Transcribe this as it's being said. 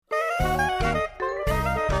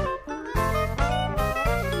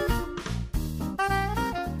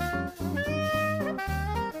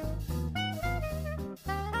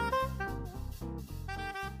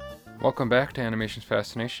Welcome back to Animation's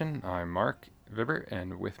Fascination. I'm Mark Vibert,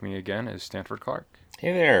 and with me again is Stanford Clark.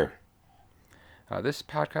 Hey there. This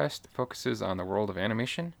podcast focuses on the world of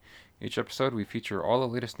animation. Each episode, we feature all the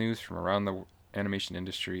latest news from around the animation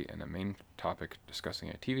industry and a main topic discussing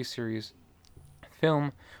a TV series,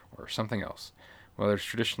 film, or something else. Whether it's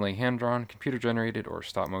traditionally hand-drawn, computer-generated, or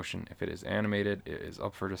stop-motion, if it is animated, it is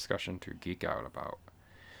up for discussion to geek out about.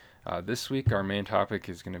 This week, our main topic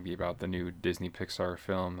is going to be about the new Disney Pixar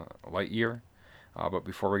film Lightyear. But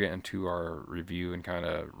before we get into our review and kind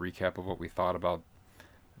of recap of what we thought about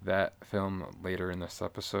that film later in this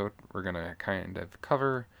episode, we're going to kind of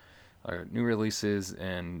cover new releases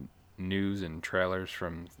and news and trailers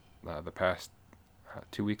from the past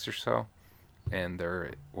 2 weeks or so. And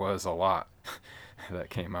there was a lot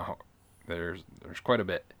that came out. There's quite a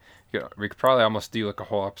bit. Yeah, we could probably almost do like a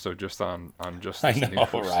whole episode just on just I this know,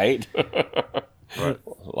 news. right? But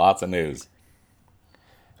Lots of news.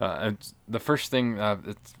 and the first thing,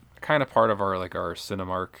 it's kind of part of our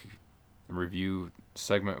Cinemark review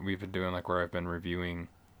segment we've been doing, like where I've been reviewing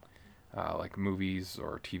like movies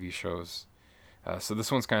or TV shows. So this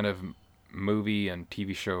one's kind of movie and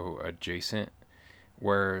TV show adjacent,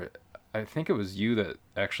 where I think it was you that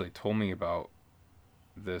actually told me about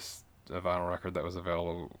this vinyl record that was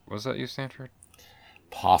available. Was that you, Stanford?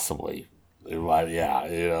 Possibly.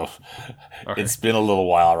 Yeah, Okay. it's been a little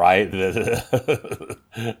while, right?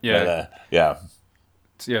 Yeah. Yeah.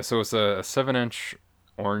 Yeah, so it's a 7-inch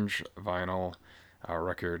orange vinyl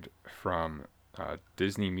record from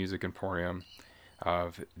Disney Music Emporium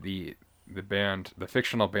of the band, the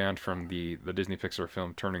fictional band from the Disney Pixar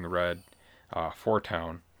film Turning Red, Four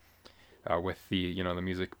Town, with the the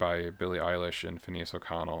music by Billie Eilish and Phineas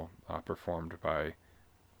O'Connell, performed by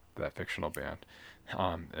that fictional band.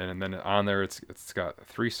 And then on there, it's got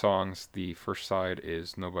 3 songs. The first side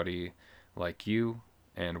is Nobody Like You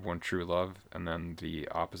and One True Love, and then the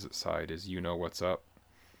opposite side is You Know What's Up.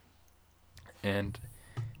 And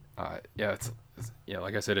it's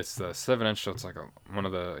like I said, it's the 7-inch, so it's like one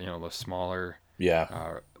of the the smaller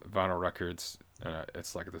Yeah. vinyl records.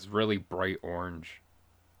 It's like this really bright orange.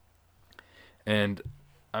 And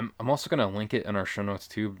I'm also gonna link it in our show notes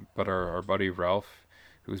too. But our buddy Ralph,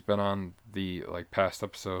 who's been on the past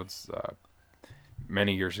episodes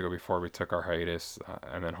many years ago before we took our hiatus,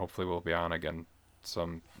 and then hopefully we'll be on again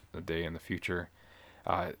some day in the future.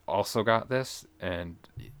 Also got this, and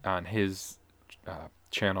on his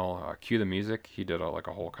channel, Cue the Music, he did a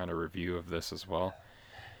whole kind of review of this as well.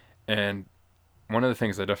 And one of the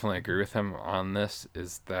things I definitely agree with him on this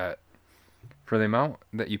is that for the amount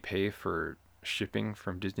that you pay for shipping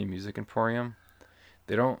from Disney Music Emporium,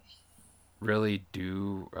 they don't really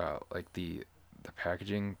do like the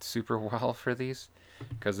packaging super well for these,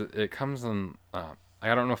 because it comes in.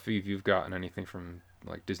 I don't know if you've gotten anything from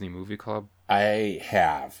like Disney Movie Club. I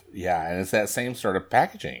have. Yeah, and it's that same sort of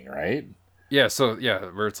packaging, right? Yeah, so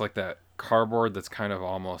where it's like that cardboard that's kind of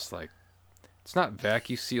almost like, it's not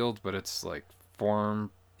vacuum sealed, but it's like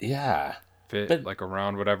form Yeah. fit But like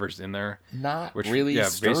around whatever's in there, not which really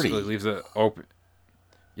basically sturdy. leaves it open.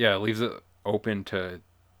 Yeah, it leaves it open to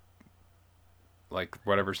like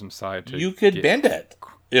whatever's inside to You could get bend it,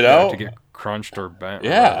 you know? to get crunched or bent or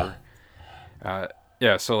Yeah.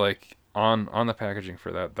 whatever. So like on the packaging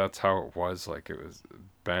for that, that's how it was. Like it was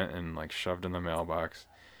bent and like shoved in the mailbox.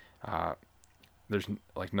 There's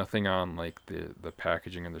like nothing on like the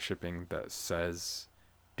packaging and the shipping that says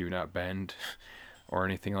 "do not bend" or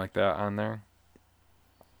anything like that on there,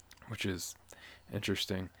 which is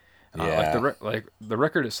interesting. Like Yeah. the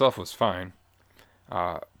record itself was fine,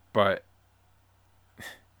 but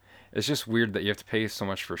it's just weird that you have to pay so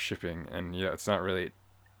much for shipping, and it's not really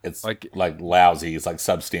It's like like lousy. It's like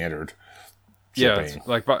substandard it's shipping.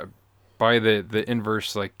 like by the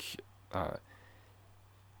inverse, like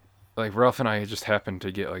Ralph and I just happened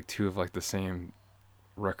to get like 2 of like the same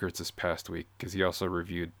records this past week, because he also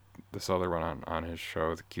reviewed this other one on his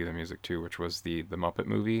show, the Cue the Music too, which was the Muppet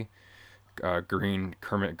movie,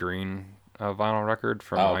 Kermit Green vinyl record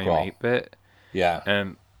from Oh, I Am cool. 8-Bit. Yeah.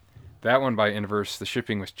 And that one, by inverse, the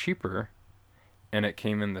shipping was cheaper, and it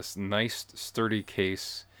came in this nice sturdy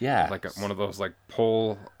case, Yeah. like one of those like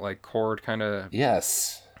pull like cord kind of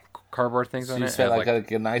Yes. cardboard things So on you it. just had And,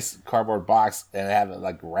 like a nice cardboard box and have it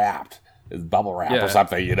like wrapped. It's bubble wrap or yeah,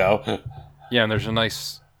 something, you know? yeah, and there's a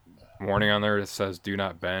nice warning on there that says "Do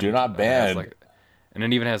not bend." Do not And it has, bend. and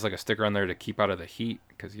it even has like a sticker on there to keep out of the heat,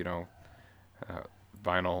 because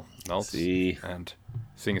vinyl melts. See, And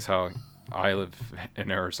seeing as how I live in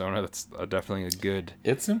Arizona, that's definitely a good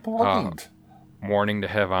it's important. warning to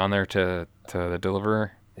have on there to the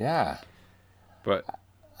deliverer. Yeah. But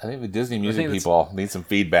I think the Disney I music think people need some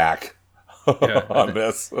feedback yeah, on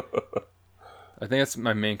this. I think that's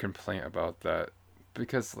my main complaint about that,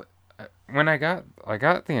 because when I got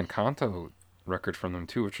the Encanto record from them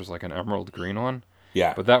too, which was like an emerald green one,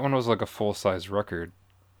 Yeah. but that one was like a full size record,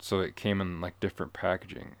 so it came in like different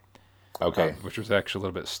packaging, Okay. which was actually a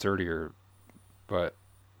little bit sturdier. But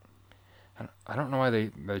I don't know why they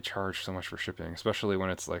charge so much for shipping, especially when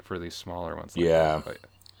it's like for these smaller ones like Yeah. that. But,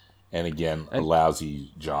 And again, a and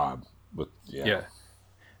lousy job with yeah,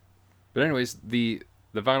 but anyways, the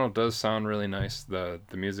vinyl does sound really nice. The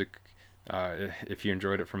music, if you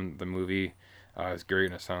enjoyed it from the movie, is great,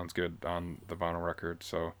 and it sounds good on the vinyl record.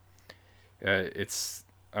 So it's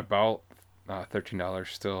about $13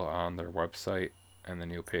 still on their website, and then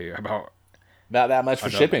you'll pay about About that much for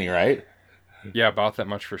another, shipping, right? yeah, about that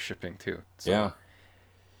much for shipping too. So Yeah.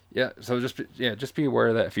 yeah, so just be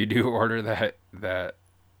aware that if you do order that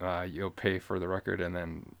you'll pay for the record, and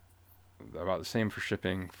then about the same for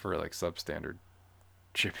shipping for like substandard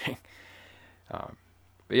shipping. Um,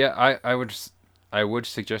 but yeah, I would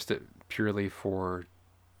suggest it purely for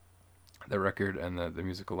the record and the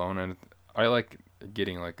music alone. And I like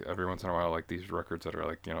getting like every once in a while like these records that are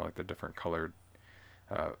like, you know, like the different colored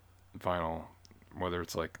uh, vinyl, whether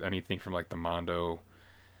it's like anything from like the Mondo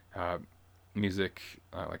uh, music,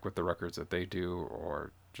 like with the records that they do,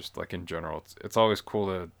 or just like in general. It's always cool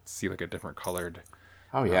to see like a different colored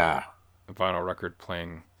Oh uh, yeah. vinyl record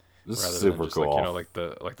playing This is rather than super just like, you cool. know,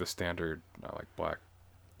 like the standard like black.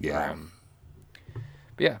 Yeah. But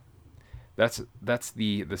yeah, that's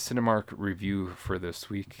the Cinemark review for this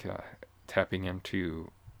week. Tapping into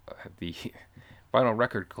the vinyl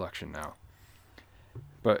record collection now.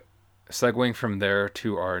 But segueing from there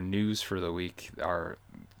to our news for the week,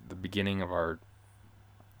 the beginning of our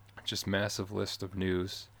just massive list of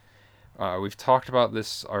news. We've talked about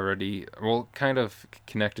this already. Well, kind of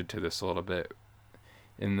connected to this a little bit,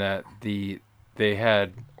 in that they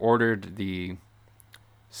had ordered the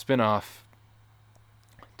spin-off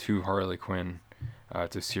to Harley Quinn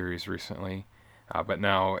to series recently, but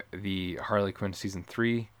now the Harley Quinn season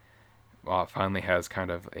 3 finally has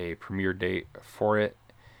kind of a premiere date for it.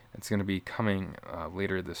 It's going to be coming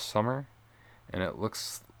later this summer, and it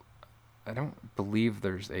looks, I don't believe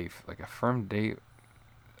there's a firm date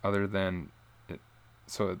other than it,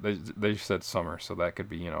 so they said summer, so that could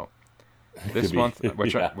be, you know, this month,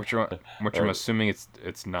 which yeah. which I'm assuming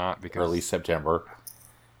it's not, because Early September.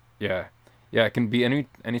 yeah, yeah, it can be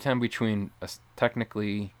anytime between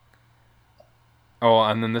technically. Oh,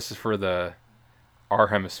 and then this is for our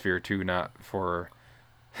hemisphere too, not for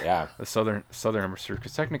Yeah. the southern hemisphere,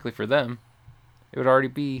 because technically for them, it would already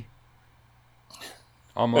be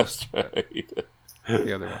almost That's right.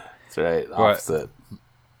 the other one. That's right. But Opposite.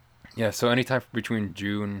 yeah, so anytime between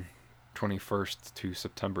June 21st to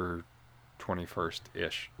September 21st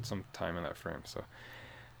ish, sometime in that frame. So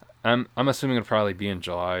I'm assuming it'll probably be in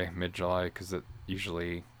July, mid July, because it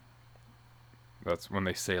usually, that's when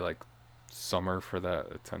they say like summer for that.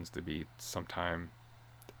 It tends to be sometime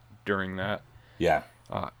during that. Yeah.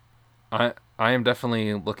 I am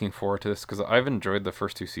definitely looking forward to this, because I've enjoyed the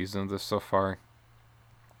first 2 seasons of this so far.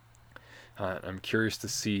 I'm curious to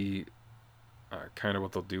see kind of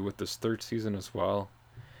what they'll do with this 3rd season as well.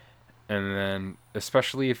 And then,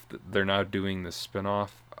 especially if they're now doing this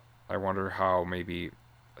spin-off, I wonder how, maybe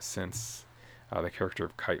since the character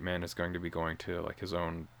of Kite Man is going to be going to like his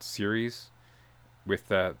own series with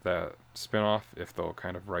that spin-off, if they'll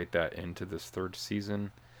kind of write that into this 3rd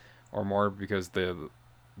season or more, because the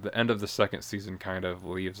end of the 2nd season kind of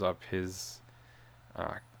leaves up his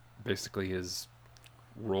basically his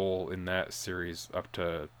role in that series up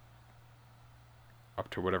to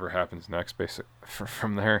whatever happens next,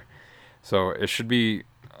 from there. So it should be.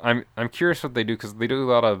 I'm curious what they do, because they do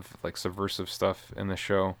a lot of like subversive stuff in the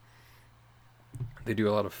show. They do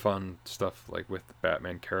a lot of fun stuff like with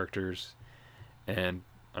Batman characters, and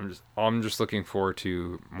I'm just looking forward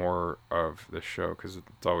to more of this show, because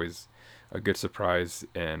it's always a good surprise,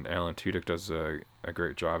 and Alan Tudyk does a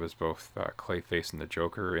great job as both Clayface and the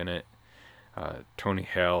Joker in it. Tony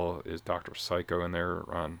Hale is Dr. Psycho in there.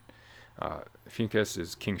 Ron Funkus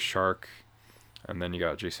is King Shark, and then you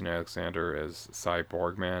got Jason Alexander as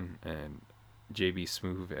Cyborg Man, and JB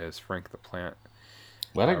Smoove as Frank the Plant.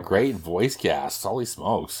 What a great voice cast. Holy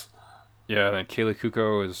smokes. Yeah, then Kaylee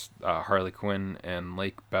Kuko is Harley Quinn, and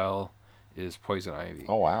Lake Bell is Poison Ivy.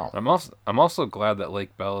 Oh wow. And I'm also glad that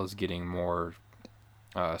Lake Bell is getting more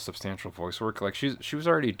substantial voice work. Like she was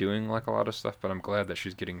already doing like a lot of stuff, but I'm glad that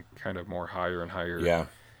she's getting kind of more higher and higher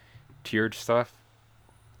tiered stuff.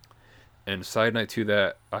 And side note to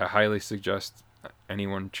that, I highly suggest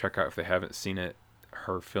anyone check out, if they haven't seen it,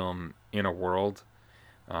 her film in a world,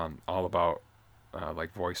 all about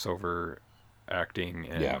like voiceover acting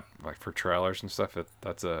and Yeah. like for trailers and stuff.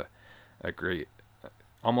 That's a great,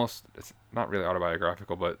 almost, it's not really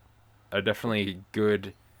autobiographical, but a definitely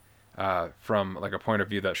good from like a point of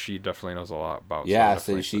view that she definitely knows a lot about. So Yeah,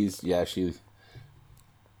 so definitely, she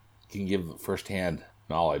can give firsthand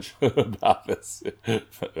knowledge about this,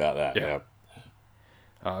 about that. yeah.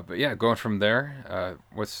 Yeah. But yeah, going from there,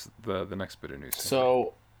 what's the next bit of news?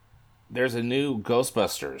 So there's a new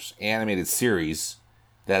Ghostbusters animated series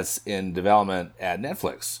that's in development at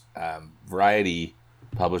Netflix. Variety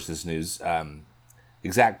published this news.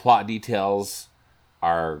 Exact plot details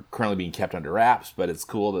are currently being kept under wraps, but it's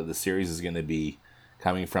cool that the series is going to be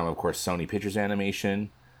coming from, of course, Sony Pictures Animation.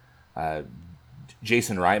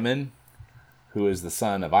 Jason Reitman, who is the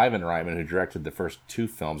son of Ivan Reitman, who directed the first two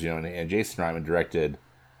films, and Jason Reitman directed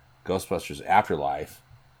Ghostbusters Afterlife,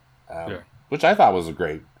 Yeah, which I thought was a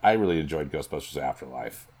great. I really enjoyed Ghostbusters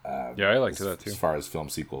Afterlife. yeah, I liked that too. As far as film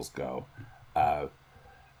sequels go,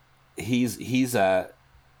 he's a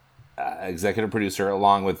executive producer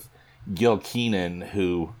along with Gil Keenan,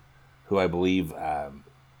 who I believe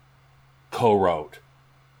co-wrote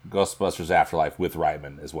Ghostbusters Afterlife with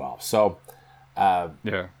Reitman as well. So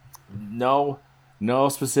Yeah, no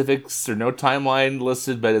specifics or no timeline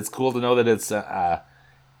listed, but it's cool to know that it's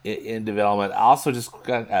in development. Also, just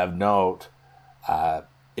of note,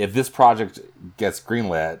 if this project gets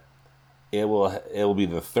greenlit, it will be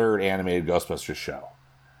the third animated Ghostbusters show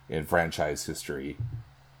in franchise history.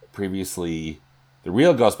 Previously, the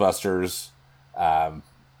real Ghostbusters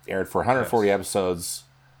aired for 140 episodes,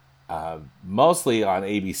 mostly on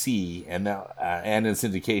ABC and in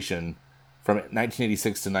syndication from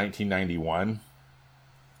 1986 to 1991.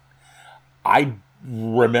 I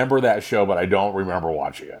remember that show, but I don't remember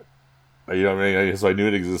watching it. You know what I mean? So I knew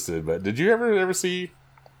it existed, but did you ever see?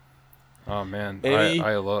 oh man, Any?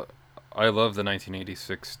 I love the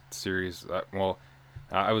 1986 series.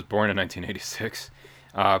 I was born in 1986,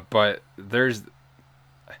 but there's,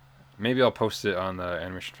 maybe I'll post it on the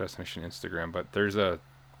Animation Fascination Instagram. But there's a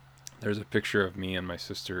picture of me and my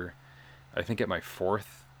sister, I think at my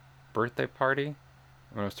 4th birthday party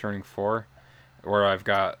when I was turning 4, where I've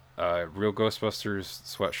got real Ghostbusters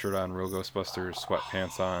sweatshirt on, real Ghostbusters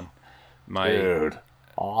sweatpants on. Dude,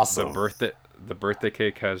 awesome. The birthday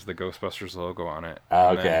cake has the Ghostbusters logo on it.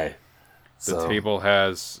 Okay. The table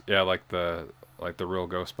has like the real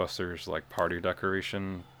Ghostbusters like party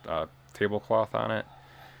decoration tablecloth on it.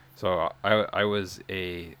 So I was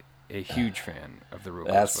a huge fan of the real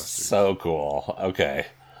Ghostbusters. That's so cool. Okay.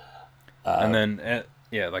 And then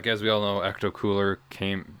like as we all know, Ecto Cooler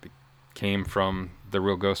came from the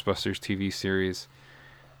real Ghostbusters TV series.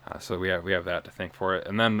 So we have that to thank for it.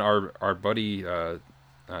 And then our buddy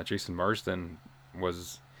Jason Marsden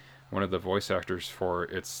was one of the voice actors for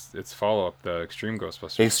its follow-up, the Extreme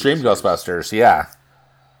Ghostbusters. Extreme Ghostbusters, yeah.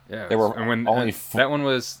 Yeah, They were that one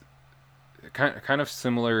was kind of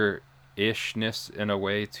similar-ishness in a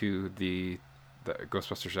way to the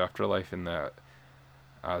Ghostbusters Afterlife, in that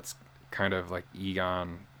it's kind of like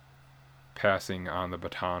Egon passing on the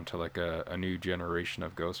baton to like a new generation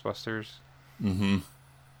of Ghostbusters. Mm-hmm.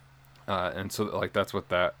 And so like that's what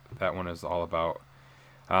that one is all about.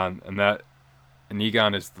 And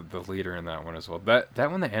Egon is the leader in that one as well.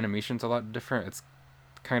 That one, the animation's a lot different. It's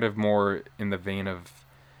kind of more in the vein of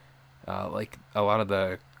like a lot of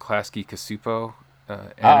the Klasky Kasupo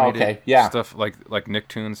animated stuff, like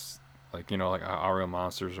Nicktoons, like like Our Real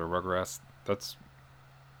Monsters or Rugrats.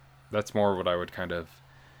 That's more what I would kind of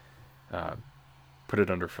put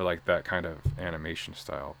it under for, like that kind of animation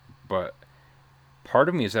style. But part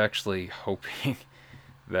of me is actually hoping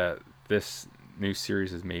that this new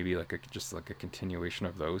series is maybe like just like a continuation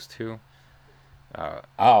of those two.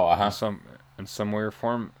 In some way or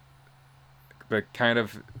form. But kind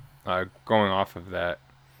of going off of that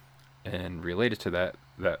and related to that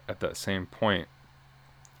at that same point,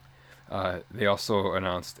 they also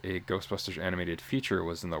announced a Ghostbusters animated feature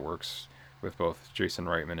was in the works with both Jason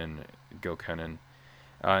Reitman and Gil Kenan.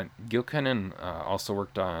 Gil Kenan also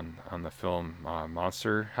worked on the film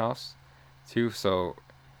Monster House too, so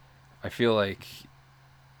I feel like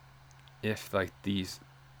if like these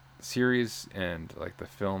series and like the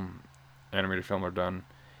animated film are done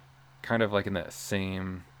kind of like in that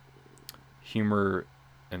same humor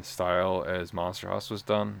and style as Monster House was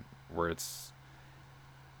done, where it's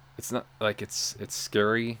not like it's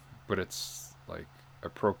scary, but it's like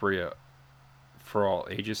appropriate for all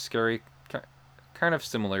ages scary, kind of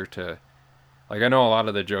similar to, like, I know a lot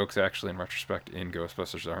of the jokes actually in retrospect in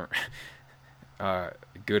Ghostbusters aren't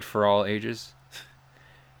good for all ages,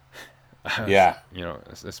 Yeah. You know,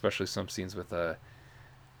 especially some scenes with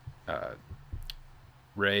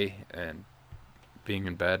Ray and being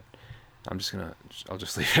in bed. I'll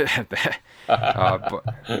just leave it at that.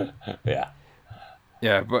 But Yeah.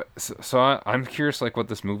 yeah, but I'm curious like what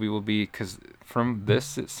this movie will be, because from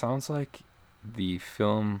this it sounds like the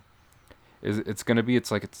film it's gonna be, it's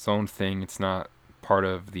like its own thing. It's not part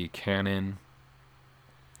of the canon.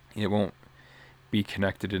 It won't be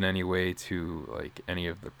connected in any way to like any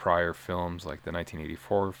of the prior films, like the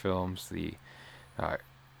 1984 films, the uh,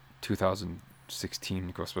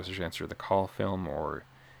 2016 Ghostbusters Answer the Call film, or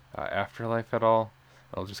Afterlife at all.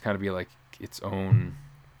 It'll just kind of be like its own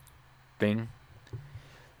thing.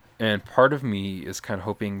 And part of me is kind of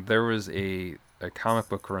hoping, there was a comic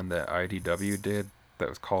book run that IDW did that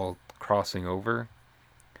was called Crossing Over,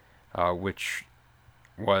 which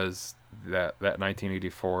was that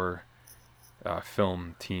 1984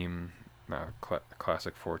 film team,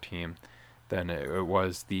 classic 4 team. Then it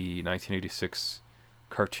was the 1986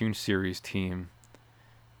 cartoon series team,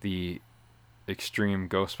 the Extreme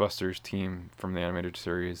Ghostbusters team from the animated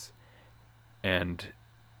series, and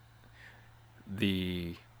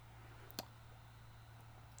the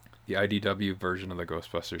IDW version of the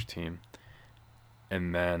Ghostbusters team,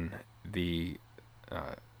 and then the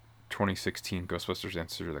 2016 Ghostbusters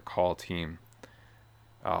Answer to the Call team,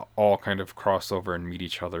 all kind of cross over and meet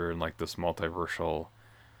each other in like this multiversal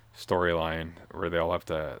storyline where they all have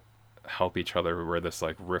to help each other, where this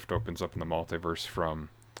like rift opens up in the multiverse from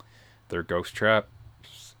their ghost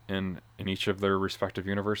traps in each of their respective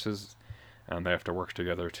universes, and they have to work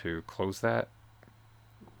together to close that.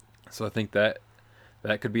 So I think that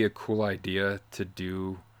could be a cool idea to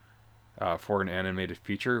do for an animated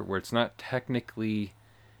feature, where it's not technically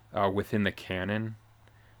within the canon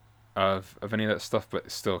of any of that stuff,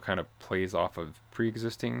 but still kind of plays off of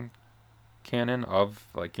pre-existing canon of,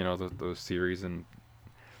 like, you know, those series and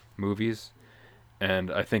movies.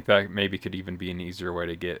 And I think that maybe could even be an easier way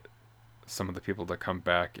to get some of the people to come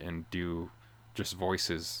back and do just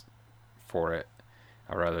voices for it,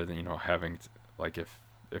 rather than, you know, having to, like, if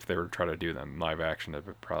they were to try to do them live action, it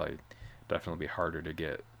would probably definitely be harder to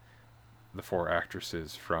get the 4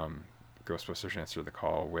 actresses from Ghostbusters Answer the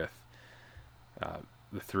Call with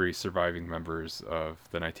the 3 surviving members of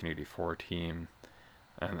the 1984 team,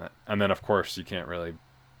 and then of course you can't really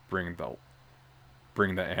bring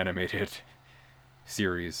the animated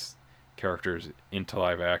series characters into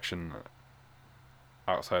live action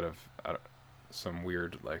outside of some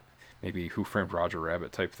weird, like, maybe Who Framed Roger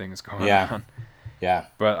Rabbit type things going on. Yeah.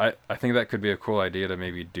 But I think that could be a cool idea to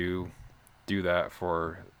maybe do that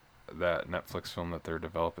for that Netflix film that they're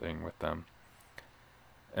developing with them.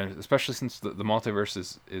 And especially since the multiverse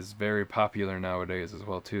is very popular nowadays as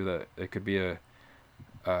well too, that it could be a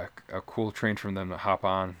cool train for them to hop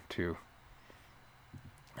on to.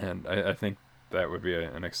 And I think that would be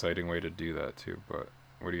an exciting way to do that too. But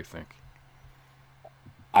what do you think?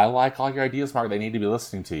 I like all your ideas, Mark. They need to be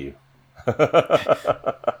listening to you.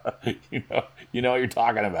 You know what you're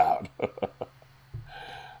talking about.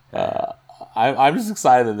 I'm just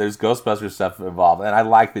excited that there's Ghostbusters stuff involved, and I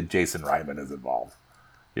like that Jason Reitman is involved.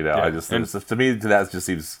 You know, Yeah. to me, that just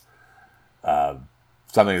seems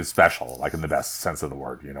something special, like in the best sense of the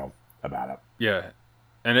word. You know, about it. Yeah,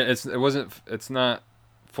 and it's not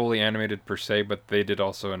fully animated per se, but they did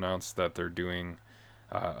also announce that they're doing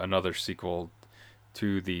another sequel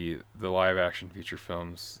to the live action feature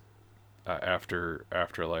films after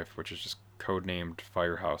Afterlife, which is just codenamed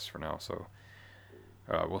Firehouse for now. So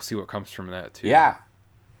we'll see what comes from that too. Yeah,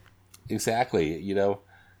 exactly. You know,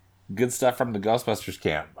 good stuff from the Ghostbusters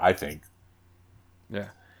camp, I think. Yeah.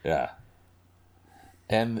 Yeah.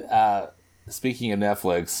 And speaking of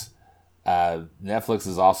Netflix, Netflix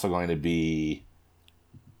is also going to be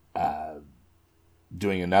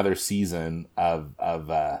doing another season of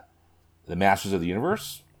the Masters of the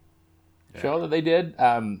Universe show that they did.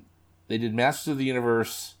 They did Masters of the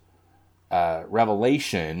Universe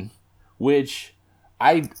Revelation, which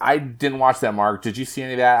I didn't watch that, Mark. Did you see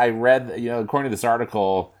any of that? I read, you know, according to this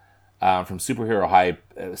article from Superhero Hype,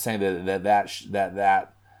 saying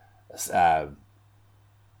that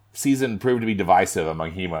season proved to be divisive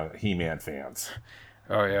among He-Man fans.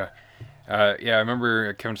 Oh yeah. Yeah, I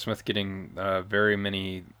remember Kevin Smith getting very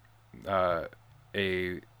many a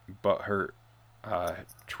butthurt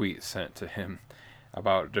tweet sent to him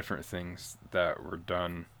about different things that were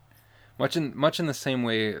done, much in the same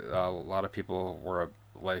way a lot of people were,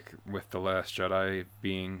 like with The Last Jedi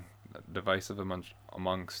being divisive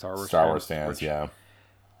among Star Wars fans, which yeah.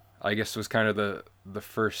 I guess was kind of the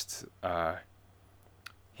first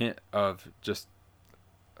hint of just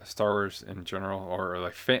Star Wars in general, or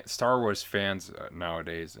like Star Wars fans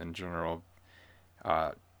nowadays in general,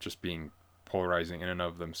 just being polarizing in and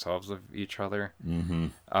of themselves of each other. Mm-hmm.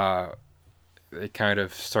 It kind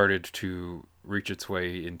of started to reach its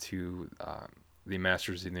way into the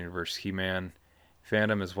Masters of the Universe He-Man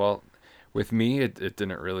fandom as well. With me, it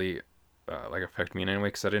didn't really like affect me in any way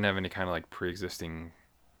because I didn't have any kind of like pre-existing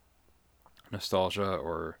nostalgia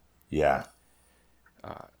or Yeah.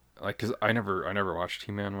 like because I never watched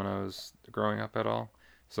He-Man when I was growing up at all.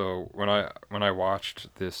 So when I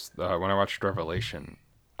watched this when I watched Revelation,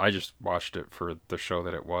 I just watched it for the show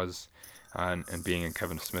that it was, and being in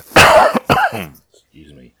Kevin Smith's.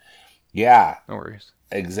 Excuse me. Yeah, No worries.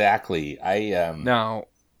 exactly. Now,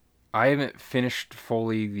 I haven't finished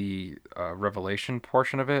fully the Revelation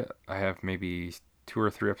portion of it. I have maybe 2 or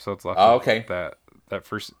 3 episodes left Oh, of okay. that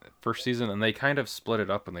first season, and they kind of split it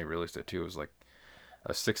up when they released it too. It was like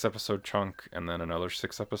a 6 episode chunk and then another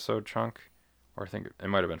 6 episode chunk, or I think it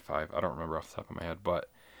might have been 5. I don't remember off the top of my head, but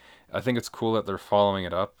I think it's cool that they're following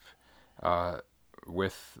it up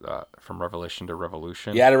with from Revelation to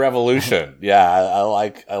Revolution. Yeah, the Revolution. Yeah, I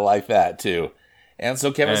like that too. And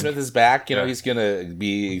so Kevin And Smith is back. You know, yeah, he's going to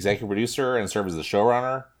be executive producer and serve as the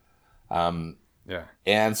showrunner. yeah,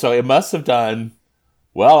 And so it must have done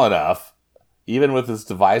well enough, even with this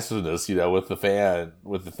divisiveness, you know, with the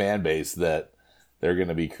fan base, that they're going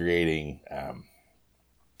to be creating,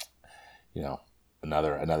 you know,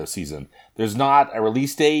 another season. There's not a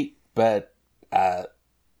release date, but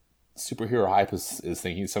Superhero Hype is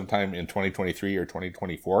thinking sometime in 2023 or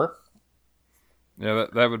 2024. yeah.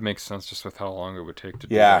 That would make sense just with how long it would take to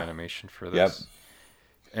do Yeah. the animation for Yep. this.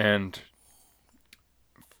 And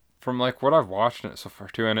from like what I've watched in it so far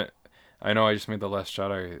too, and I know I just made the Last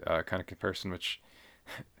Jedi kind of comparison, which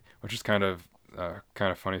is kind of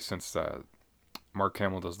funny since Mark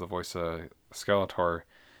Hamill does the voice of Skeletor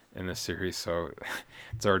in this series, so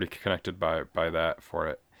it's already connected by that for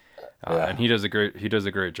it. Yeah. And he does a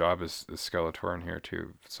great job as Skeletor in here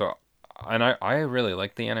too. So, and I really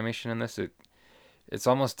like the animation in this. It's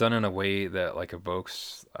almost done in a way that like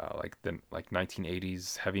evokes like the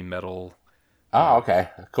 1980s heavy metal Oh, okay.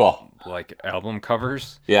 Cool. like album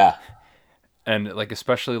covers, Yeah. and like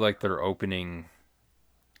especially like their opening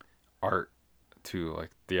art to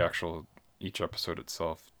like the actual each episode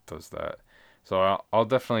itself does that. So I'll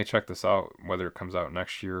definitely check this out, whether it comes out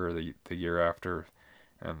next year or the year after,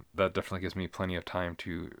 and that definitely gives me plenty of time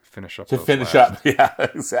to finish up. To those finish last- up. Yeah,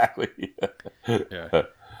 exactly. Yeah,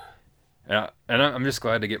 yeah, and I'm just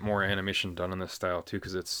glad to get more animation done in this style too,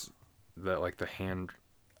 because it's that like the hand.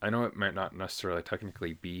 I know it might not necessarily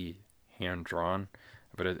technically be hand drawn,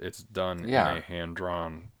 but it's done Yeah. in a hand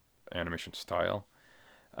drawn animation style.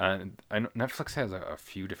 And I know Netflix has a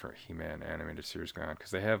few different He-Man animated series going on because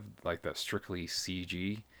they have like that strictly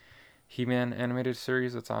CG He-Man animated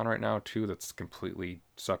series that's on right now too. That's completely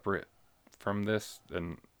separate from this,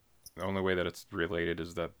 and the only way that it's related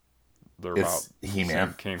is that they're It's about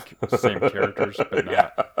He-Man. same characters, but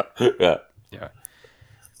not Yeah. yeah.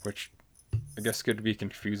 Which I guess could be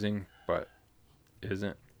confusing, but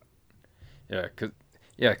isn't. Yeah,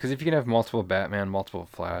 because if you can have multiple Batman, multiple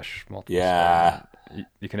Flash, multiple Yeah. Spider-Man,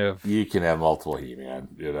 you can have You can have multiple He-Man,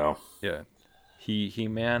 you know. yeah,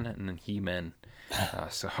 He-Man and then He-Men.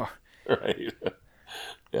 So Right.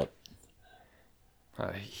 Yep.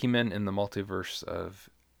 He-Men in the multiverse of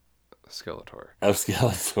Skeletor. Of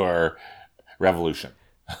Skeletor Revolution.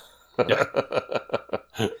 Yeah.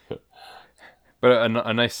 But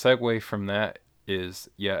a nice segue from that is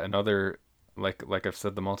another like I've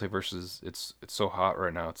said, the multiverse is it's so hot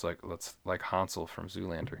right now. It's like Hansel from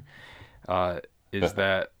Zoolander. Is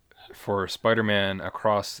that for Spider-Man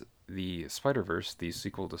Across the Spider-Verse, the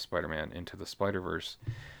sequel to Spider-Man Into the Spider-Verse,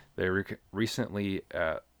 they recently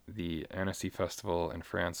at the Annecy Festival in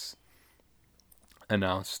France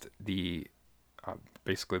announced the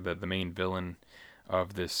basically the main villain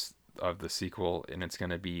of the sequel, and it's going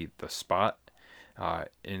to be the Spot. And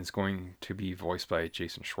it's going to be voiced by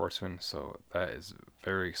Jason Schwartzman, so that is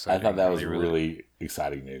very exciting. I thought that was They really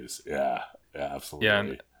exciting news. Yeah, absolutely. Yeah,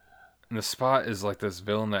 and the Spot is like this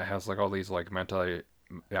villain that has like all these like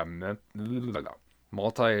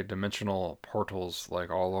multi-dimensional portals like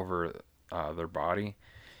all over their body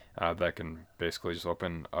that can basically just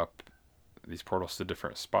open up these portals to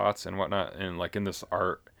different spots and whatnot. And like in this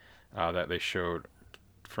art that they showed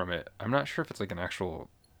from it, I'm not sure if it's like an actual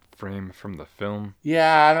frame from the film.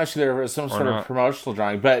 Yeah, I'm not sure there was some sort not. of promotional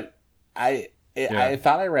drawing, but I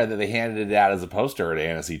thought I read that they handed it out as a poster at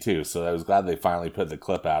Annecy too, so I was glad they finally put the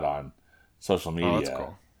clip out on social media. Oh, that's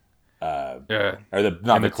cool. Yeah, Or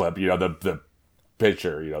not the clip, you know, the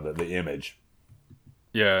picture, you know, the image.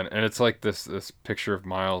 Yeah, and it's like this picture of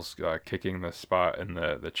Miles kicking the spot in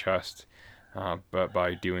the chest, but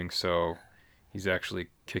by doing so, he's actually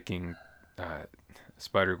kicking uh,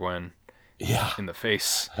 Spider Gwen Yeah, in the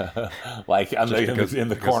face like on just in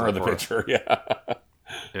the because corner of of the the horror. picture. Yeah,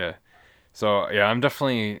 Yeah. So yeah, I'm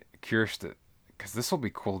definitely curious to, because this will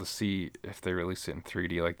be cool to see if they release it in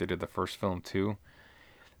 3D like they did the first film too.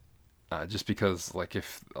 Just because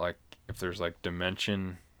if there's like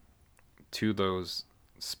dimension to those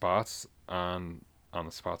spots on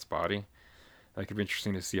the spot's body, that could be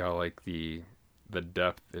interesting to see how like the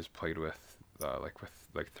depth is played with, with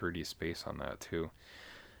like 3D space on that too.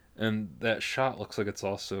 And that shot looks like it's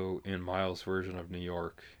also in Miles' version of New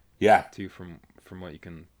York yeah, too, from what you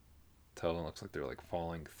can tell. It looks like they're like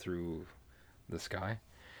falling through the sky.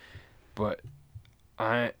 But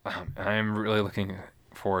I'm really looking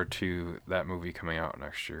forward to that movie coming out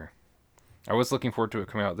next year. I was looking forward to it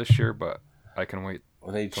coming out this year, but I can wait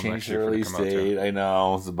well, they till changed next the year for it to release come out too. date. I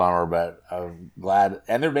know it's a bummer, but I'm glad.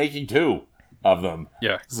 And they're making two of them.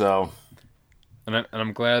 Yeah, So and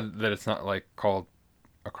I'm glad that it's not like called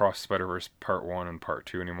Across Spider Verse Part One and Part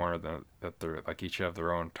Two anymore. That they're like each have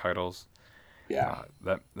their own titles. yeah,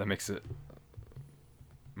 That makes it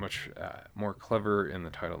much more clever in the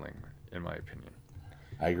titling, in my opinion.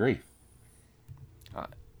 I agree. Uh,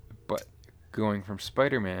 but going from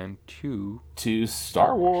Spider-Man to To Star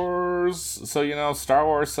Star Wars. Wars. So Star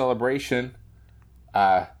Wars Celebration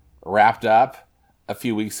uh, wrapped up a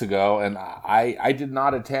few weeks ago, and I did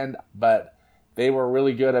not attend, but they were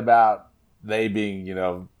really good about they being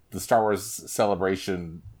the Star Wars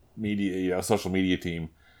Celebration media social media team.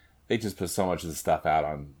 They just put so much of the stuff out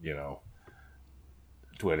on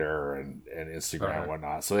Twitter and Instagram and Uh-huh.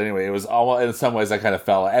 whatnot. So anyway, it was all in some ways I kind of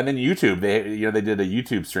fell. And then YouTube, they did a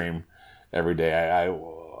YouTube stream every day. I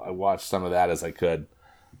watched some of that as I could.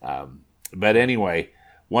 But anyway,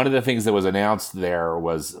 one of the things that was announced there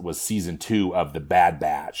was season 2 of the Bad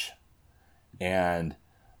Batch, and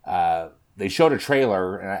they showed a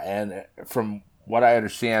trailer, and from what I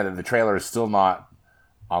understand, the trailer is still not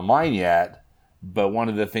online yet. But one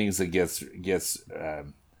of the things that gets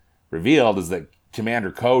revealed is that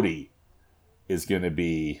Commander Cody is going to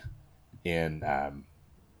be in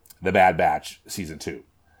the Bad Batch season 2.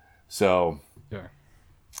 So Yeah.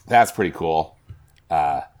 that's pretty cool.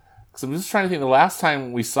 Because I'm just trying to think. The last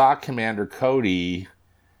time we saw Commander Cody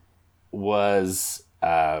was,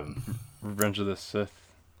 Revenge of the Sith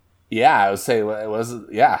yeah, I would say it was,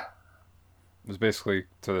 yeah, was basically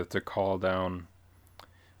to call down,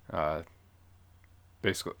 uh,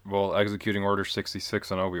 basically, well, executing Order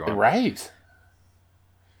 66 on Obi-Wan. right.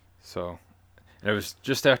 So, and it was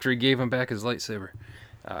just after he gave him back his lightsaber.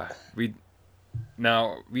 Uh, we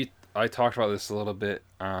I talked about this a little bit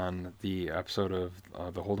on the episode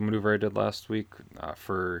of the Holden maneuver I did last week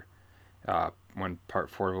for when Part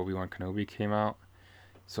 4 of Obi-Wan Kenobi came out.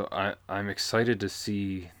 So I'm excited to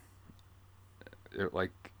see it,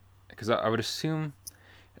 like, because I would assume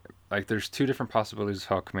like there's two different possibilities of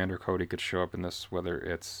how Commander Cody could show up in this, whether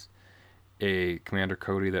it's a Commander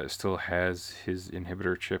Cody that still has his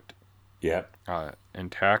inhibitor chip Yep.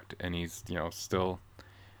 intact, and he's still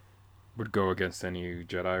would go against any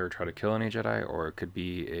Jedi or try to kill any Jedi, or it could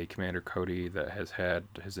be a Commander Cody that has had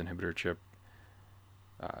his inhibitor chip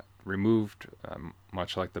removed,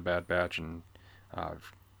 much like the Bad Batch and uh,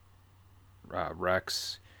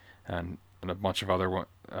 Rex and a bunch of other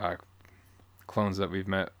clones that we've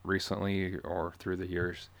met recently or through the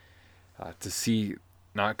years, to see,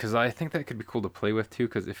 not because I think that could be cool to play with too,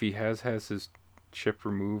 because if he has his chip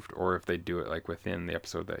removed, or if they do it like within the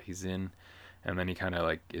episode that he's in, and then he kind of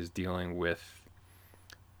like is dealing with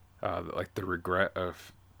like the regret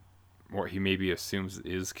of what he maybe assumes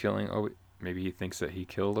is killing maybe he thinks that he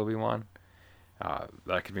killed Obi-Wan.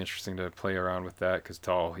 That could be interesting to play around with that, because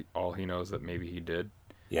all he knows that maybe he did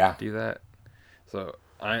Yeah. do that. So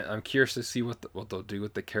I'm curious to see what they'll do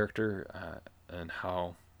with the character, and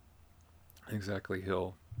how exactly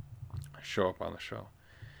he'll show up on the show.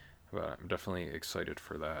 But I'm definitely excited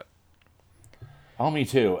for that. Oh, me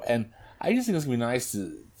too. And I just think it's gonna be nice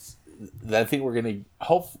that I think we're gonna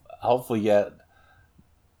hopefully get.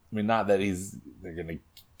 I mean, not that they're gonna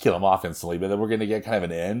kill him off instantly, but that we're gonna get kind of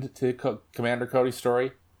an end to Commander Cody's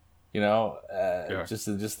story. Yeah.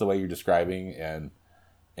 Just the way you're describing, and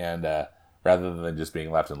rather than just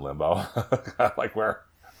being left in limbo, like where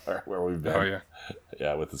we've been. Oh yeah,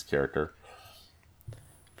 Yeah, with this character.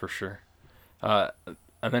 for sure.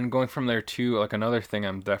 And then going from there too, like another thing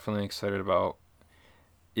I'm definitely excited about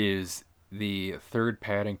is the third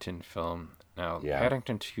Paddington film. Now, Yeah.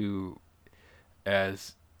 Paddington 2,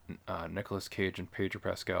 as Nicolas Cage and Pedro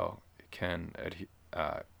Pascal can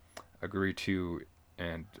agree to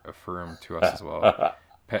and affirm to us as well.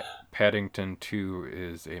 Paddington 2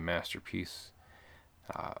 is a masterpiece.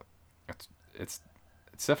 Uh, it's it's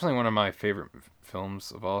it's definitely one of my favorite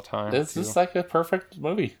films of all time. It's just like a perfect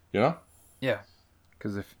movie, you know? Yeah,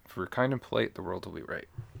 because if we're kind and polite, the world will be right,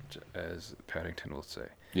 as Paddington will say.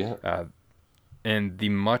 Yeah. And the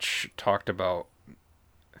much talked about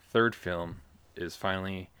third film is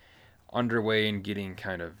finally underway and getting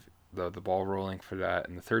kind of the ball rolling for that.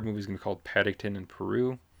 And the third movie is going to be called Paddington in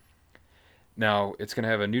Peru. Now, it's going to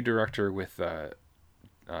have a new director with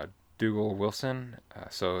Dougal Wilson.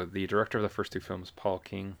 So the director of the first two films, Paul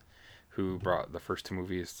King, who brought the first two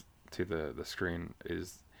movies to the screen,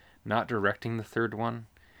 is not directing the third one.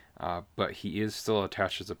 But he is still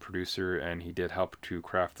attached as a producer, and he did help to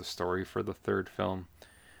craft the story for the third film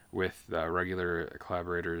with regular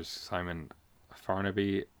collaborators Simon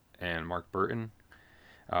Farnaby and Mark Burton.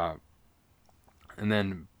 And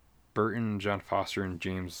then Burton, John Foster, and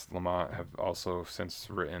James Lamont have also since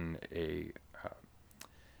written a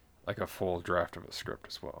full draft of a script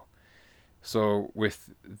as well. So with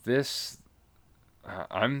this,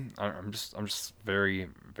 I'm just very,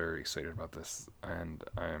 very excited about this, and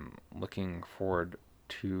I'm looking forward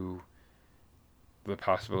to the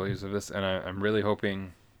possibilities of this, and I'm really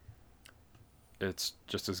hoping it's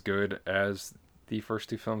just as good as the first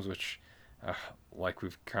two films, which like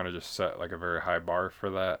we've kind of just set like a very high bar for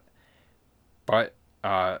that. But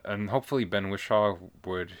and hopefully Ben Whishaw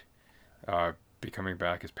would be coming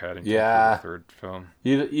back as Paddington for the third film.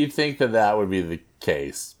 You'd think that would be the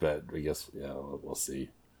case, but I guess we'll see.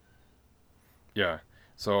 Yeah,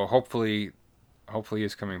 so hopefully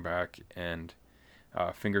he's coming back, and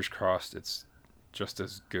fingers crossed it's just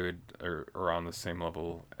as good or on the same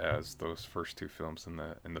level as those first two films in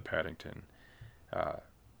the Paddington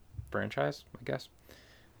franchise, I guess.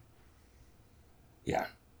 Yeah.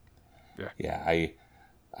 Yeah. I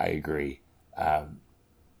agree.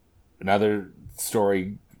 Another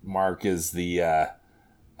story, Mark, is the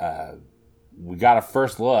we got a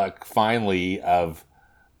first look finally of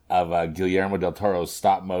Guillermo del Toro's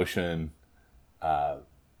stop motion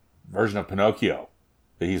version of Pinocchio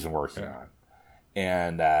that he's been working on,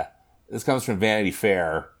 and this comes from Vanity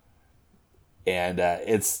Fair, and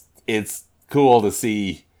it's cool to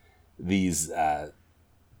see these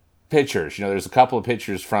pictures. There's a couple of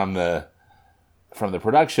pictures from the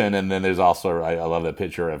production, and then there's also I love that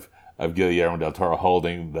picture of Guillermo del Toro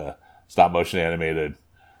holding the stop motion animated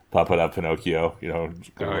puppet of Pinocchio.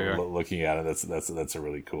 Looking at it. That's a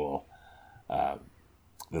really cool.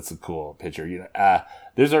 That's a cool picture.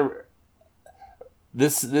 There's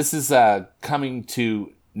this is coming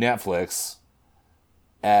to Netflix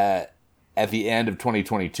at the end of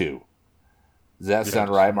 2022. Does that sound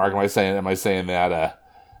right, Mark? Am I saying that?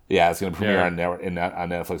 Yeah, it's going to premiere on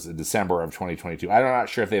Netflix in December of 2022. I'm not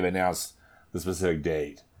sure if they've announced the specific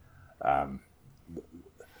date. The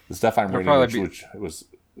stuff I'm reading, which was,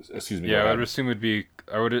 excuse me. Yeah, I would assume it'd be.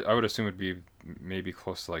 I would assume it'd be maybe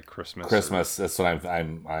close to like Christmas. That's what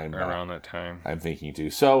I'm around that time. I'm thinking too.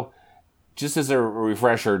 So, just as a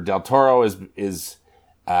refresher, Del Toro is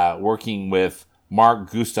working with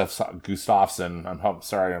Mark Gustafson. I'm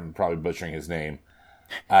sorry, I'm probably butchering his name.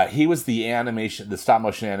 He was the stop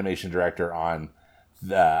motion animation director on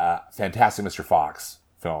the Fantastic Mr. Fox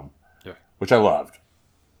film, which I loved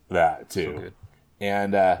that too. So good.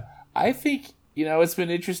 And I think it's been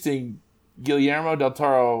interesting. Guillermo del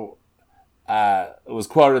Toro was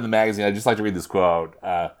quoted in the magazine. I'd just like to read this quote.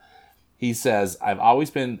 He says, "I've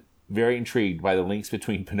always been very intrigued by the links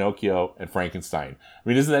between Pinocchio and Frankenstein." I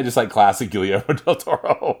mean, isn't that just like classic Guillermo del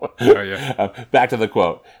Toro? Oh, yeah. Back to the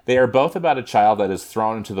quote. "They are both about a child that is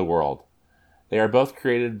thrown into the world. They are both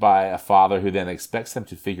created by a father who then expects them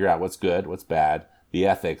to figure out what's good, what's bad, the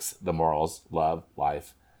ethics, the morals, love,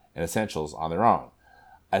 life, and essentials on their own.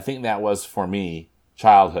 I think that was, for me,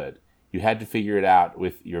 childhood. You had to figure it out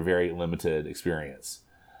with your very limited experience."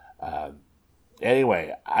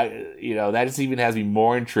 Anyway, that just even has me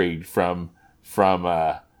more intrigued for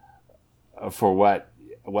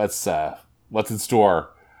what's in store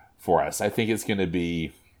for us. I think it's going to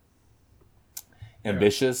be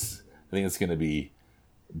ambitious. I think it's going to be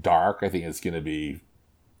dark. I think it's going to be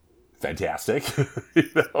fantastic.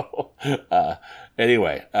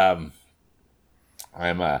 Anyway, I'm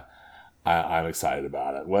excited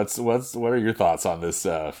about it. What are your thoughts on this?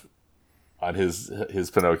 On his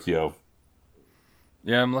Pinocchio?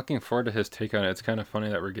 Yeah, I'm looking forward to his take on it. It's kind of funny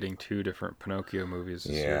that we're getting two different Pinocchio movies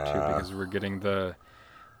this year too, because we're getting the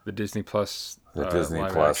Disney Plus Disney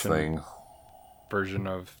Plus thing version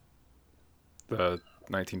of the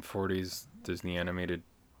 1940s Disney animated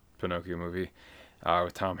Pinocchio movie,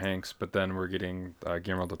 with Tom Hanks. But then we're getting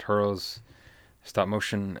Guillermo del Toro's stop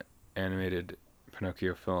motion animated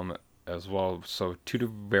Pinocchio film as well. So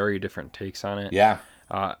two very different takes on it. Yeah.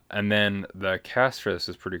 And then the cast for this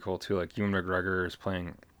is pretty cool too. Like Ewan McGregor is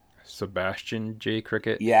playing Sebastian J.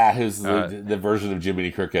 Cricket. Yeah, who's the version of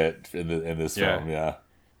Jiminy Cricket in this film? Yeah.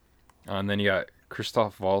 And then you got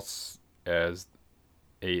Christoph Waltz as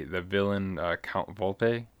the villain Count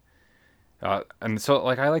Volpe. And so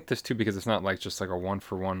like I like this too because it's not like just like a one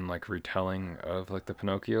for one like retelling of like the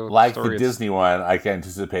Pinocchio like story. The Disney one. I can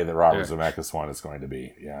anticipate that Robert Zemeckis one is going to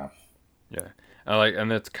be. Yeah.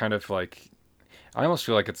 And it's kind of like I almost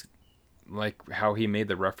feel like it's like how he made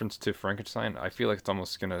the reference to Frankenstein. I feel like it's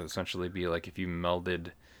almost gonna essentially be like if you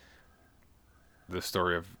melded the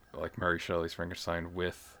story of like Mary Shelley's Frankenstein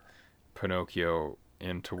with Pinocchio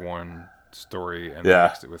into one story and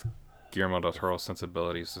mixed it with Guillermo del Toro's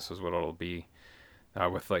sensibilities. This is what it'll be.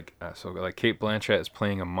 With like Cate Blanchett is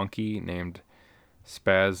playing a monkey named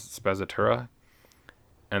Spazatura,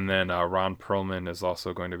 and then Ron Perlman is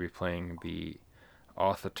also going to be playing the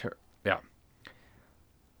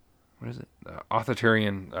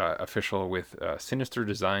authoritarian official with sinister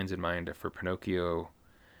designs in mind for Pinocchio.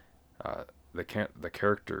 The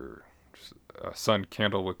character son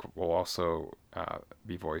Candlewick will also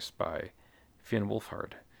be voiced by Finn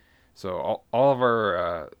Wolfhard. So all of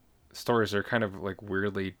our stories are kind of like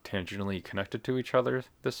weirdly tangentially connected to each other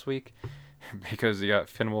this week because you got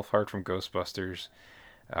Finn Wolfhard from Ghostbusters.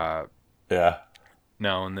 Now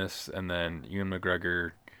in this, and then Ewan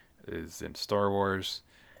McGregor is in Star Wars.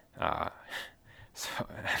 So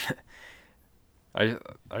I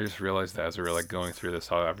just realized that as we were like going through this,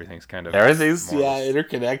 how everything's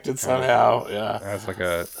interconnected somehow. Yeah, it has like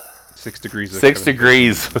a 6 degrees. 6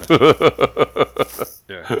 degrees.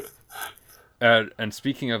 Yeah. And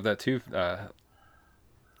speaking of that too,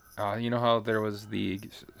 you know how there was the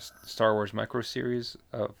Star Wars micro series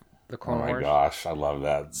of the Clone Wars? Oh my gosh, I love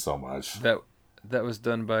that so much. That was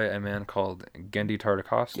done by a man called Genndy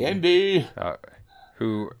Tartakovsky. Genndy!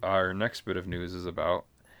 Who our next bit of news is about.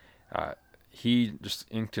 He just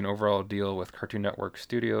inked an overall deal with Cartoon Network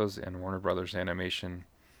Studios and Warner Brothers Animation.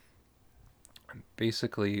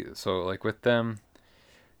 Basically, so like with them,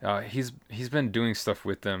 he's been doing stuff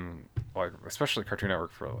with them, like especially Cartoon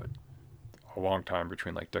Network for like a long time,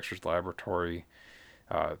 between like Dexter's Laboratory,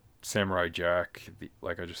 Samurai Jack,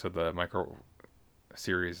 like I just said, the micro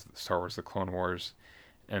series Star Wars: The Clone Wars,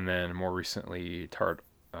 and then more recently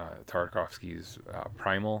Tartakovsky's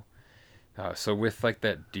Primal. So with like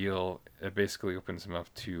that deal, it basically opens him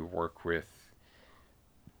up to work with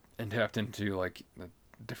and tapped into like the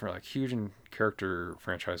different like huge and character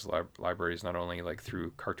franchise libraries, not only like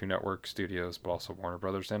through Cartoon Network Studios but also Warner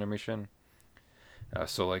Brothers Animation.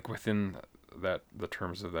 So like within the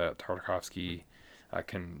terms of that, Tartakovsky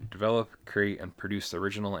can develop, create, and produce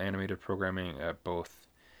original animated programming at both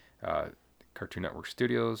Cartoon Network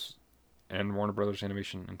Studios and Warner Brothers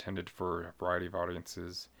Animation, intended for a variety of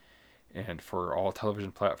audiences and for all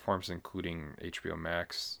television platforms, including HBO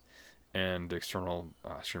Max and external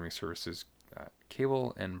streaming services,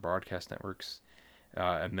 cable and broadcast networks.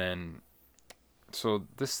 And then, so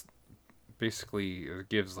this basically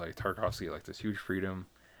gives like Tartakovsky like this huge freedom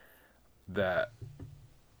that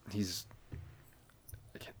he's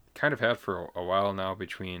kind of had for a while now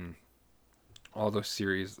between all those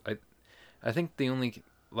series. I think the only,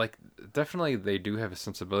 like, definitely they do have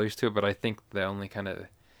sensibilities to it, but I think the only kind of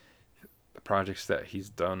projects that he's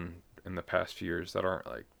done in the past few years that aren't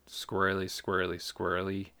like squarely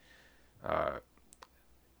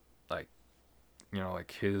like, you know,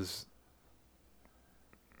 like his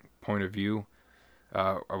point of view,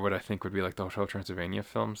 or what I think would be like the Hotel Transylvania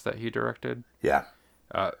films that he directed. Yeah.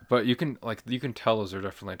 But you can tell those are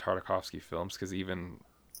definitely Tartakovsky films, because even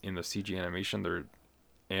in the CG animation, they're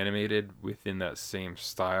animated within that same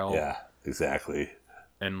style. Yeah, exactly.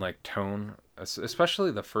 And like tone,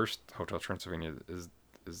 especially the first Hotel Transylvania is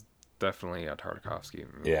definitely a Tartakovsky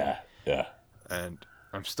movie. Yeah. And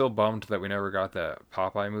I'm still bummed that we never got that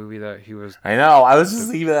Popeye movie that he was. I know. I was just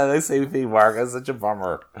thinking that same thing, Mark. That's such a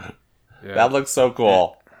bummer. Yeah. That looks so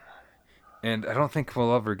cool. And I don't think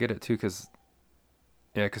we'll ever get it too, because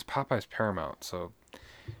Popeye's Paramount, so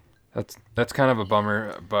that's kind of a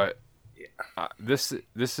bummer. But this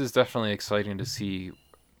is definitely exciting to see,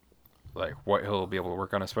 like, what he'll be able to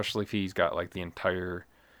work on, especially if he's got like the entire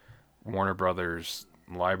Warner Brothers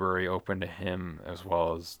library open to him, as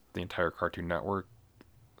well as the entire Cartoon Network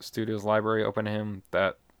Studios library open to him.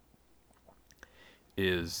 That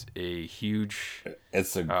is a huge.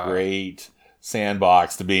 It's a great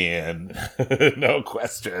sandbox to be in, no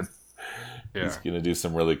question. he's Yeah. going to do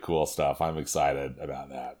some really cool stuff. I'm excited about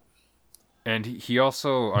that. And he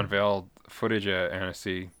also unveiled footage at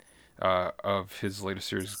Annecy of his latest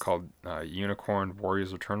series called Unicorn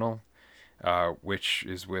Warriors Eternal, which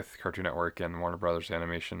is with Cartoon Network and Warner Brothers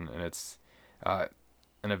Animation, and it's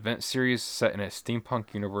an event series set in a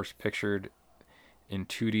steampunk universe pictured in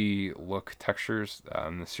 2D look textures.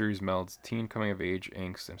 The series melds teen coming of age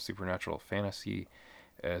angst and supernatural fantasy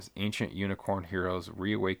as ancient unicorn heroes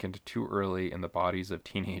reawakened too early in the bodies of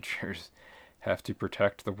teenagers have to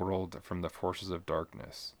protect the world from the forces of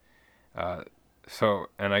darkness. And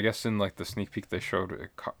I guess in like the sneak peek they showed,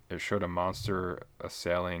 it showed a monster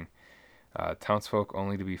assailing townsfolk,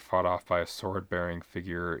 only to be fought off by a sword-bearing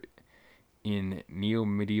figure in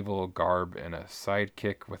neo-medieval garb and a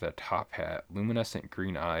sidekick with a top hat, luminescent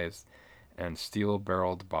green eyes, and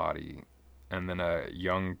steel-barreled body. And then a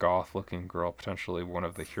young goth-looking girl, potentially one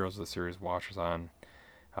of the heroes of the series, watches on,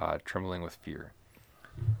 trembling with fear.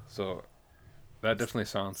 So that definitely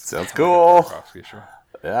sounds cool. like a Tarkovsky show.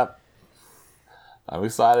 Yep. I'm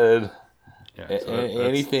excited. Yeah, so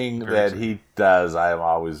anything that he does, I am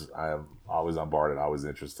always on board and always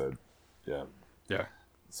interested. Yeah. Yeah.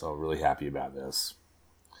 So really happy about this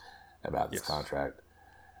Yes. contract.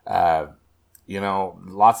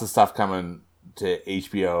 Lots of stuff coming to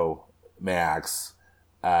HBO Max,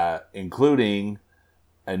 including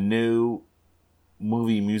a new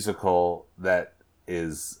movie musical that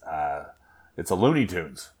is it's a Looney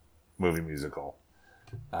Tunes movie musical.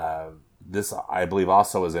 This, I believe,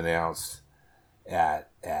 also was announced at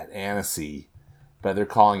Annecy, but they're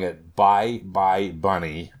calling it Bye Bye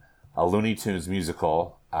Bunny, a Looney Tunes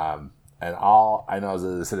musical. And all I know is that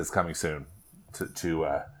they said it's coming soon to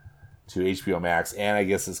HBO Max, and I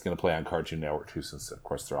guess it's going to play on Cartoon Network too, since of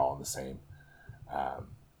course they're all in the same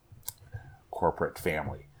corporate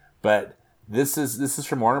family. But this is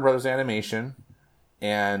from Warner Brothers Animation,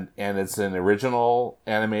 and it's an original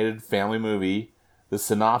animated family movie. The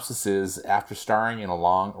synopsis is: after starring in a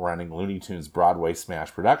long-running Looney Tunes Broadway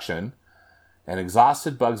smash production, an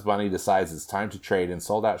exhausted Bugs Bunny decides it's time to trade in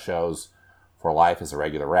sold-out shows for life as a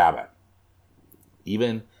regular rabbit.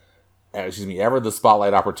 Ever the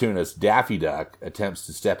spotlight opportunist, Daffy Duck attempts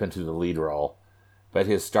to step into the lead role, but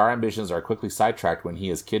his star ambitions are quickly sidetracked when he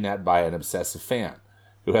is kidnapped by an obsessive fan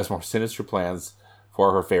who has more sinister plans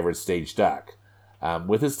for her favorite stage duck.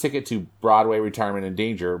 With his ticket to Broadway retirement in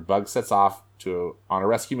danger, Bugs sets off on a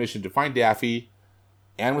rescue mission to find Daffy,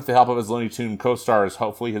 and with the help of his Looney Tune co-stars,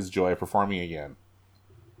 hopefully his joy of performing again.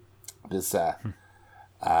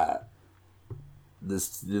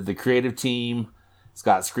 The creative team, it's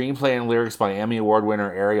got screenplay and lyrics by Emmy Award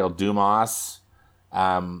winner Ariel Dumas,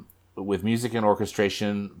 with music and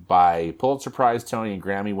orchestration by Pulitzer Prize, Tony, and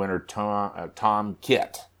Grammy winner Tom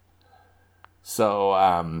Kitt.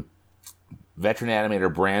 So, veteran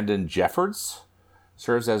animator Brandon Jeffords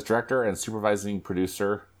serves as director and supervising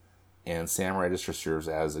producer, and Sam Register serves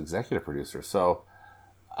as executive producer. So,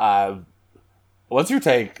 what's your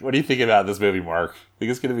take? What do you think about this movie, Mark? Think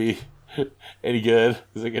it's going to be any good?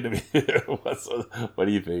 Is it going to be? What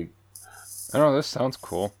do you think? I don't know. This sounds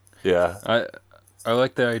cool. Yeah, I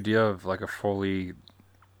like the idea of like a fully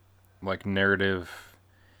like narrative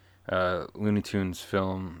Looney Tunes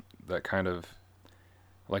film that kind of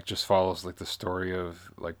like just follows like the story of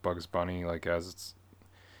like Bugs Bunny, like as it's,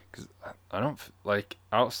 because I don't like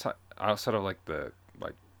outside of like the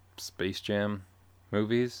like Space Jam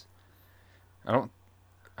movies. I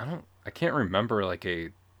can't remember like a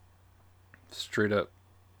straight up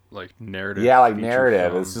like narrative. Yeah, like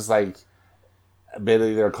narrative. Film. It's just like a bit of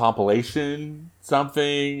either a compilation,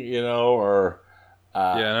 something, or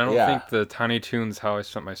yeah, and I don't think the Tiny Toons How I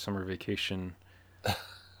Spent My Summer Vacation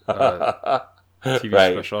TV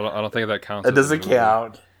right. special. I don't think that counts. It doesn't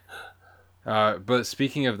count. But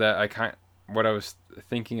speaking of that, what I was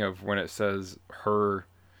thinking of when it says her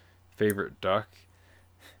favorite duck,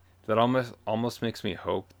 that almost makes me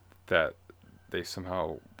hope that they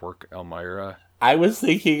somehow work Elmira. I was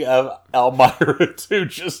thinking of Elmira too,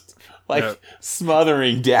 just like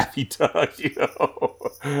smothering Daffy Duck,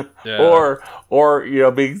 Yeah.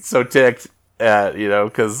 or being so ticked at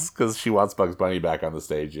because she wants Bugs Bunny back on the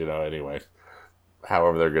stage, anyway.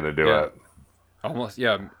 However they're gonna do it. Almost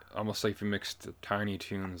like if you mixed Tiny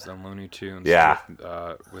Toons and Looney Tunes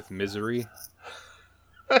with Misery.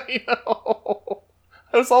 I know.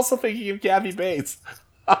 I was also thinking of Kathy Bates.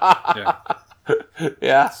 Yeah.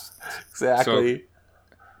 Yeah, exactly.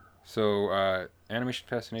 So Animation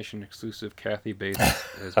Fascination exclusive Kathy Bates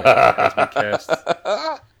has been cast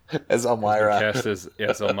as Elmira.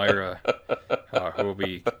 As Elmira, who will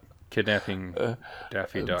be kidnapping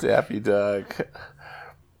Daffy Duck. Daffy Duck.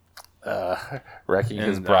 Wrecking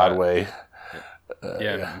his And Broadway.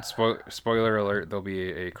 yeah, and spoiler alert: there'll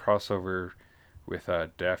be a crossover with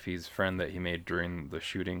Daffy's friend that he made during the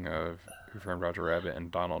shooting of Who Framed Roger Rabbit,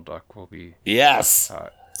 and Donald Duck Yes,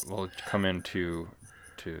 will come in to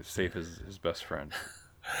save his best friend.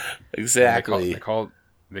 And exactly. they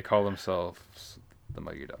call themselves the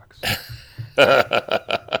Mighty Ducks.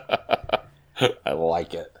 I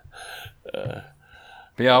like it. But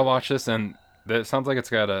yeah, I'll watch this, and it sounds like it's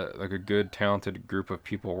got a good, talented group of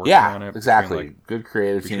people working Yeah, on it. exactly. Good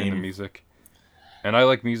creative Between the team. music, and I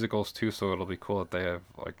like musicals too, so it'll be cool that they have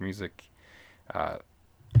like music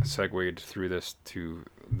segued through this to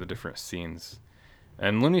the different scenes.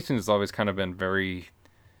 And Looney Tunes has always kind of been very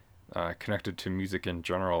connected to music in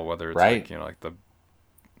general, whether it's Right. like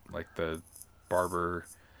like the barber,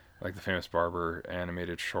 like the famous barber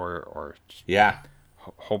animated short, or Yeah.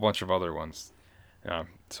 a whole bunch of other ones. Yeah.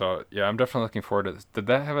 So yeah, I'm definitely looking forward to this. Did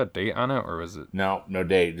that have a date on it, or was it? No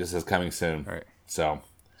date. Just is coming soon. All right. So,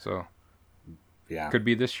 So yeah. could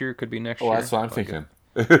be this year, could be next year. Well, that's what I'm Like, thinking.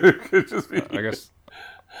 Could just be. I guess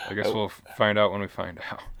we'll find out when we find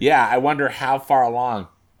out. Yeah, I wonder how far along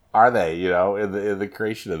are they, in the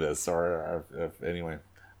creation of this, or if anyway,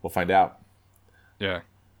 we'll find out. Yeah.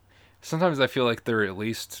 Sometimes I feel like they're at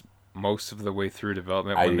least most of the way through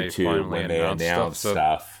development I when do they too. finally When they announce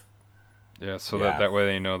stuff. Yeah, so Yeah. that way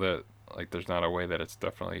they know that like there's not a way that it's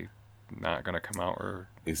definitely not going to come out, or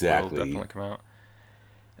Exactly. will definitely come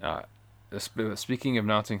out. Speaking of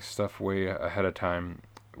announcing stuff way ahead of time,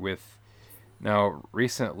 with now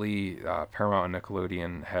recently Paramount and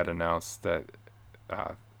Nickelodeon had announced that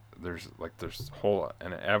there's whole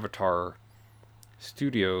an Avatar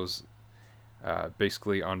Studios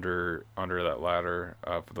basically under that ladder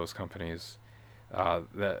of those companies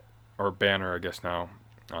that or banner I guess now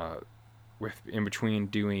with in between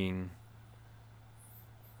doing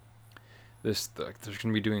this there's going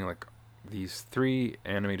to be doing like these 3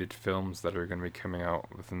 animated films that are going to be coming out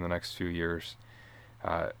within the next few years.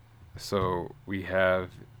 So we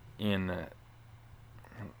have in let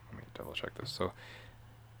me double check this. So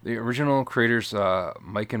the original creators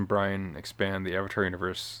Mike and Brian expand the Avatar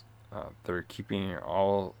universe. They're keeping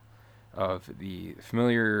all of the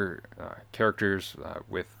familiar characters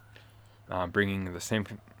with bringing the same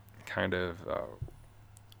kind of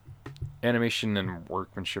animation and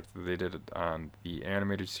workmanship that they did on the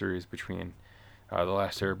animated series between The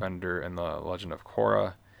Last Airbender and The Legend of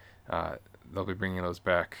Korra. They'll be bringing those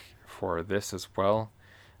back for this as well.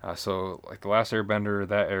 So, like The Last Airbender,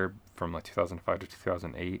 that aired from like 2005 to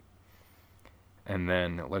 2008. And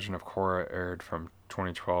then Legend of Korra aired from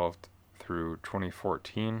 2012 through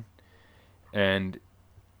 2014. And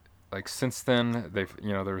like since then, they've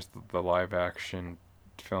there was the live action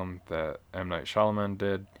film that M. Night Shyamalan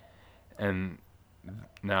did, and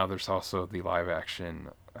now there's also the live action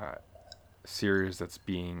series that's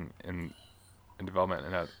being in development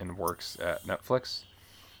and in works at Netflix,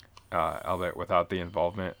 albeit without the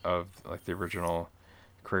involvement of like the original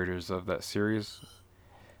creators of that series.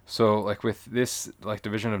 So like with this like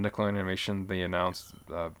division of Nickelodeon Animation, they announced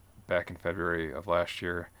back in February of last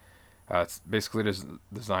year. It's basically just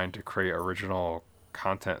designed to create original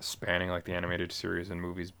content spanning like the animated series and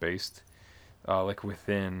movies based like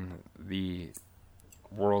within the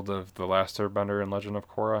world of The Last Airbender and Legend of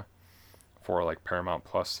Korra for like Paramount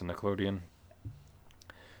Plus and Nickelodeon.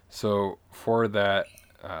 So for that,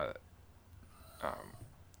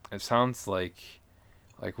 it sounds like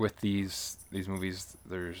with these movies,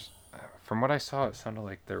 there's from what I saw, it sounded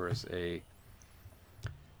like there was a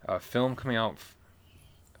film coming out.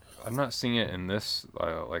 I'm not seeing it in this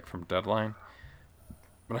like from Deadline,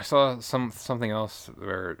 but I saw something else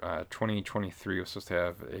where 2023 was supposed to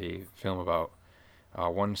have a film about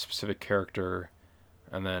one specific character,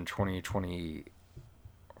 and then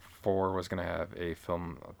 2024 was going to have a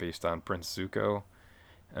film based on Prince Zuko,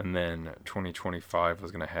 and then 2025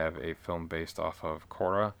 was going to have a film based off of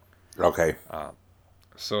Korra. Okay.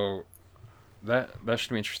 So that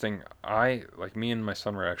should be interesting. I like me and my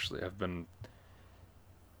son were actually have been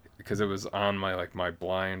because it was on my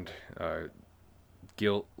blind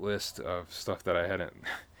guilt list of stuff that I hadn't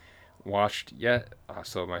watched yet.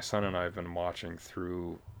 So my son and I have been watching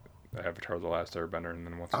through Avatar: The Last Airbender, and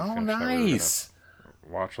then once we finish that, we were nice.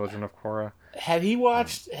 gonna watch Legend of Korra. Had he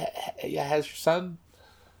watched? Has your son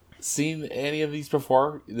seen any of these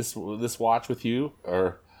before? This watch with you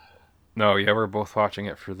or? No, yeah, we're both watching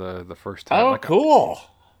it for the first time. Oh, cool.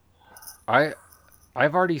 I've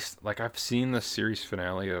already I've seen the series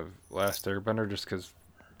finale of Last Airbender just because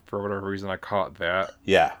for whatever reason I caught that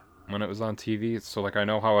when it was on TV. So I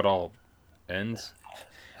know how it all ends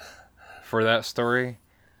for that story.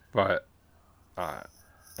 But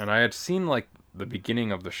and I had seen like the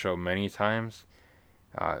beginning of the show many times.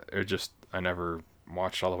 It just I never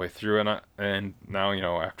watched all the way through, and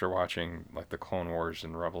now after watching like the Clone Wars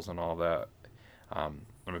and Rebels and all that, I'm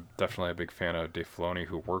definitely a big fan of Dave Filoni,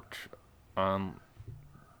 who worked on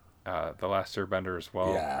The Last Airbender as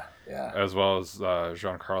well. Yeah. As well as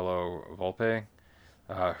Giancarlo Volpe,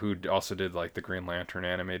 who also did like the Green Lantern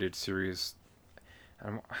animated series.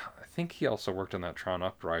 I think he also worked on that Tron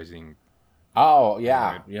Uprising. Oh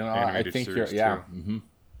yeah, I animated think you're series yeah. too. Mm-hmm.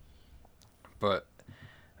 But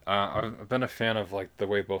I've been a fan of like the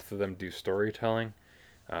way both of them do storytelling.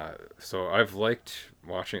 So I've liked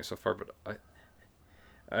watching it so far. But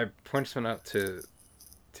I pointed something out to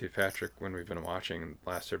Patrick when we've been watching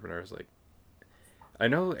Last Airbender. I was like, I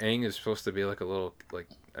know Aang is supposed to be like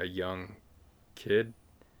a young kid,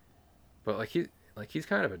 but he's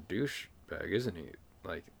kind of a douchebag, isn't he?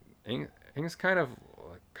 Like Aang's kind of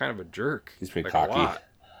a jerk. He's pretty like, cocky. A lot.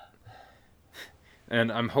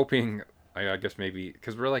 And I'm hoping, I guess maybe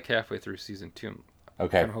because we're like halfway through season 2.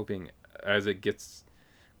 Okay. I'm hoping as it gets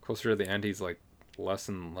closer to the end, he's like less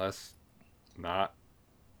and less not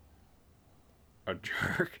a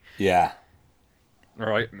jerk. Yeah.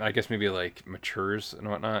 Or I guess maybe like matures and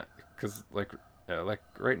whatnot. Because like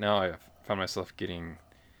right now, I found myself getting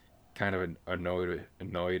kind of annoyed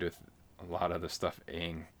with a lot of the stuff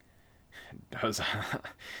Aang does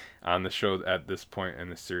on the show at this point in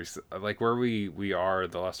the series. Like where we are,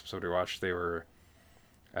 the last episode we watched, they were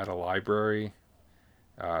at a library,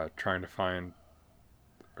 trying to find,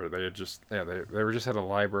 or they had just they were just at a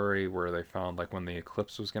library where they found like when the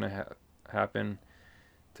eclipse was gonna happen,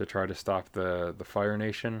 to try to stop the Fire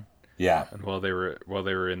Nation. Yeah. And while they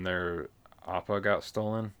were in there, Appa got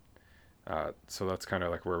stolen. So that's kind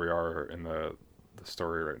of like where we are in the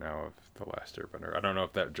story right now of The Last Airbender. I don't know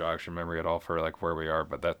if that jogs your memory at all for like where we are,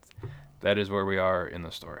 but that is where we are in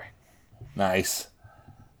the story. Nice.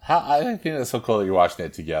 I think it's so cool that you're watching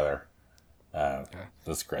it together. Yeah.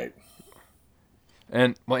 That's great.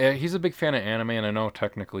 And well, yeah, he's a big fan of anime, and I know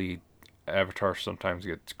technically Avatar sometimes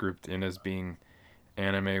gets grouped in as being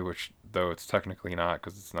anime, which though it's technically not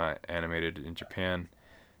because it's not animated in Japan.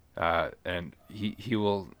 And he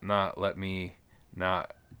will not let me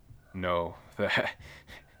not know that,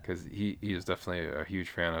 because he is definitely a huge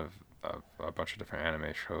fan of a bunch of different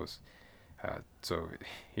anime shows. So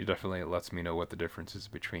he definitely lets me know what the difference is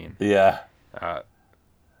between uh,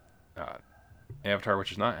 Avatar,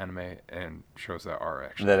 which is not anime, and shows that are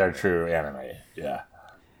actually that are anime. true anime. Yeah.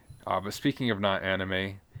 But speaking of not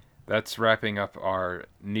anime, that's wrapping up our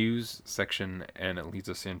news section, and it leads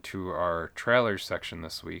us into our trailers section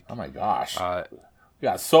this week. Oh my gosh. We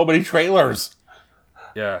got so many trailers.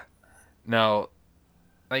 Yeah. Now,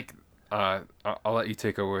 like, I'll let you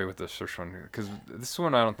take away with this first one, because this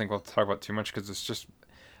one I don't think we'll talk about too much, because it's just,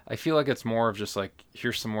 I feel like it's more of just like,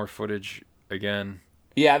 here's some more footage again.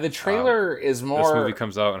 Yeah, the trailer is more... This movie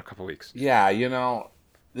comes out in a couple weeks. Yeah,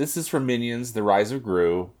 this is from Minions, The Rise of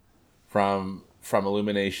Gru, from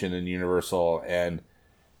Illumination and Universal, and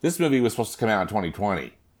this movie was supposed to come out in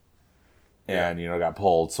 2020, and got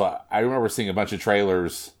pulled. So I remember seeing a bunch of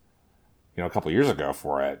trailers, a couple years ago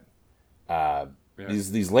for it.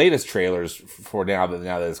 These latest trailers for now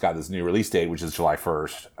that it's got this new release date, which is July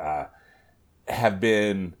 1st, have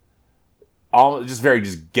been all just very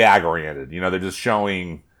gag oriented. They're just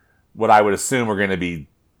showing what I would assume are going to be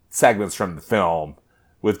segments from the film,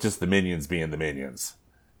 with just the Minions being the Minions,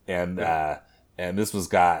 and this was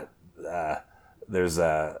got there's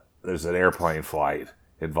an airplane flight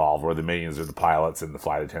involved where the Minions are the pilots and the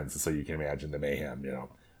flight attendants, so you can imagine the mayhem,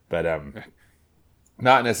 but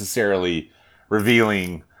not necessarily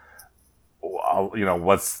revealing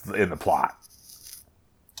what's in the plot,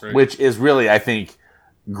 right. Which is really, I think,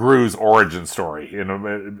 Gru's origin story,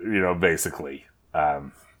 basically,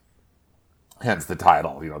 hence the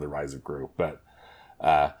title, The Rise of Gru. But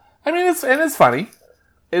I mean, it's funny.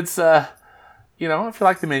 It's if you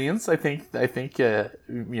like the Minions, I think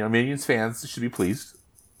Minions fans should be pleased.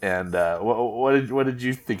 And what did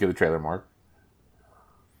you think of the trailer, Mark?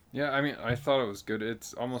 Yeah, I mean, I thought it was good.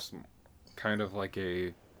 It's almost kind of like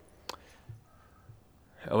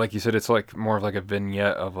like you said, it's like more of like a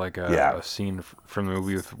vignette of like a scene from the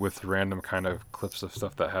movie with random kind of clips of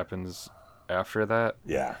stuff that happens after that.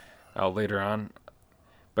 Yeah. Later on.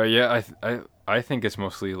 But yeah, I think it's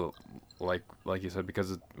mostly like you said,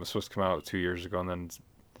 because it was supposed to come out 2 years ago, and then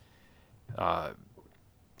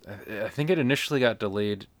I think it initially got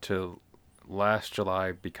delayed to last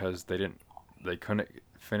July because they couldn't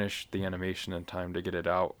finish the animation in time to get it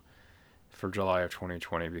out for July of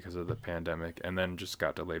 2020 because of the pandemic, and then just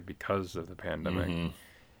got delayed because of the pandemic.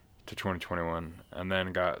 to 2021, and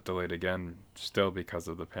then got delayed again, still because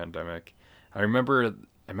of the pandemic. I remember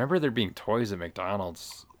there being toys at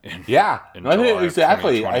McDonald's in Yeah, in no, I think July of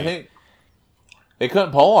exactly. I 2020. think they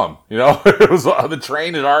couldn't pull them. It was the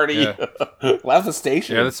train had already Yeah, left the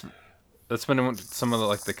station. yeah, that's been some of the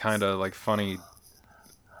like the kind of like funny,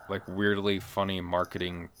 like weirdly funny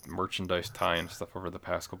marketing merchandise tie and stuff over the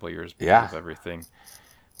past couple of years because Yeah, of everything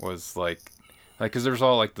was like because there's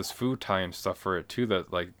all like this food tie and stuff for it too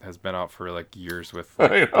that like has been out for like years with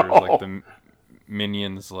like I there's like the know.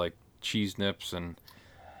 Minions like cheese nips and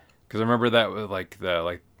because I remember that with like the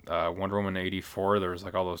like Wonder Woman 84 there was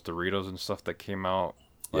like all those Doritos and stuff that came out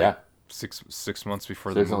like Yeah, six months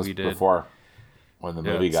before the 6 months movie did. before when the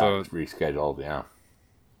Yeah, movie got so rescheduled. Yeah,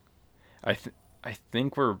 I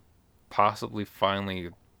think we're possibly finally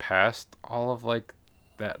past all of like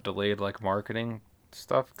that delayed like marketing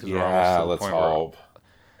stuff because we're almost yeah. to the Let's point where hope.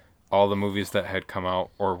 all the movies that had come out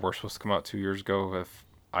or were supposed to come out 2 years ago have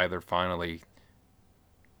either finally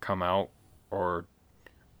come out or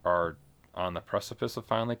are on the precipice of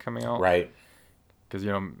finally coming out. Right. Because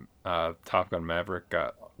Top Gun Maverick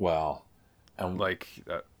got Well, and like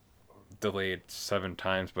delayed 7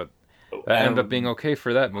 times, but that ended up being and okay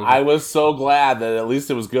for that I movie. was so glad that at least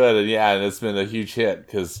it was good, and yeah, and it's been a huge hit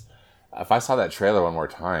because if I saw that trailer one more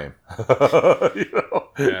time,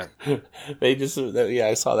 Yeah, they just yeah,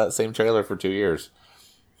 I saw that same trailer for 2 years.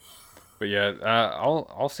 but yeah,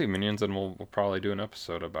 I'll see Minions and we'll probably do an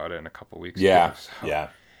episode about it in a couple weeks too. Yeah, So. yeah,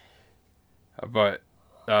 But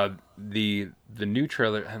the new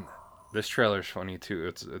trailer and this trailer is funny too.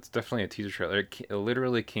 It's definitely a teaser trailer. It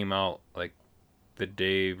literally came out like the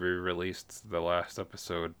day we released the last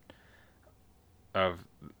episode of,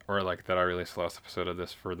 or like that I released the last episode of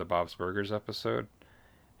this for the Bob's Burgers episode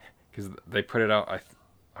because they put it out.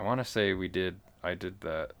 I want to say I did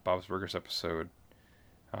the Bob's Burgers episode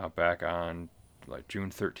back on like June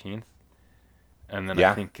 13th, and then I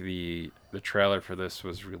yeah. think the trailer for this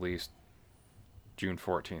was released June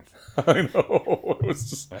 14th. I know. It was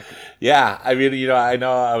just Like, yeah. I mean, I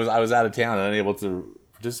know I was out of town and unable to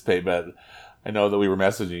participate, but I know that we were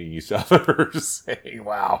messaging each other, just saying,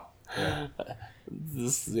 "Wow, yeah.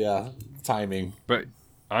 this timing." But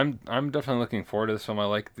I'm definitely looking forward to this film. I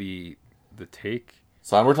like the take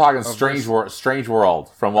So we're talking of this. Strange World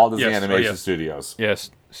from Walt Disney Yes, oh Animation yes, Studios.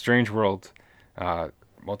 yes. Strange World,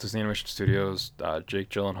 Walt Disney Animation Studios, Jake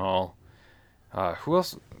Gyllenhaal. Who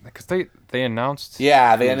else? Because they announced.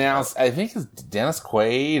 Yeah, they who- announced. I think it's Dennis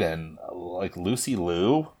Quaid and like Lucy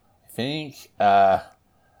Liu. I think.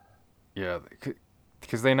 Yeah,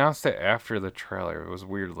 because they announced it after the trailer. It was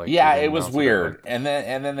weird. Like Yeah, they it was announced weird. like- And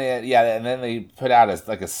then they put out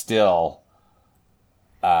a still.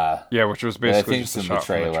 yeah, which was basically think just a it's in the shot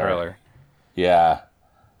from the trailer. trailer. Yeah.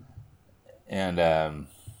 And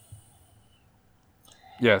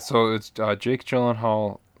Yeah, so it's Jake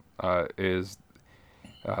Gyllenhaal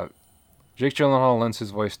Jake Gyllenhaal lends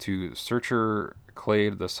his voice to Searcher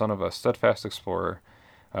Clade, the son of a steadfast explorer.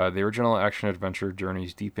 The original action-adventure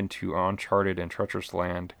journeys deep into uncharted and treacherous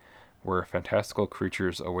land where fantastical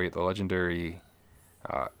creatures await the legendary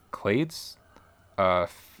Clades, a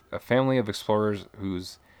family of explorers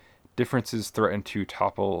whose differences threaten to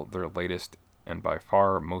topple their latest and by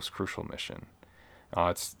far most crucial mission.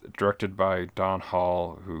 It's directed by Don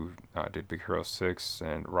Hall, who did Big Hero 6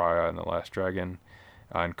 and Raya and the Last Dragon,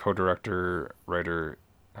 and co-director, writer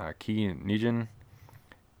Ki Nijin.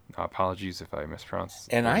 Apologies if I mispronounced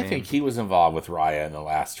and their I name. think he was involved with Raya and the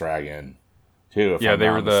Last Dragon too. If Yeah, I'm they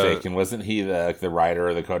not were the- mistaken, wasn't he the writer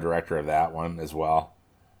or the co-director of that one as well?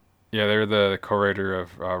 Yeah, they're the co-writer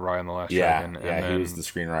of Raya and the Last Yeah, Dragon. yeah, And he then, was the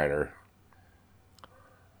screenwriter.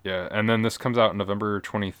 yeah, and then this comes out November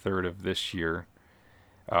 23rd of this year.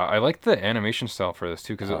 I like the animation style for this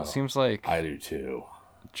too because Oh, it seems like I do too.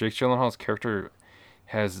 Jake Gyllenhaal's character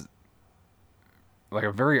has like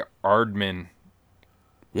a very Aardman kind of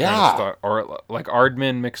Yeah, style, or like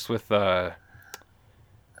Aardman mixed with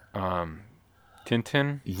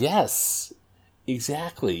Tintin. yes,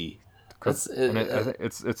 exactly. That's, And I think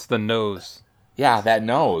it's the nose. yeah, that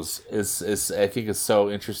nose is I think is so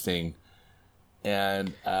interesting,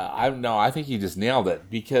 and I think he just nailed it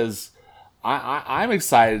because I'm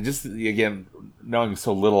excited. Just again, knowing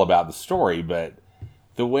so little about the story, but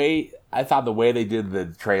the way they did the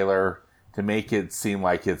trailer to make it seem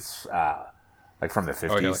like it's like from the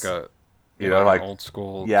 50s. Oh yeah, like a like an old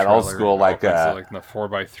school. yeah, an old trailer. school, like, like the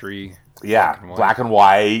 4x3. yeah, and white. black and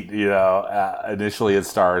white. Initially it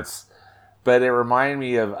starts, but it reminded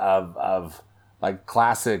me of like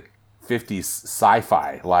classic 50s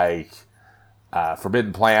sci-fi, like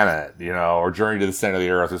Forbidden Planet, or Journey to the Center of the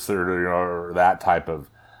Earth, or that type of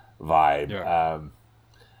vibe. Yeah.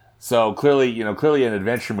 So clearly an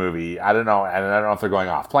adventure movie. I don't know, and I don't know if they're going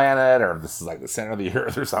off planet or if this is like the center of the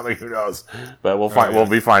earth or something. Who knows? But we'll find. Yeah. We'll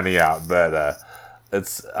be finding out. But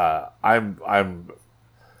it's I'm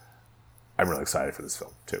really excited for this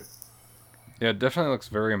film too. Yeah, it definitely looks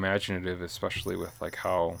very imaginative, especially with like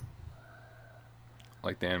how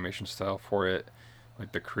like the animation style for it,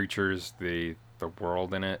 like the creatures, the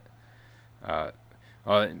world in it. Uh,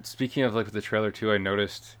 Speaking of like the trailer too, I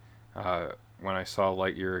noticed when I saw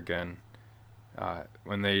Lightyear again,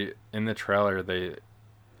 when they in the trailer they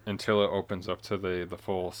until it opens up to the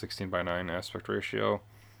full 16:9 aspect ratio,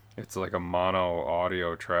 it's like a mono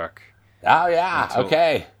audio track Oh yeah, until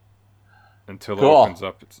okay, until it cool. opens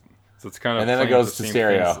up. It's kind of And then it playing with goes the to same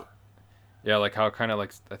stereo. things. Yeah, like how kind of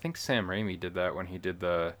like I think Sam Raimi did that when he did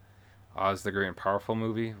the Oz the Great and Powerful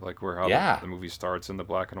movie, like where how Yeah, the movie starts in the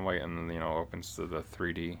black and white and then opens to the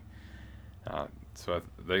 3D.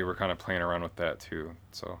 They were kind of playing around with that too.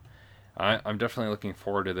 So I'm definitely looking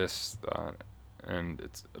forward to this, and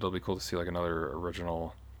it'll be cool to see like another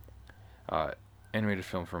original uh, animated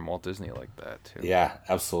film from Walt Disney like that too. yeah,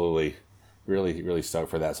 absolutely. Really, really stoked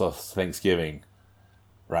for that. So Thanksgiving,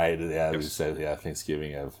 right? Yeah, we Yes. said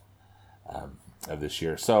Thanksgiving of this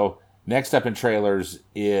year. So next up in trailers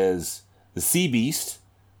is The Sea Beast,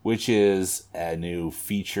 which is a new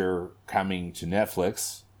feature coming to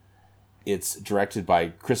Netflix. It's directed by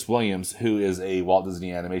Chris Williams, who is a Walt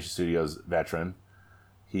Disney Animation Studios veteran.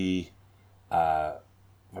 He, if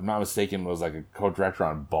I'm not mistaken, was like a co-director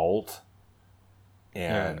on Bolt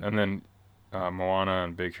Yeah, and and then Moana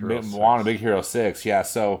and Big Hero Moana 6. Big Hero 6. Yeah,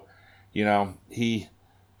 so, he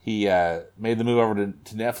made the move over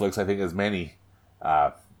to Netflix, I think, as many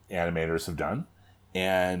animators have done.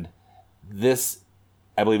 And this,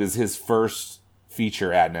 I believe, is his first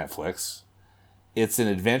feature at Netflix. It's an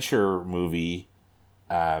adventure movie.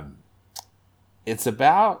 It's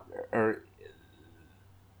about, or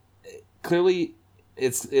clearly,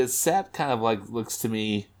 it's set kind of like, looks to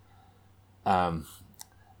me, I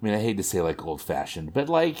mean, I hate to say like old fashioned, but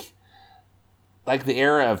like the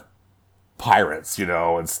era of pirates,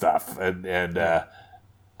 and stuff, and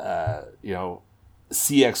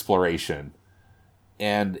sea exploration,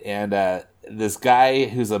 and this guy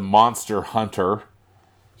who's a monster hunter.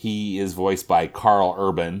 He is voiced by Carl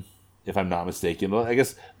Urban, if I'm not mistaken. Well, I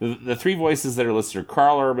guess the three voices that are listed are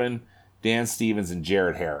Carl Urban, Dan Stevens, and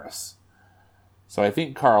Jared Harris. So I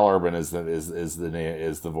think Carl Urban is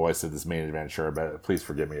the voice of this main adventure, but please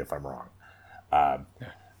forgive me if I'm wrong.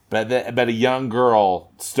 But a young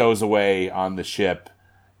girl stows away on the ship,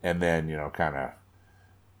 and then kind of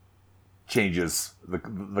changes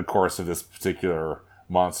the course of this particular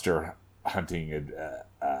monster hunting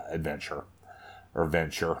adventure or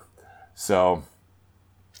venture. So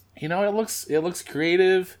it looks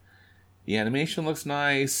creative. The animation looks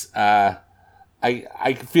nice. I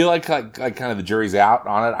feel like kind of the jury's out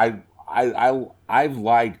on it. I've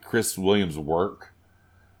liked Chris Williams' work,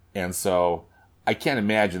 and so I can't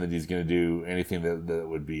imagine that he's going to do anything that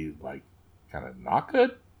would be like kind of not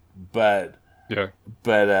good. But Yeah.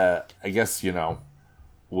 I guess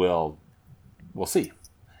we'll see.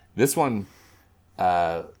 This one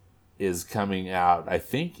is coming out. I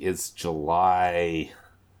think it's July.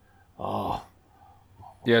 Oh.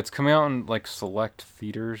 Yeah, it's coming out in like select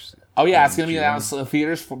theaters. Oh yeah, it's in gonna be June. out in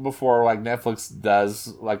theaters before like Netflix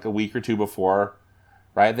does, like a week or two before,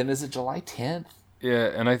 right? Then is it July 10th? Yeah,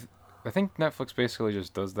 and I think Netflix basically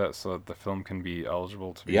just does that so that the film can be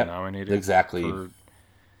eligible to be Yep, nominated. exactly.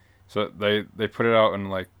 So they put it out in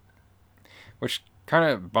like, which kind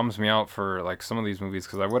of bums me out for like some of these movies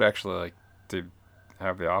because I would actually like to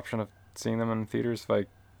have the option of seeing them in theaters if I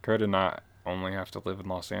could and not only have to live in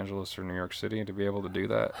Los Angeles or New York City to be able to do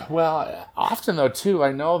that. Well, often though too,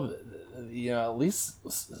 I know at least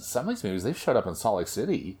some of these movies they've showed up in Salt Lake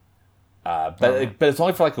City, but it's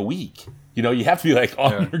only for like a week. You have to be like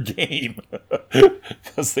on your game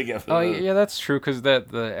because they get. Oh yeah, that's true. Because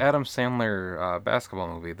the Adam Sandler basketball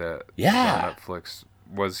movie that on Netflix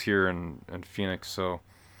was here in Phoenix. So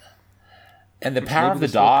and the Power of the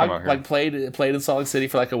Dog like played in Salt Lake City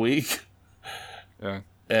for like a week. Yeah,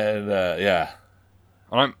 and yeah.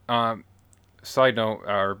 Side note: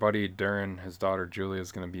 our buddy Darren, his daughter Julia,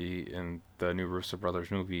 is going to be in the new Russo Brothers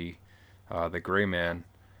movie, The Gray Man.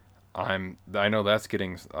 I know that's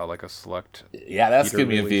getting like a select. Yeah, that's gonna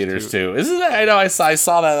be in theaters too. Isn't that? I know. I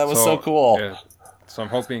saw that. That was so cool. Yeah, so I'm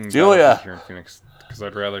hoping Julia here in Phoenix because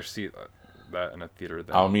I'd rather see that in a theater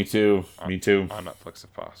than. Oh, me too. Me too. On Netflix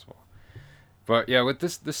if possible. But yeah, with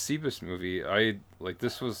this Sea Beast movie, I like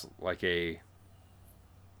this was like a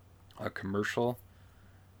commercial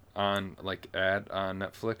on like ad on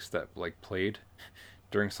Netflix that like played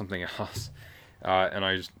during something else, and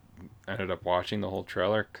I just ended up watching the whole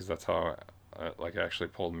trailer because that's how like actually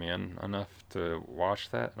pulled me in enough to watch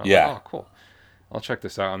that. And I was like, Yeah. oh, cool. I'll check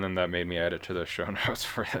this out, and then that made me add it to the show notes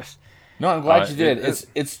for this. No, I'm glad you did. It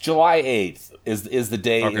It's July 8th is the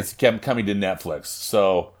day okay. it's coming to Netflix.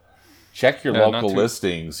 So check your local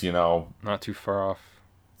listings. Not too far off.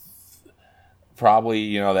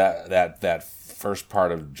 Probably that first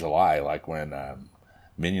part of July, like when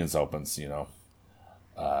Minions opens.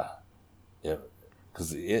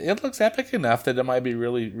 Because it looks epic enough that it might be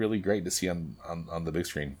really, really great to see on the big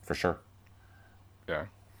screen for sure. Yeah.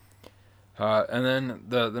 And then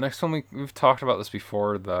the next one we've talked about this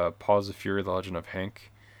before, the Paws of Fury: The Legend of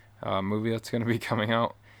Hank movie that's going to be coming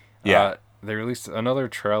out. Yeah. They released another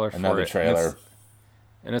trailer for it. Another trailer.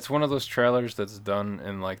 And it's one of those trailers that's done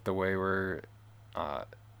in like the way where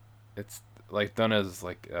it's like done as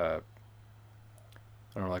like I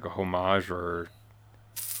don't know, like a homage, or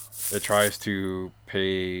it tries to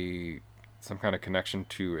pay some kind of connection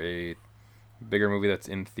to a bigger movie that's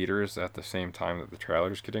in theaters at the same time that the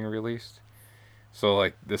trailer's getting released. So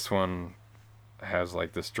like this one has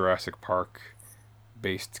like this Jurassic Park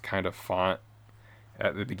based kind of font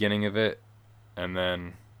at the beginning of it, and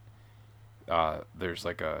then there's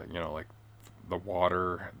like a like the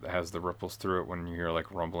water that has the ripples through it when you hear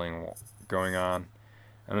like rumbling going on,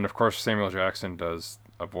 and then of course Samuel Jackson does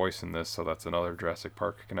a voice in this, so that's another Jurassic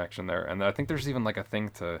Park connection there. And I think there's even like a thing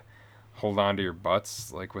to hold on to your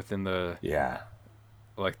butts like within the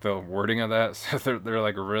like the wording of that. So they're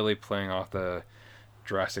like really playing off the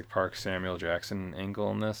Jurassic Park Samuel Jackson angle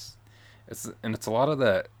in this. It's a lot of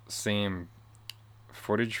that same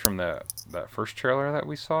footage from that first trailer that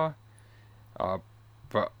we saw,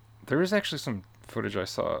 but there is actually some footage I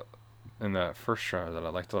saw in that first trailer that I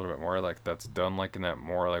liked a little bit more, like that's done like in that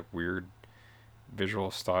more like weird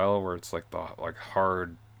visual style where it's like the like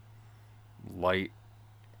hard light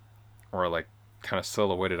or like kind of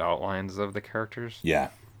silhouetted outlines of the characters. Yeah.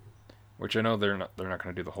 Which I know they're not going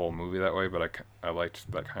to do the whole movie that way, but I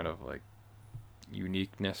liked that kind of like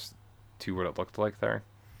uniqueness to what it looked like there.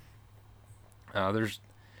 There's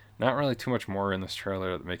not really too much more in this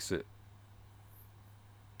trailer that makes it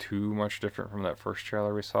too much different from that first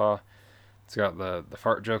trailer we saw. It's got the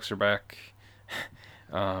fart jokes are back.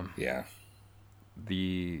 Yeah.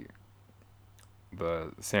 The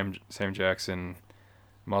Sam Jackson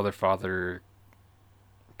mother father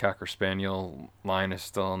cocker spaniel line is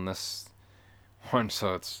still in this one,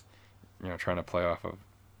 so it's trying to play off of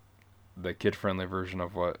the kid friendly version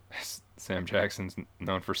of what Sam Jackson's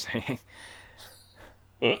known for saying.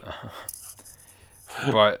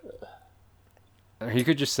 But he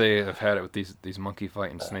could just say I've had it with these monkey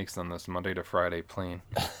fighting snakes on this Monday to Friday plane.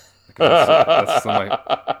 That's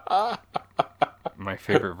my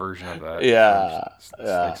favorite version of that. Yeah.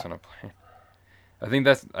 Snakes on a plane. I think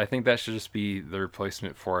that should just be the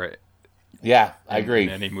replacement for it. Yeah, I agree. In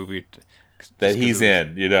any movie that he's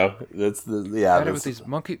in, that's with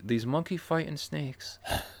these monkey fighting snakes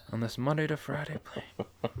on this Monday to Friday plane.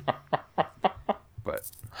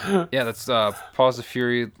 But yeah, that's Paws of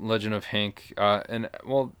Fury: Legend of Hank. And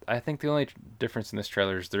well, I think the only difference in this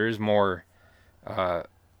trailer is there is more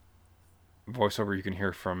voiceover you can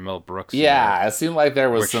hear from Mel Brooks. Yeah, it seemed like there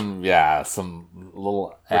was some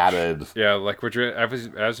little added. Yeah, like which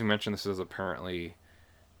as you mentioned, this is apparently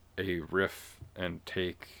a riff and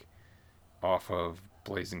take off of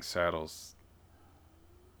Blazing Saddles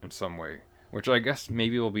in some way, which I guess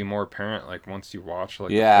maybe will be more apparent like once you watch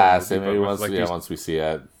like so maybe once we see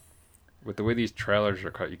it. With the way these trailers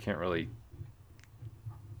are cut, you can't really.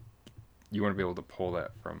 You want to be able to pull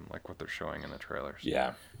that from like what they're showing in the trailers.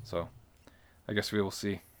 Yeah. So, I guess we will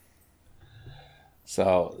see.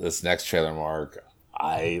 So this next trailer, Mark,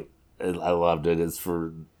 I loved it. It's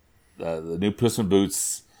for the new Puss in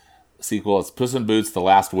Boots sequel. It's Puss in Boots: The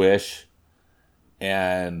Last Wish,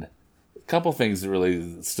 and a couple things that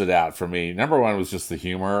really stood out for me. Number one was just the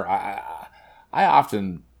humor. I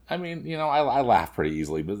often, I laugh pretty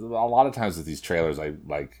easily, but a lot of times with these trailers, I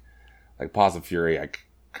like Paws of Fury, I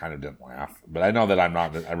kind of didn't laugh. But I know that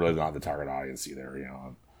I'm really not the target audience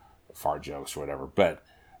either, fart jokes or whatever. But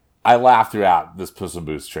I laughed throughout this Puss in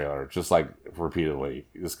Boots trailer, just like repeatedly,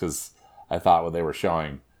 just because I thought what they were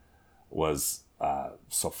showing was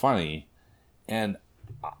so funny. And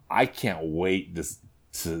I can't wait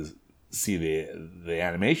to see the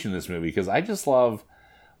animation in this movie, because I just love,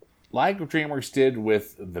 like DreamWorks did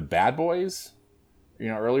with the Bad Boys,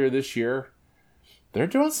 earlier this year. They're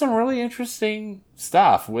doing some really interesting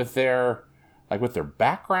stuff with their like with their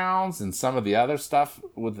backgrounds and some of the other stuff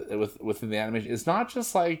within the animation. It's not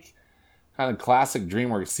just like kind of classic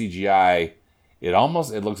DreamWorks CGI.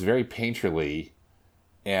 It looks very painterly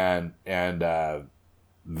and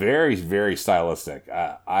very, very stylistic.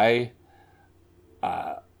 I'm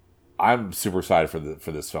super excited for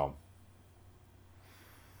this film.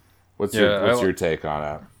 What's your take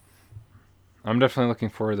on it? I'm definitely looking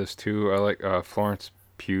forward to this too. I like Florence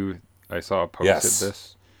Pugh. I saw posted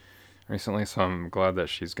this recently, so I'm glad that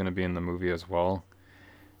she's going to be in the movie as well.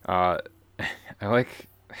 I like.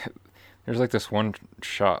 There's like this one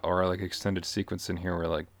shot or like extended sequence in here where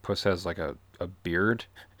like Puss has like a beard,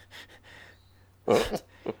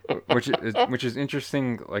 which is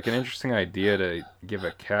interesting. Like an interesting idea to give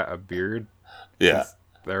a cat a beard. Yeah.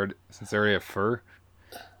 Since they already have fur,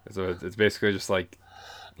 so it's basically just like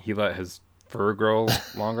he let his fur grow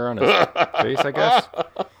longer on his face, I guess.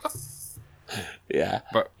 Yeah,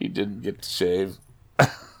 but he didn't get to shave.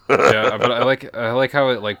 Yeah, but I like how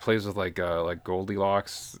it like plays with like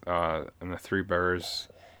Goldilocks and the Three Bears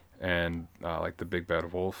and like the Big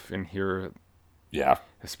Bad Wolf in here. Yeah.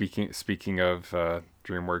 Speaking of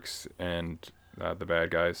DreamWorks and the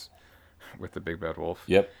bad guys with the Big Bad Wolf.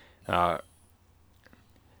 Yep.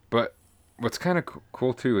 But what's kind of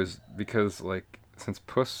cool too is because like since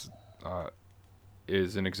Puss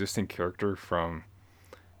is an existing character from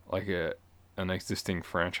like an existing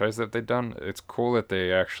franchise that they've done, it's cool that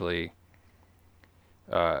they actually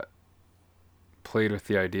played with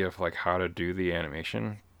the idea of like how to do the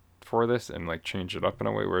animation for this and like change it up in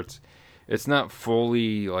a way where it's not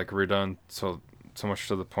fully like redone so much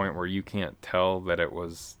to the point where you can't tell that it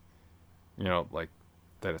was, you know, like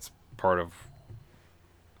that it's part of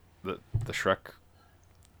the Shrek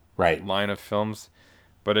line of films,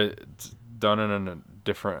 but it's done in a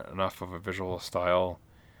different enough of a visual style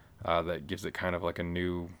that gives it kind of like a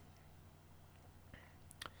new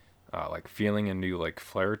like feeling and new like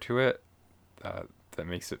flair to it that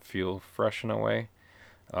makes it feel fresh in a way,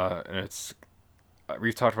 and it's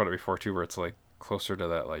we've talked about it before too, where it's like closer to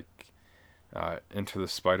that like Into the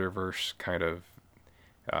Spider-Verse kind of,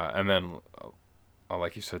 and then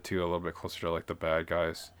like you said too, a little bit closer to like the Bad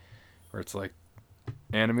Guys, where it's like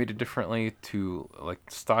animated differently to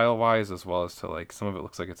like style wise, as well as to like some of it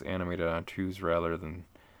looks like it's animated on 2s rather than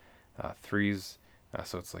 3s,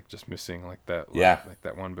 so it's like just missing like that like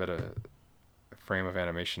that one bit of frame of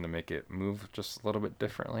animation to make it move just a little bit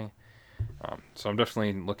differently. So I'm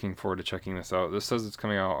definitely looking forward to checking this out. This says it's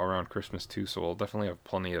coming out around Christmas too, so we'll definitely have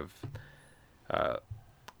plenty of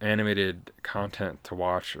animated content to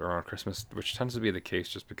watch around Christmas, which tends to be the case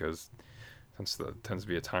just because since it tends to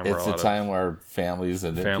be a time where where families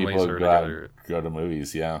and people go to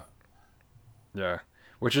movies. Yeah,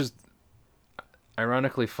 which is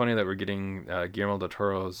ironically funny that we're getting Guillermo del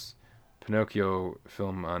Toro's Pinocchio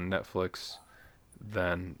film on Netflix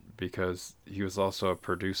then, because he was also a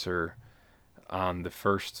producer on the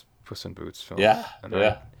first Puss in Boots film.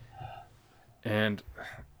 And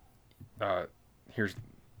here's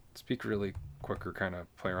speak really quick or kind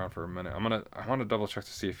of play around for a minute. I want to double check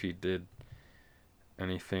to see if he did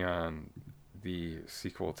anything on the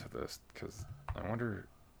sequel to this, because I wonder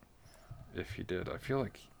if he did. I feel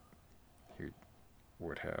like he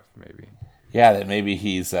would have, maybe. Yeah, that maybe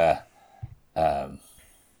he's an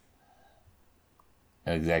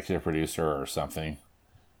executive producer or something.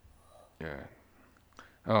 Yeah.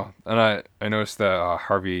 Oh, and I noticed that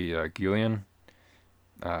Harvey Guillén,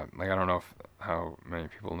 like I don't know how many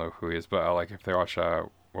people know who he is, but like if they watch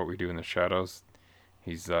What We Do in the Shadows,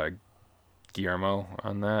 he's Guillermo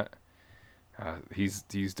on that. He's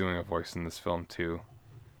doing a voice in this film too.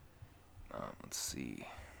 Let's see,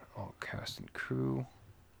 all cast and crew.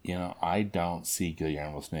 You know, I don't see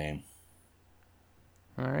Guillermo's name.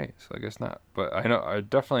 All right, so I guess not. But I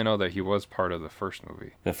definitely know that he was part of the first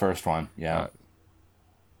movie. The first one, yeah.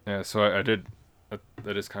 Yeah, so I did.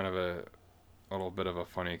 That is kind of a little bit of a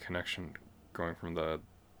funny connection going from the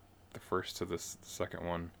first to this second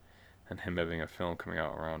one, and him having a film coming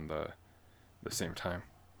out around the same time.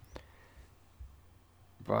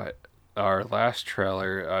 But our last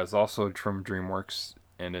trailer is also from DreamWorks,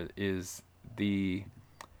 and it's a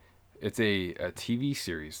TV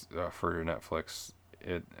series for Netflix.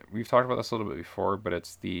 We've talked about this a little bit before, but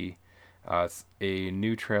it's a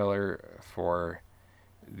new trailer for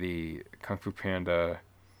the Kung Fu Panda,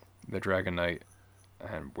 the Dragon Knight,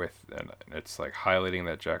 and it's like highlighting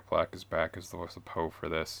that Jack Black is back as the voice of Po for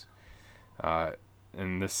this.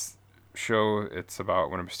 In this show, it's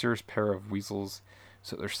about when a mysterious pair of weasels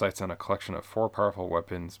set their sights on a collection of 4 powerful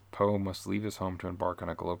weapons, Po must leave his home to embark on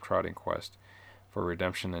a globe-trotting quest for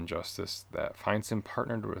redemption and justice that finds him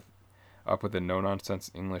partnered with up with a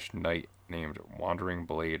no-nonsense English knight named Wandering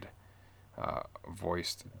Blade,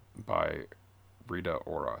 voiced by Rita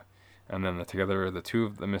Ora. And then together, the two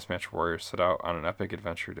of the mismatched warriors set out on an epic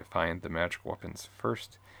adventure to find the magic weapons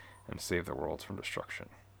first and save the world from destruction.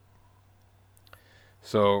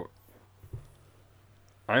 So,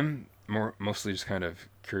 I'm mostly just kind of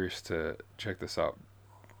curious to check this out,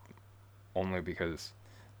 only because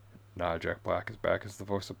Jack Black is back as the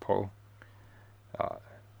voice of Poe.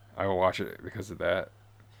 I will watch it because of that.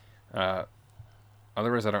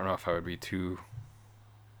 Otherwise, I don't know if I would be too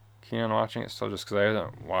keen on watching it still, just because I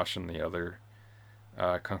haven't watched the other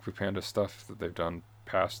Kung Fu Panda stuff that they've done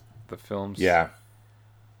past the films. Yeah.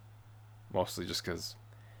 Mostly just because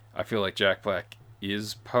I feel like Jack Black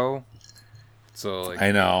is Poe. So, like,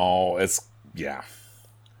 I know. It's, yeah.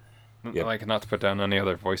 Yep. Like, not to put down any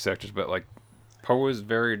other voice actors, but, like, Poe is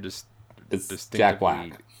very distinctively Jack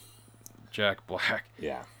Black. Jack Black.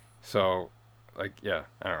 Yeah. So, like, yeah,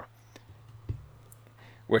 I don't know.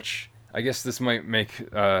 Which, I guess this might make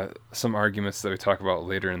some arguments that we talk about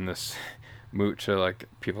later in this moot to, like,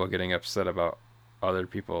 people getting upset about other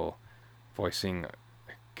people voicing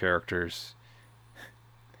characters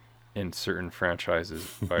in certain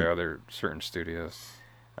franchises by other certain studios.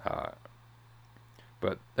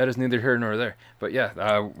 But that is neither here nor there. But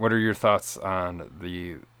yeah, what are your thoughts on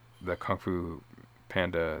the Kung Fu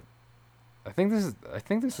Panda? I think this is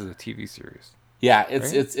a TV series. Yeah,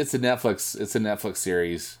 it's a Netflix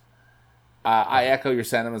series. I echo your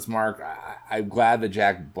sentiments, Mark. I'm glad that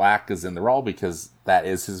Jack Black is in the role because that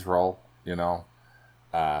is his role. You know.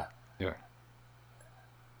 Yeah.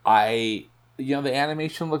 The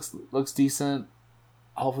animation looks decent.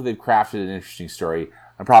 Hopefully they've crafted an interesting story.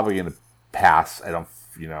 I'm probably going to pass. I don't,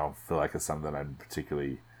 feel like it's something that I'm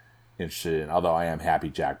particularly interested in. Although I am happy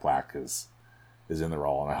Jack Black is in the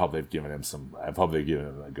role, and I hope they've given him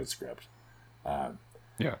a good script.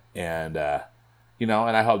 Yeah. And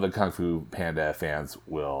and I hope the Kung Fu Panda fans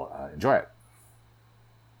will enjoy it.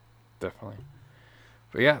 Definitely.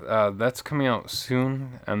 But yeah, that's coming out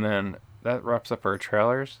soon, and then that wraps up our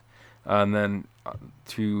trailers. And then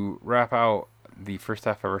to wrap out the first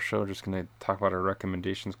half of our show, just going to talk about our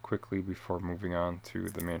recommendations quickly before moving on to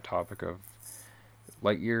the main topic of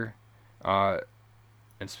Lightyear. And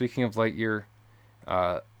speaking of Lightyear,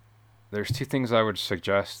 there's two things I would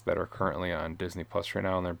suggest that are currently on Disney Plus right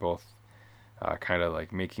now, and they're both kind of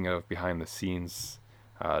like making of behind the scenes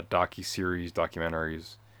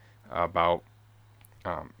documentaries about.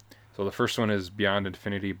 So the first one is Beyond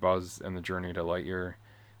Infinity: Buzz and the Journey to Lightyear,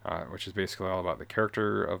 which is basically all about the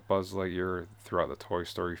character of Buzz Lightyear throughout the Toy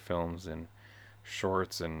Story films and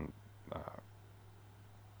shorts and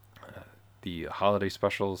the holiday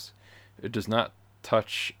specials. It does not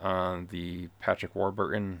touch on the Patrick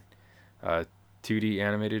Warburton 2D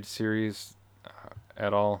animated series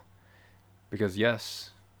at all, because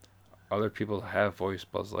yes, other people have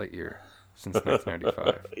voiced Buzz Lightyear since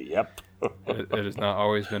 1995. Yep. It has not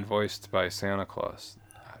always been voiced by Santa Claus,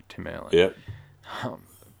 Tim Allen. Yep.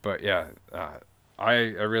 But yeah, I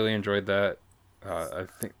really enjoyed that. I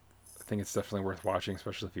think it's definitely worth watching,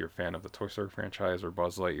 especially if you're a fan of the Toy Story franchise or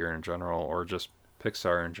Buzz Lightyear in general, or just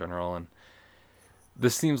Pixar in general. And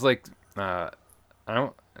this seems like I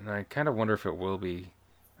kind of wonder if it will be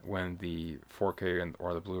when the 4K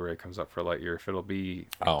or the Blu-ray comes up for Lightyear, if it'll be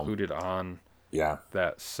included on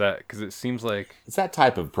that set, because it seems like it's that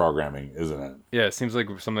type of programming, isn't it? Yeah, it seems like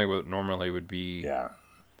something that normally would be. Yeah.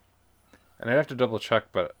 And I'd have to double check,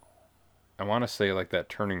 but I want to say like that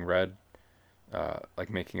Turning Red, like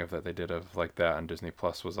making of that they did of like that on Disney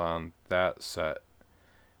Plus was on that set.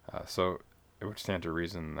 So it would stand to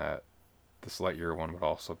reason that this Lightyear one would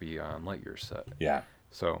also be on Lightyear's set. Yeah.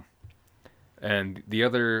 So, and the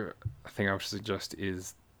other thing I would suggest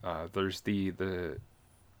is there's the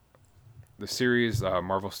series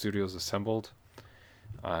Marvel Studios Assembled,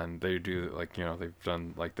 and they do they've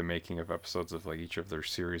done like the making of episodes of like each of their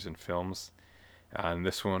series and films, and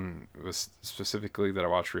this one was specifically that I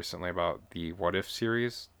watched recently about the What If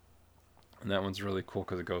series, and that one's really cool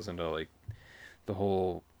because it goes into like the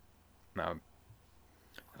whole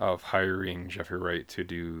of hiring Jeffrey Wright to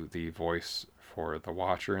do the voice for the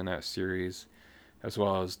Watcher in that series, as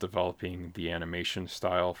well as developing the animation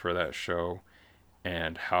style for that show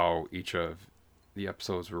and how each of the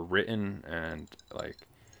episodes were written, and like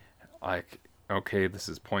okay, this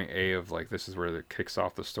is point A of like this is where it kicks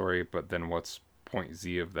off the story, but then what's point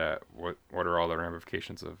Z of that? What are all the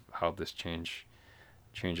ramifications of how this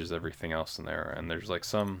changes everything else in there? And there's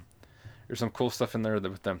some cool stuff in there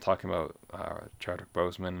with them talking about Chadwick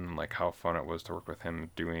Boseman and like how fun it was to work with him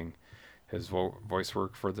doing his voice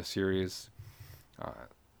work for the series.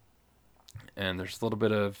 and there's a little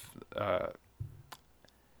bit of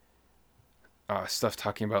stuff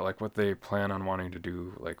talking about like what they plan on wanting to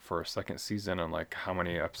do like for a second season and like how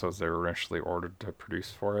many episodes they were initially ordered to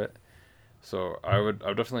produce for it. So I would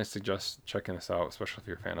definitely suggest checking this out, especially if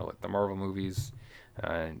you're a fan of like the Marvel movies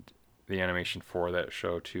and the animation for that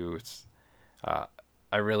show too. It's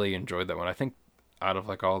I really enjoyed that one. I think out of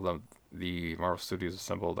like all the Marvel Studios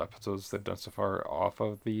assembled episodes they've done so far off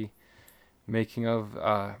of the making of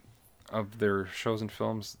their shows and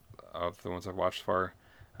films, of the ones I've watched so far,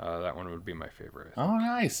 that one would be my favorite. Oh,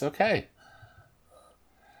 nice. Okay.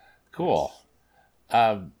 Cool.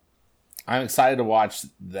 I'm excited to watch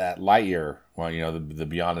that Lightyear one, the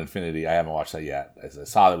Beyond Infinity. I haven't watched that yet. I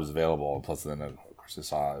saw that it was available, and plus then, of course, I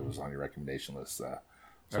saw it was on your recommendation list.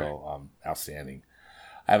 Outstanding.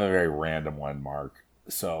 I have a very random one, Mark.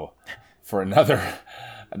 So, for another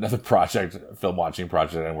film watching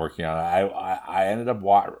project I'm working on, I ended up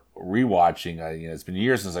rewatching. It's been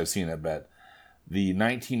years since I've seen it, but the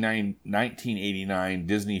 1989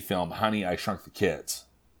 Disney film Honey, I Shrunk the Kids.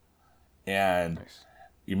 And nice.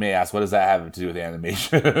 You may ask, what does that have to do with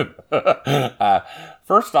animation?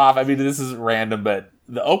 First off, I mean, this is random, but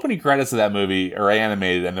the opening credits of that movie are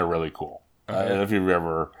animated and they're really cool. Okay. I don't know if you've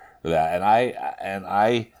ever heard that. And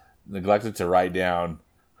I neglected to write down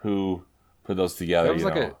who put those together.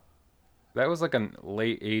 That was like a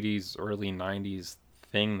late 80s, early 90s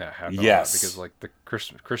thing that happened. Yes. Because like the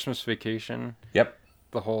Christmas Vacation. Yep.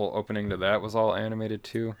 The whole opening to that was all animated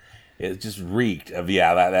too. It just reeked of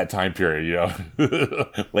that time period,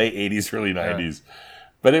 late 80s, early 90s. Yeah.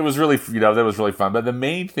 But it was really, that was really fun. But the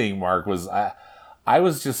main thing, Mark, was I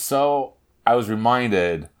was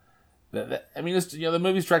reminded that the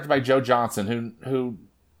movie's directed by Joe Johnston, who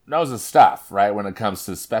knows his stuff, right, when it comes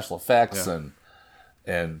to special effects and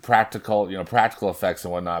practical effects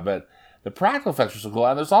and whatnot. But the practical effects are so cool,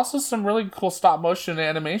 and there's also some really cool stop motion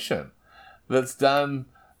animation that's done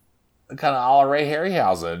kind of a la Ray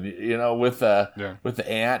Harryhausen, with the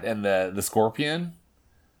ant and the scorpion,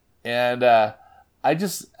 and I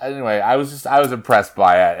was impressed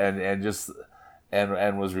by it,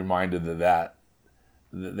 and was reminded that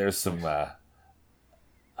there's some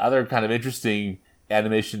other kind of interesting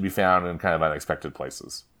animation to be found in kind of unexpected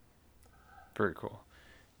places. Very cool.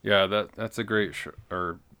 Yeah, that's a great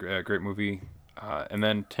great movie. And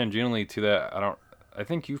then tangentially to that, I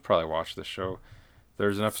think you've probably watched this show.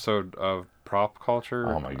 There's an episode of Prop Culture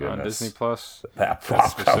on Disney Plus. That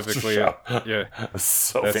Prop Culture show. Yeah.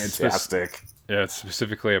 So fantastic. It's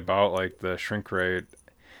specifically about like the shrink ray.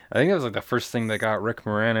 I think it was like the first thing that got Rick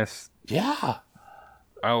Moranis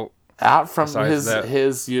out from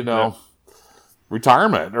his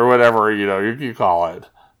retirement or whatever, you call it.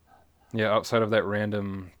 Yeah, outside of that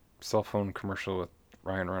random cell phone commercial with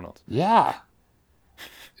Ryan Reynolds. Yeah.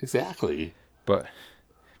 Exactly. But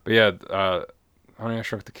yeah, Honey, I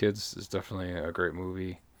Shrunk the Kids is definitely a great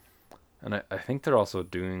movie. And I think they're also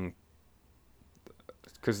doing,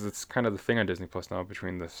 because it's kind of the thing on Disney Plus now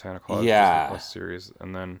between the Santa Claus Disney Plus series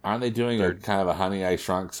and then... Aren't they doing a kind of a Honey, I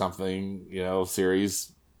Shrunk something,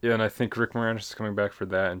 series? Yeah, and I think Rick Moranis is coming back for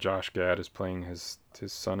that, and Josh Gad is playing his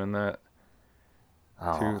son in that.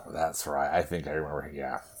 Oh, too. That's right. I think I remember,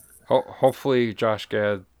 yeah. Hopefully Josh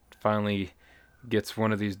Gad finally gets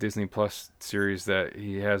one of these Disney Plus series that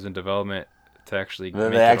he has in development to actually gets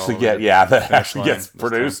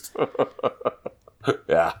produced.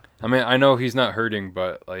 Yeah. I mean, I know he's not hurting,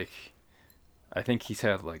 but like, I think he's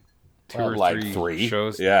had like two or three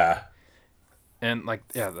shows. Yeah. And like,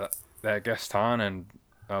 that Gaston and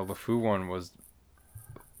LeFou one was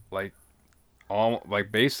like,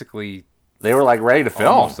 basically. They were like ready to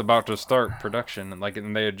film. Almost about to start production,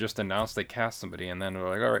 and they had just announced they cast somebody, and then they're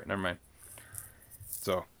like, all right, never mind.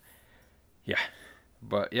 So, yeah.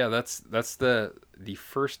 But yeah, that's the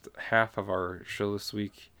first half of our show this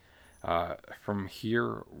week. From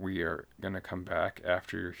here, we are gonna come back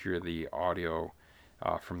after you hear the audio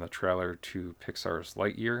from the trailer to Pixar's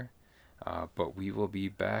Lightyear. But we will be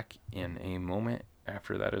back in a moment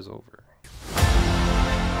after that is over.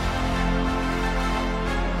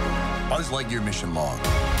 Buzz Lightyear mission log.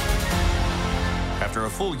 After a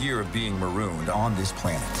full year of being marooned on this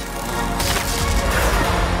planet,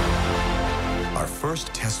 our first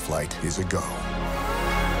test flight is a go.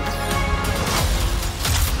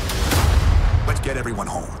 Let's get everyone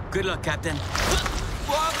home. Good luck, Captain.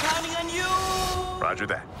 We're all counting on you! Roger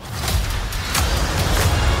that.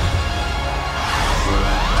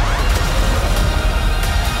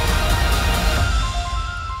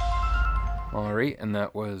 Alright, and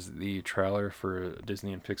that was the trailer for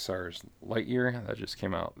Disney and Pixar's Lightyear that just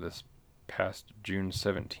came out this past June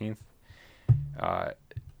 17th.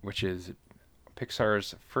 which is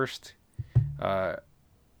Pixar's first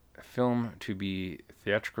film to be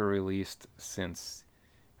theatrically released since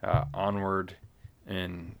Onward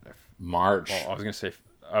in March. well, I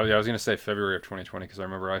was gonna say February of 2020 because I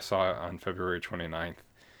remember I saw it on February 29th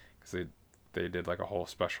because they did like a whole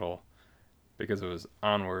special because it was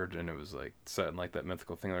Onward and it was like set in like that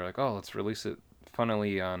mythical thing. They're like, oh, let's release it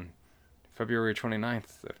funnily on February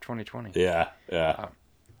 29th of 2020. Yeah, yeah.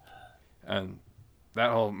 And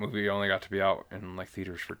that whole movie only got to be out in like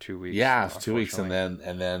theaters for 2 weeks. Yeah, it's 2 weeks, and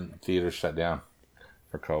then theaters shut down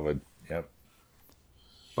for COVID. Yep.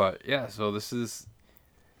 But yeah, so this is.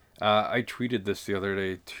 I tweeted this the other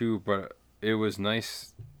day too, but it was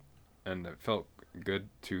nice, and it felt good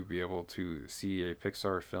to be able to see a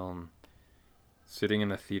Pixar film sitting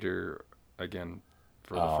in a theater again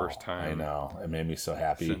for the first time. I know, it made me so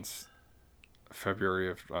happy since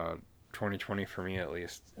February of 2020 for me at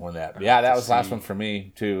least. When that was the last one for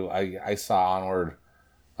me too. I saw Onward.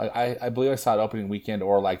 I believe I saw it opening weekend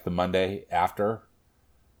or like the Monday after,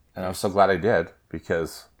 and I'm so glad I did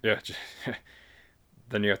because yeah.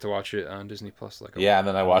 Then you have to watch it on Disney Plus. And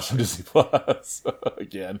then I watched on Disney Plus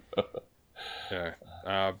again.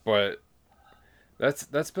 Yeah, but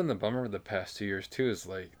that's been the bummer of the past 2 years too. Is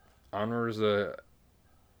like Onward's and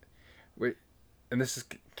this is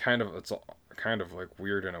kind of like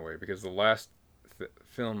weird in a way because the last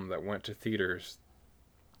film that went to theaters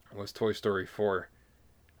was Toy Story 4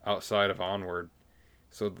 outside of Onward.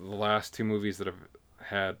 So the last two movies that have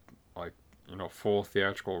had like full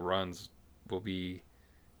theatrical runs will be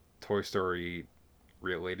Toy Story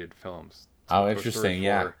related films. So interesting.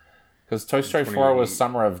 Yeah, because Toy Story 4 was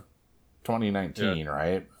summer of 2019,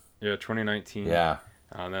 right? Yeah, 2019. Yeah,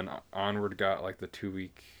 and then Onward got like the 2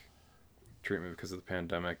 week treatment because of the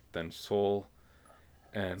pandemic. Then Soul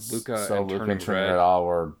and Luca and Turning Red all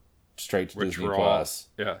were straight to Disney Plus.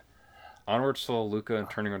 Onward, Soul, Luca, and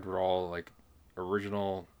Turning Red were all like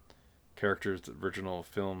original characters, original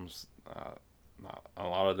films. A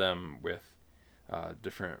lot of them with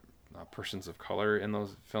different persons of color in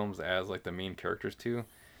those films as like the main characters too.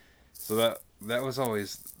 So that was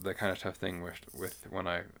always the kind of tough thing with when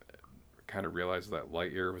I kind of realized that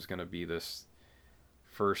Lightyear was going to be this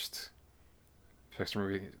first Pixar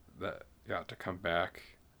movie that got to come back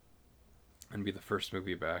and be the first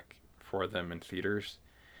movie back for them in theaters,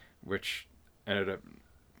 which ended up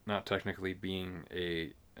not technically being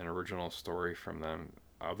an original story from them,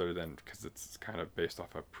 other than because it's kind of based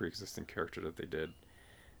off a pre-existing character that they did,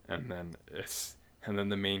 and then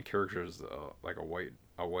the main character is like a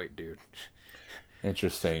white dude.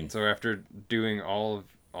 Interesting. So after doing all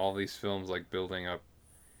these films, like building up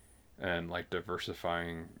and like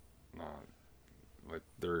diversifying like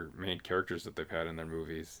their main characters that they've had in their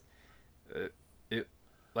movies, it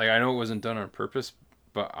like I know it wasn't done on purpose,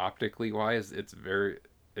 but optically wise, it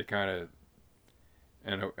kind of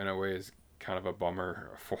in a way is kind of a bummer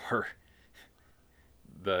for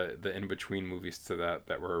the in between movies to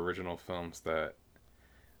that were original films that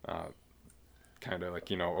kind of like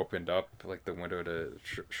opened up like the window to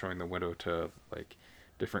showing the window to like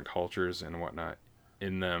different cultures and whatnot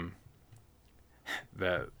in them,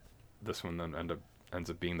 that this one then ends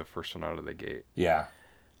up being the first one out of the gate. Yeah.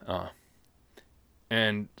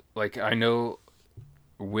 And like I know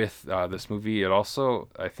with this movie, it also,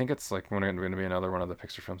 I think it's like going to be another one of the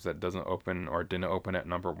Pixar films that doesn't open or didn't open at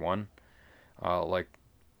number one. A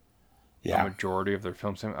majority of their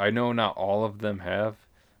films. I know not all of them have.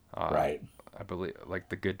 Right. I believe like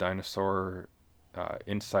The Good Dinosaur,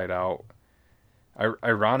 Inside Out.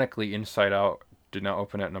 Ironically, Inside Out did not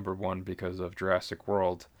open at number one because of Jurassic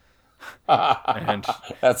World. And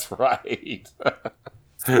that's right.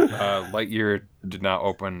 Lightyear did not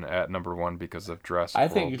open at number one because of Jurassic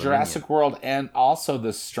World. I think Jurassic World and also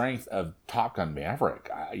the strength of Top Gun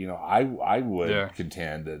Maverick. I would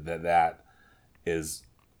contend that is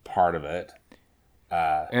part of it.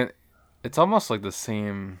 And it's almost like the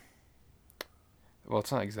same. Well,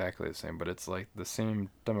 it's not exactly the same, but it's like the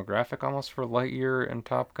same demographic almost for Lightyear and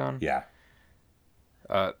Top Gun. Yeah.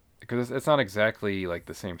 Because it's not exactly like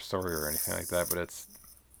the same story or anything like that, but it's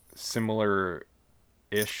similar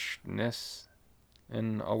ishness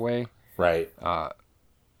in a way. Right. I'll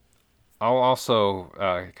also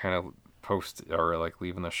kind of post or like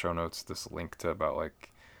leave in the show notes this link to about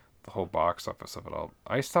like the whole box office of it all.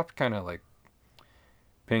 I stopped kind of like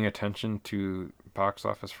paying attention to box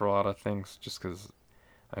office for a lot of things just because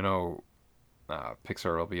I know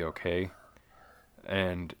Pixar will be okay,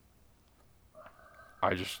 and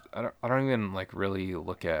I don't even like really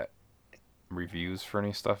look at reviews for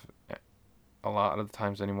any stuff a lot of the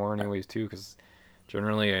times anymore anyways too, because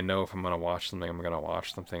generally I know if I'm gonna watch something, I'm gonna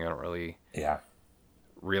watch something. I don't really Yeah.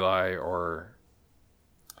 rely or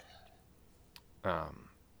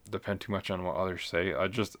depend too much on what others say.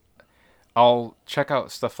 I'll check out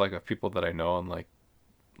stuff like of people that I know, and like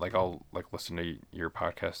I'll like listen to your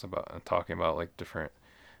podcast about and talking about like different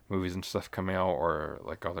movies and stuff coming out, or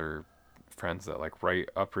like other friends that like write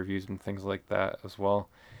up reviews and things like that as well.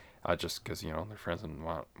 Just because they're friends and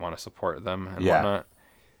want to support them and whatnot.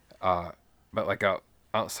 But like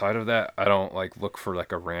outside of that, I don't like look for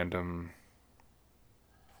like a random.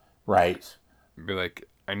 Right. Be like,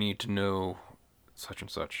 I need to know such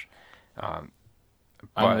and such. I'm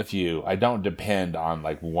with you. I don't depend on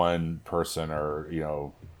like one person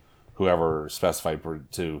or whoever specified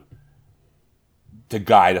to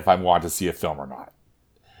guide if I want to see a film or not.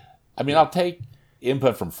 I mean, I'll take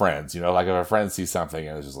input from friends. Like if a friend sees something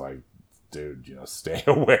and it's just like, dude, stay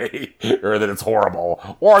away, or that it's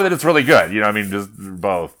horrible, or that it's really good. I mean, just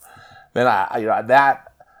both. Then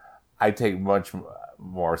I take much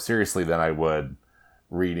more seriously than I would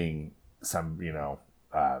reading somebody's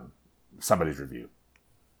review.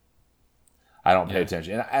 I don't pay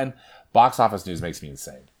attention, and box office news makes me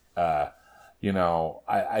insane. I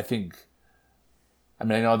think. I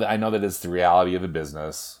mean, I know that it's the reality of the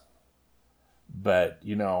business, but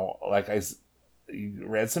like I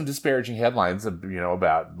read some disparaging headlines,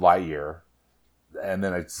 about Lightyear, and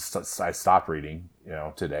then I stopped reading,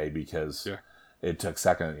 today because it took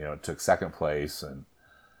second place, and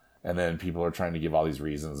then people are trying to give all these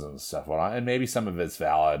reasons and stuff, and maybe some of it's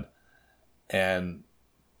valid, and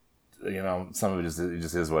some of it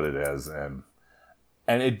just is what it is, and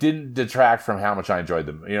it didn't detract from how much I enjoyed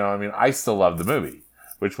them. I mean, I still love the movie,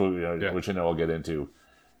 which which I know we'll get into.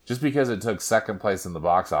 Just because it took second place in the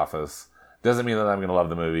box office doesn't mean that I'm going to love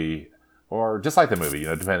the movie or dislike the movie,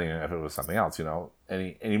 depending on if it was something else,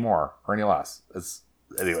 any more or any less. It's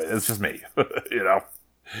just me, I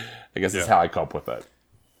guess it's how I cope with it.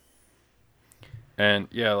 And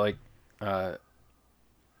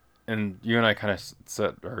and you and I kind of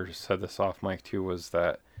said this off mic too, was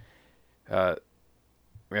that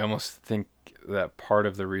we almost think that part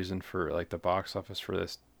of the reason for like the box office for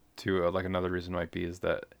this too, like another reason might be is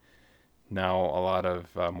that now a lot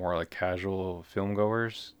of more like casual film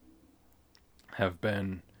goers have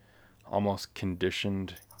been almost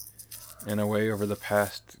conditioned in a way over the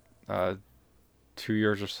past 2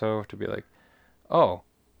 years or so to be like, oh,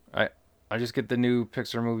 I just get the new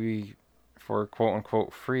Pixar movie for quote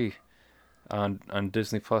unquote free on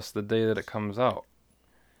Disney Plus the day that it comes out.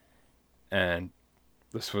 And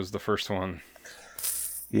this was the first one.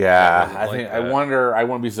 Yeah, I wonder. I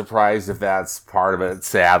wouldn't be surprised if that's part of it.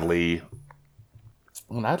 Sadly,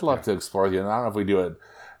 and I'd love to explore it. And I don't know if we do it,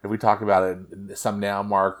 if we talk about it some now,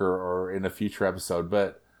 Mark, or in a future episode.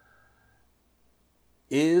 But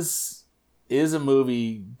is a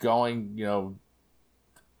movie going?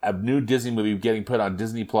 A new Disney movie getting put on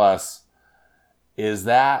Disney Plus? Is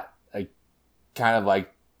that a kind of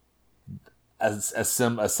like a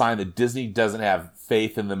sign that Disney doesn't have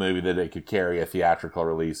faith in the movie that it could carry a theatrical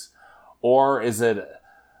release? Or is it,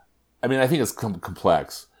 I mean, I think it's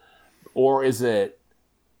complex. Or is it,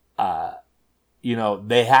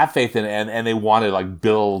 they have faith in it and they want to like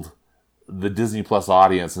build the Disney Plus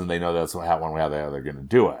audience and they know that's one way they're going to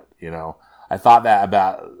do it. I thought that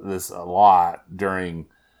about this a lot during,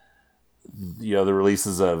 the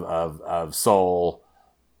releases of Soul,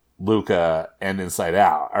 Luca, and Inside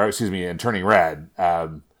Out, and Turning Red,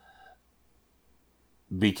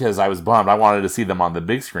 because I was bummed. I wanted to see them on the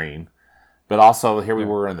big screen, but also here we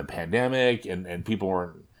were in the pandemic, and people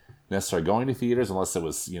weren't necessarily going to theaters unless it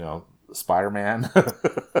was, Spider-Man,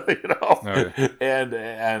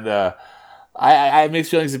 and I have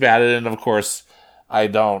mixed feelings about it, and of course I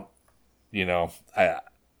don't, I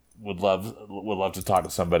would love to talk to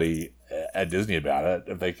somebody at Disney about it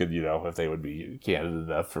if they could, if they would be candid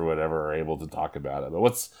enough or whatever, or able to talk about it. But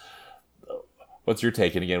what's your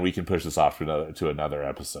take? And again, we can push this off to another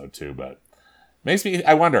episode too. But makes me,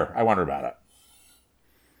 I wonder about it.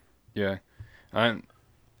 Yeah, I'm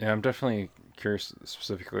definitely curious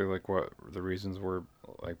specifically like what the reasons were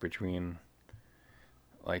like between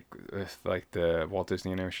like with like the Walt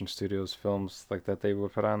Disney Animation Studios films like that they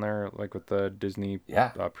would put on there, like with the Disney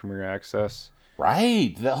Premier Access.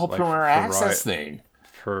 Right, the whole like Premier Access thing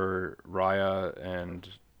for Raya and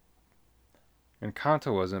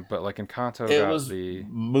Encanto wasn't, but like Encanto it got was the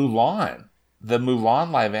Mulan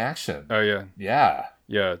live action. Oh yeah,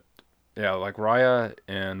 yeah. Like Raya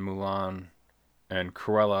and Mulan and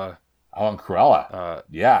Cruella. Oh, and Cruella.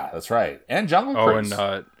 Yeah, that's right. And Jungle Cruise.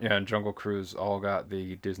 And Jungle Cruise all got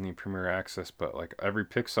the Disney Premier Access, but like every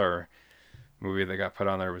Pixar movie that got put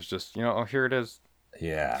on there was just, oh, here it is.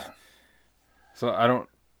 Yeah. So I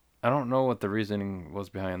don't know what the reasoning was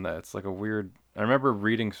behind that. It's like a weird. I remember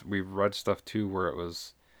we read stuff too where it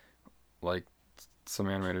was like some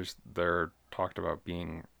animators there talked about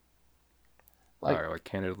being like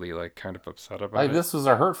candidly like kind of upset about it. This was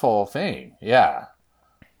a hurtful thing. Yeah.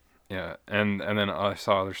 Yeah, and then I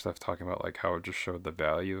saw other stuff talking about like how it just showed the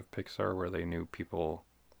value of Pixar, where they knew people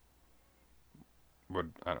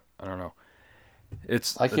would. I don't know.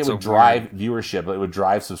 It's like it's it would drive viewership. It would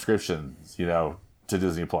drive subscriptions. To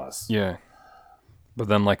Disney Plus. Yeah, but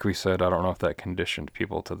then like we said, I don't know if that conditioned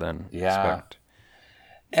people to then expect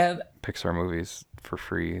and Pixar movies for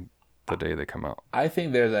free the day they come out. I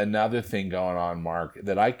think there's another thing going on, Mark,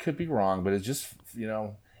 that I could be wrong, but it's just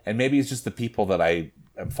and maybe it's just the people that I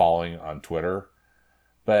am following on Twitter,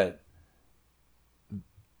 and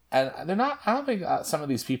they're not. I don't think some of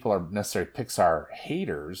these people are necessarily Pixar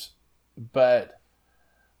haters, but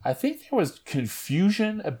I think there was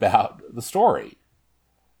confusion about the story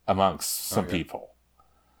amongst some people,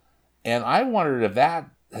 and I wondered if that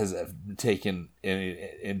has taken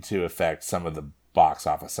into effect some of the box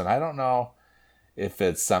office. And I don't know if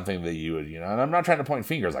it's something that you would, and I'm not trying to point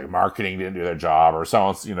fingers like marketing didn't do their job or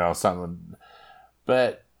someone's, something,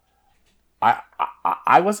 but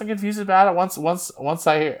I wasn't confused about it once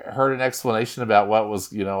I heard an explanation about what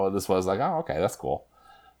was, what this was, like, oh, okay, that's cool.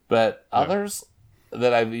 But others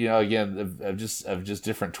that I've, again, of just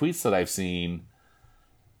different tweets that I've seen,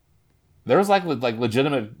 there was like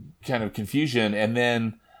legitimate kind of confusion, and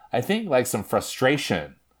then I think like some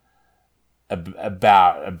frustration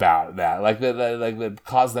about that, like that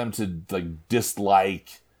caused them to like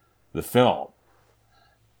dislike the film.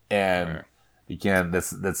 And again,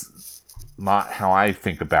 that's not how I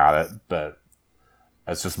think about it, but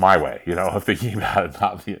that's just my way, of thinking about it.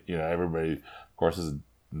 Not everybody, of course, is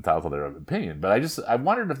entitled to their own opinion, but I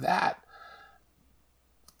wondered if that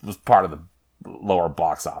was part of the lower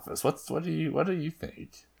box office. What do you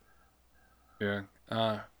think? Yeah,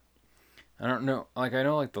 I don't know. Like, I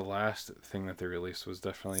know like the last thing that they released was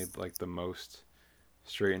definitely like the most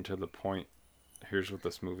straight and to the point. Here's what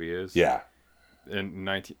this movie is. Yeah. And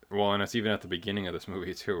it's even at the beginning of this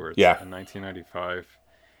movie too, where it's in 1995.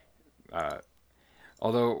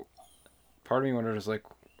 Although, part of me wondered, is like,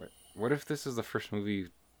 what if this is the first movie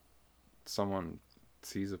someone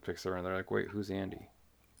sees of Pixar and they're like, wait, who's Andy?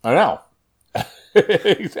 I know.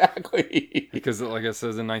 Exactly. Because like it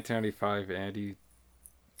says in 1995, Andy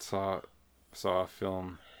saw a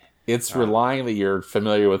film. It's relying that you're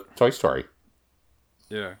familiar with Toy Story.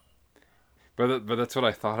 Yeah. But that's what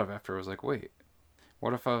I thought of after. I was like, wait,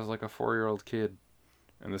 what if I was like a 4-year-old kid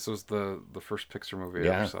and this was the first Pixar movie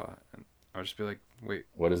I ever saw? And I'd just be like, wait,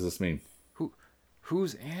 what does this mean?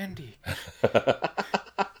 Who's Andy?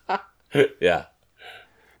 Yeah.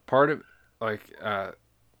 Part of like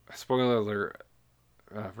spoiler alert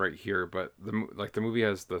right here, but the movie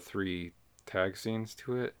has the 3 tag scenes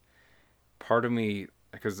to it. Part of me,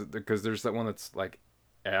 because there's that one that's like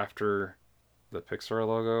after the Pixar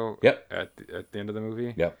logo. Yep. At the end of the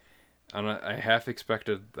movie. Yep. And I half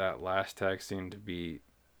expected that last tag scene to be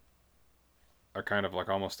a kind of like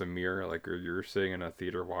almost a mirror, like you're sitting in a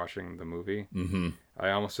theater watching the movie. Mm-hmm. I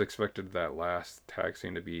almost expected that last tag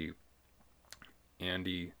scene to be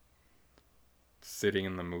Andy sitting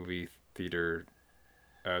in the movie theater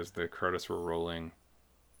as the credits were rolling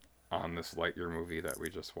on this Lightyear movie that we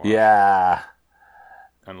just watched. Yeah.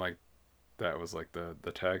 And like that was like the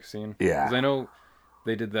tag scene. Yeah. Because I know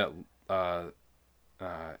they did that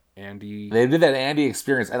Andy. They did that Andy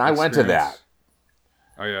experience, and I went to that.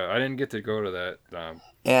 Oh yeah, I didn't get to go to that.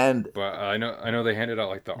 But I know they handed out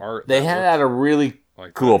like the art. They handed out a really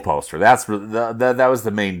cool poster. That was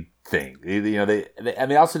the main thing.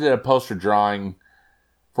 They also did a poster drawing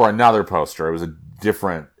for another poster. It was a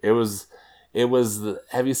different. It was.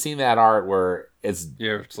 Have you seen that art where it's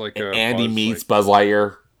like Andy meets Buzz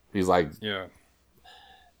Lightyear? He's like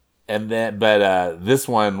and then this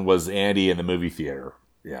one was Andy in the movie theater.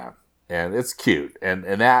 Yeah, and it's cute and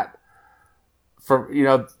that from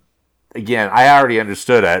again I already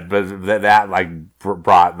understood it, but that like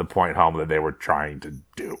brought the point home that they were trying to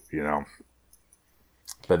do.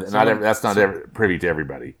 But that's not privy to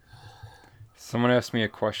everybody. Someone asked me a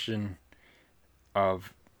question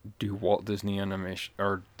of. Do Walt Disney and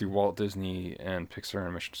Pixar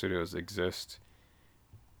Animation Studios exist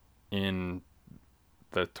in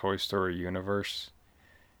the Toy Story universe?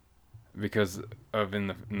 Because of in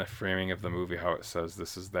the framing of the movie, how it says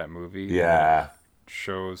this is that movie. Yeah,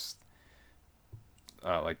 shows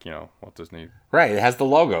Walt Disney. Right, it has the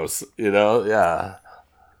logos. Yeah.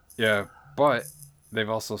 Yeah, but they've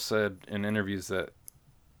also said in interviews that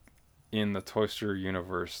in the Toy Story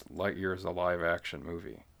universe, Lightyear is a live-action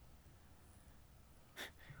movie.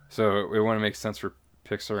 So it wouldn't make sense for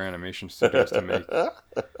Pixar Animation Studios to make a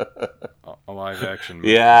live-action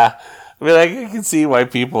movie. Yeah. I mean, I can see why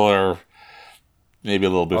people are maybe a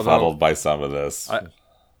little befuddled by some of this.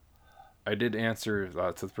 I did answer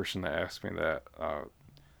to the person that asked me that,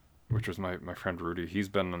 which was my friend Rudy. He's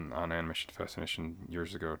been on Animation Fascination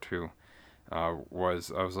years ago, too. I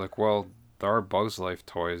was like, well, there are Bugs Life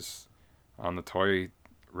toys on the toy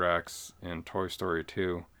racks in Toy Story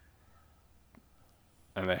 2.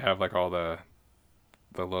 And they have like all the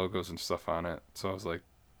logos and stuff on it. So I was like,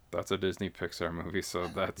 that's a Disney Pixar movie, so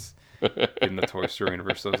that's in the Toy Story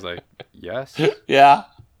universe. So I was like, yes. Yeah.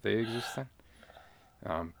 They exist then.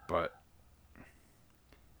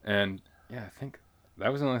 And yeah, I think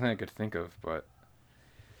that was the only thing I could think of, but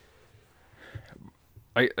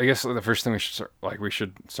I guess the first thing we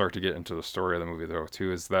should start to get into the story of the movie though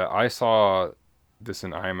too is that I saw this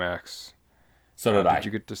in IMAX. So did I. Did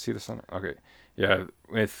you get to see this on? Okay, yeah.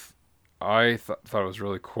 I thought it was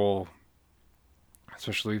really cool.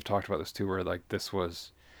 Especially we've talked about this too, where like this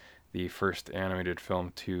was the first animated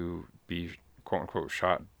film to be quote unquote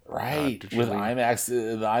shot right with IMAX,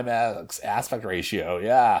 the IMAX aspect ratio.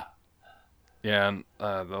 Yeah. Yeah, and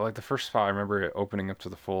the first spot I remember it opening up to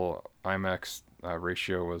the full IMAX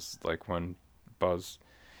ratio was like when Buzz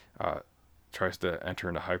tries to enter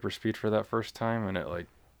into hyperspeed for that first time, and it like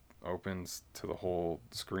opens to the whole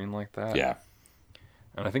screen like that. Yeah.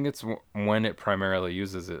 And I think it's when it primarily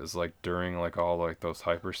uses it is like during like all like those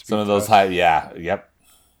hyperspeed. Some of those yep.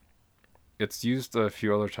 It's used a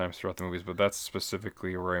few other times throughout the movies, but that's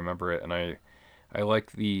specifically where I remember it, and I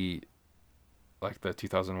like the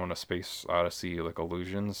 2001: A Space Odyssey like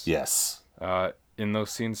illusions. Yes. In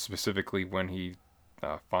those scenes specifically when he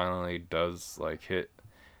finally does like hit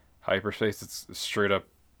hyperspace, it's straight up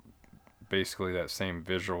basically that same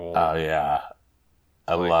visual. Oh yeah,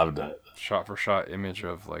 I loved it. Shot for shot image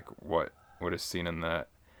of like what is seen in that.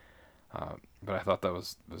 But I thought that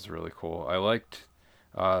was really cool. I liked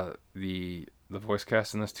the voice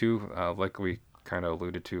cast in this too. Like we kind of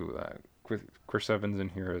alluded to, Chris Evans in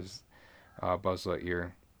here as Buzz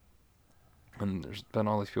Lightyear, and there's been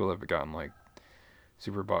all these people that have gotten like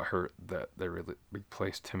super butthurt that they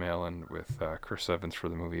replaced Tim Allen with Chris Evans for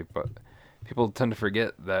the movie, but people tend to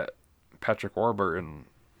forget that Patrick Warburton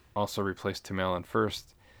also replaced Tim Allen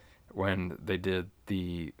first when they did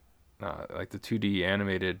the 2D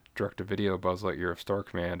animated direct-to-video Buzz Lightyear of Star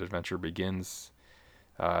Command Adventure Begins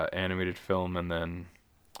animated film, and then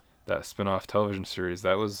that spin-off television series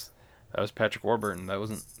that was Patrick Warburton. That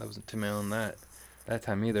wasn't Tim Allen that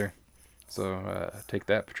time either. So take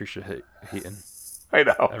that, Patricia Heaton. I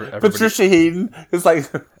know. Patricia Heaton is like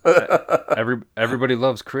everybody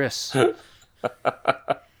loves Chris.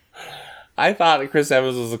 I thought Chris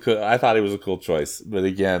Evans was I thought he was a cool choice, but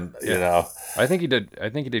again, you know, I think he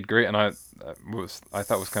did great, and I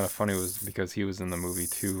thought was kind of funny was because he was in the movie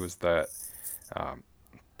too. Was that Taika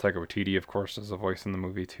Waititi, of course, is a voice in the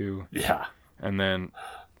movie too. Yeah, and then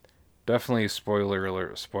definitely spoiler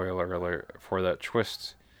alert for that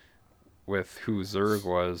twist with who Zurg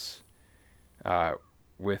was,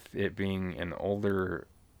 with it being an older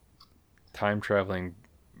time traveling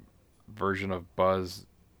version of Buzz,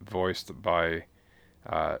 voiced by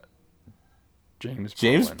James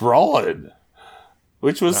Brolin,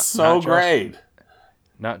 which was not great.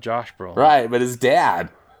 Not Josh Brolin, right? But his dad,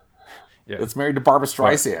 that's married to Barbra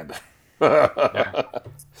Streisand. Yeah.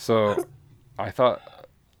 So I thought,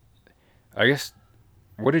 I guess,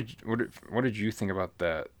 what did you think about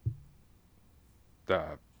that?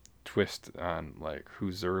 The twist on like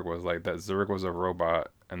who Zurg was, like that Zurg was a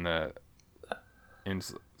robot and that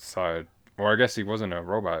inside. Well, I guess he wasn't a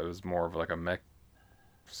robot. It was more of like a mech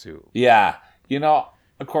suit. Yeah. You know,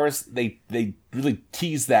 of course, they really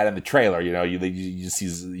tease that in the trailer. You know, you see,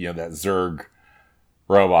 that Zurg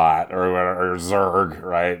robot or Zurg,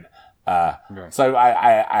 right? So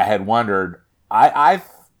I had wondered. I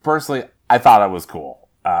personally, I thought it was cool.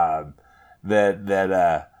 That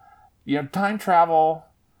time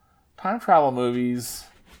travel movies,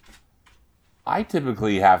 I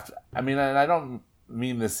typically have to, I mean, and I don't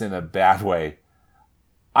mean this in a bad way.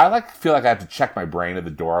 I feel like I have to check my brain at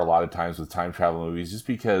the door a lot of times with time travel movies, just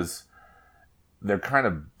because they're kind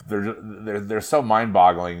of they're so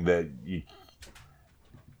mind-boggling that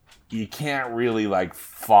you can't really like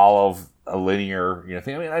follow a linear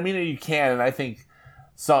thing. I mean you can, and I think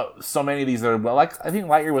so many of these are I think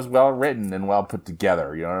Lightyear was well written and well put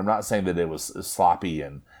together. I'm not saying that it was sloppy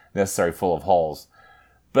and necessarily full of holes,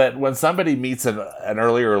 But when somebody meets an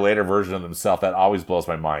earlier or later version of themselves, that always blows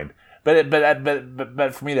my mind. But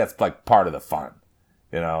for me, that's like part of the fun,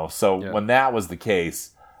 So when that was the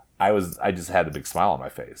case, I just had a big smile on my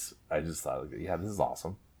face. I just thought, yeah, this is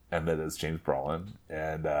awesome, and that it's James Brolin,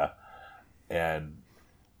 and yeah, and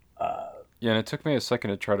it took me a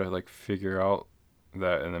second to try to like figure out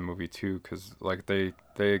that in the movie too, because like they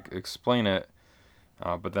explain it,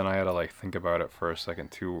 but then I had to like think about it for a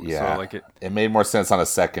second too. Yeah, so like it made more sense on a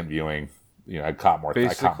second viewing. I caught more.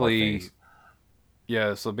 Basically,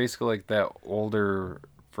 yeah. So basically, like that older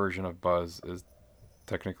version of Buzz is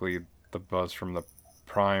technically the Buzz from the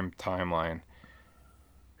Prime timeline,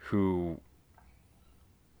 who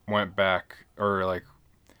went back or like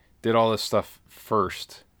did all this stuff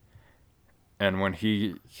first, and when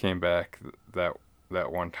he came back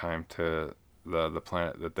that one time to the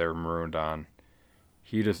planet that they were marooned on,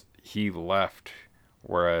 he left,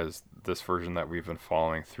 whereas this version that we've been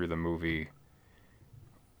following through the movie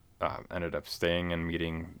ended up staying and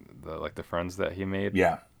meeting the friends that he made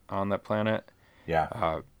on that planet.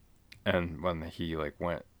 And when he like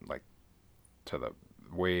went like to the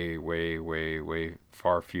way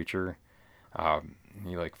far future,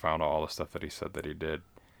 he like found all the stuff that he said that he did,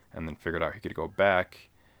 and then figured out he could go back.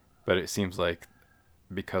 But it seems like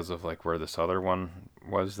because of like where this other one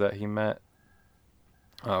was that he met,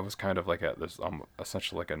 was kind of like at this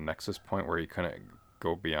essentially like a nexus point where he couldn't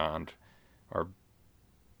go beyond or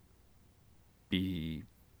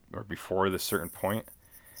before this certain point.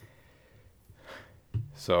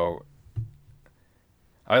 So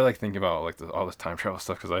I like thinking about like all this time travel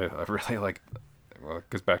stuff because I really like. Well,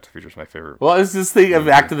 because Back to the Future is my favorite. Well, it's this thing of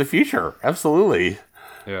Back to the Future, absolutely.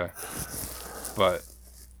 Yeah, but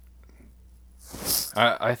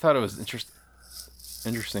I thought it was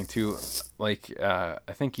interesting too. Like I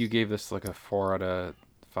think you gave this like a 4 out of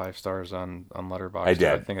 5 stars on Letterboxd. I did.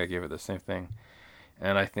 I think I gave it the same thing,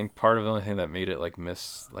 and I think part of the only thing that made it like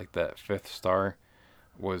miss like that 5th star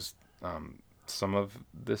was some of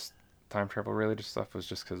this time travel related stuff was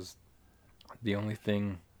just because the only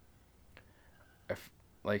thing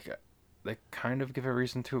like they kind of give a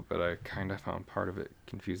reason to it, but I kind of found part of it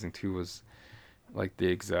confusing too, was like the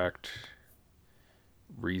exact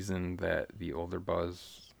reason that the older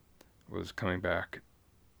Buzz was coming back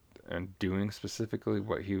and doing specifically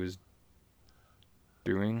what he was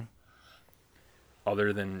doing,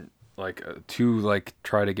 other than like to like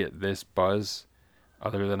try to get this Buzz,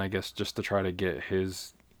 other than I guess just to try to get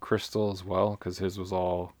his crystal as well, because his was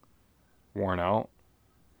all worn out.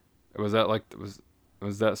 Was that like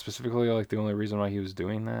was that specifically like the only reason why he was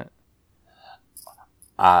doing that?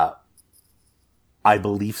 I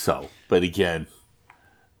believe so, but again,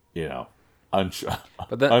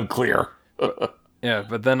 unclear. Yeah,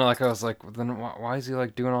 but then like I was like, well, then why is he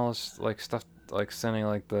like doing all this like stuff, like sending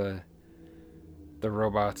like the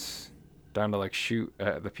robots down to like shoot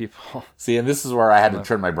at the people? See, and this is where I had to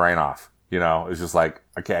turn my brain off. It's just like,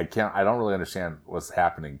 okay, I don't really understand what's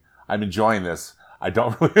happening. I'm enjoying this. I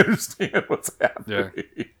don't really understand what's happening.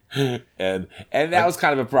 Yeah. And that was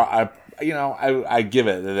kind of I give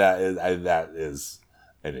it that is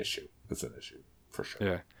an issue. It's an issue for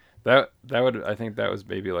sure. Yeah. I think that was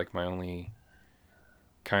maybe like my only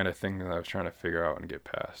kind of thing that I was trying to figure out and get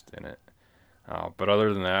past in it. But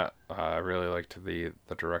other than that, I really liked the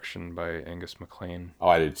direction by Angus MacLean. Oh,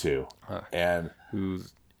 I did too. And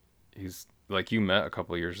he's like you met a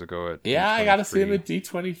couple of years ago at D23. I got to see him at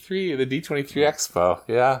D23, the D23 Expo.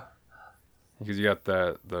 Yeah, because you got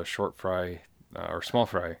the short fry or small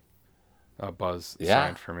fry Buzz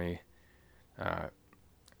signed for me,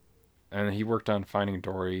 and he worked on Finding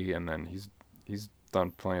Dory, and then he's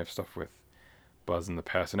done plenty of stuff with Buzz in the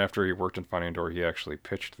past. And after he worked on Finding Dory, he actually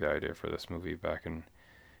pitched the idea for this movie back in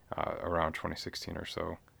around 2016 or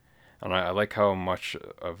so. And I like how much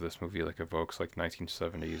of this movie like evokes like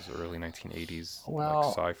 1970s, early 1980s like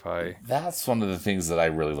sci-fi. That's one of the things that I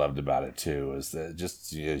really loved about it too. Is that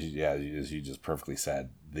just as you just perfectly said,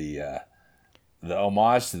 the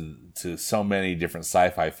homage to so many different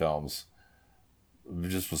sci-fi films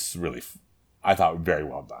just was really, I thought, very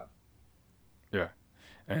well done. Yeah,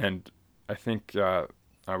 and I think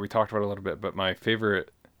we talked about it a little bit, but my favorite.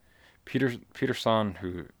 Peter Sohn,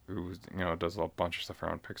 who does a bunch of stuff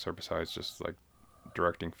around Pixar besides just like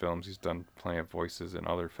directing films. He's done plenty of voices in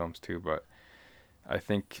other films too, but I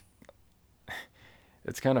think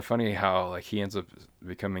it's kind of funny how like he ends up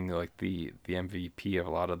becoming like the MVP of a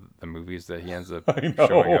lot of the movies that he ends up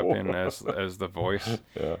showing up in as the voice.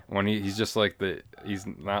 Yeah. When he's just like he's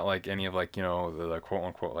not like any of like the quote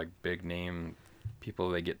unquote like big name people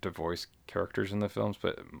they get to voice characters in the films,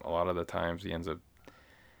 but a lot of the times he ends up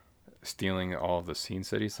stealing all of the scenes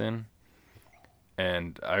that he's in.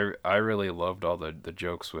 And I really loved all the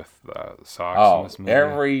jokes with Socks in this movie.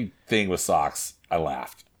 Everything with Socks, I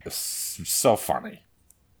laughed. It's so funny.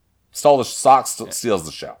 Stole the Socks, steals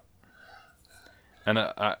the show. And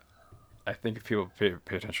I think if people pay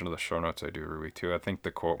attention to the show notes I do every week too, I think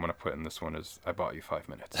the quote I'm going to put in this one is, "I bought you 5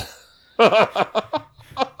 minutes."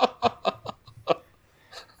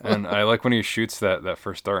 And I like when he shoots that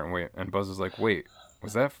first dart and Buzz is like, "Wait,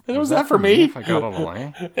 was that for me? If I got all the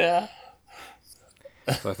line?" Yeah.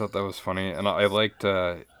 So I thought that was funny, and I liked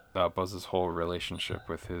Buzz's whole relationship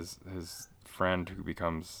with his friend, who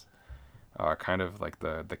becomes kind of like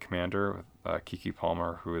the commander, with Kiki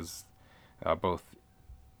Palmer, who is both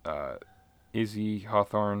Izzy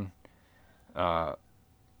Hawthorne.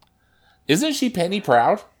 Isn't she Penny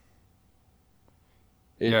Proud?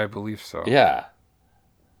 Yeah, I believe so. Yeah.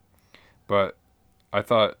 But I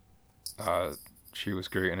thought she was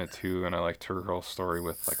great in it too, and I liked her whole story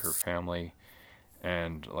with like her family,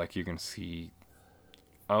 and like you can see,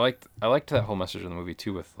 I liked that whole message in the movie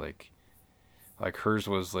too, with like hers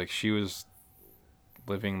was like she was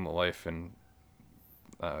living the life and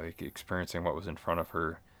like experiencing what was in front of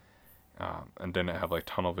her, and didn't have like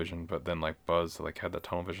tunnel vision, but then like Buzz like had the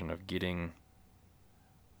tunnel vision of getting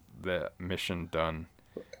the mission done,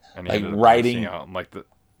 and he like ended up writing missing out on,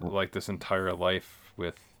 like this entire life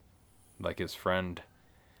with like his friend,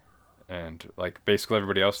 and like basically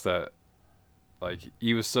everybody else that like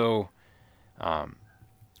he was so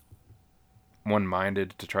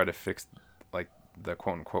one-minded to try to fix like the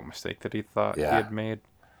quote-unquote mistake that he thought he had made,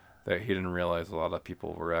 that he didn't realize a lot of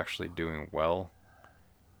people were actually doing well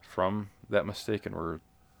from that mistake and were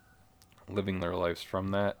living their lives from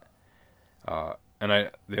that.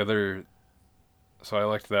 So I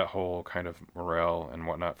liked that whole kind of morale and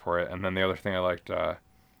whatnot for it. And then the other thing I liked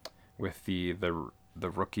with the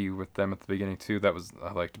rookie with them at the beginning too,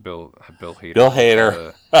 I liked Bill Hader. Bill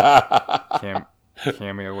Hader.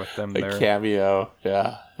 Cameo with them there. A cameo,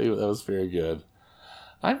 yeah. That was very good.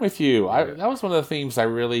 I'm with you. That was one of the themes I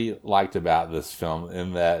really liked about this film,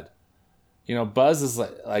 in that, you know, Buzz is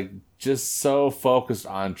like just so focused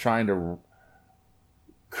on trying to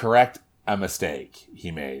correct a mistake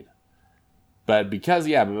he made. But because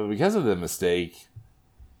of the mistake,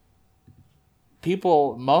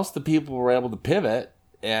 most of the people were able to pivot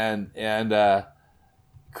and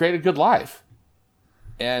create a good life.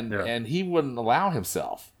 And he wouldn't allow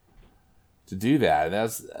himself to do that.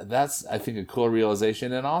 And that's I think a cool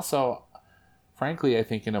realization, and also, frankly, I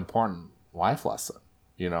think an important life lesson.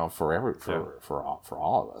 You know, for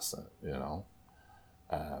all of us. You know.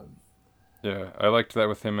 Yeah, I liked that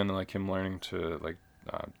with him, and like him learning to like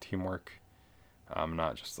teamwork,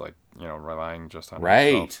 not just like, you know, relying just on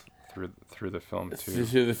himself through the film too.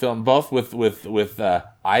 Through the film, both with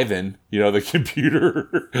Ivan, you know, the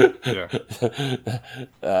computer,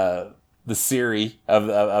 the Siri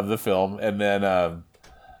of the film, and then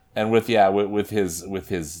and with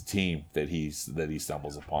his team that he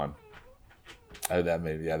stumbles upon.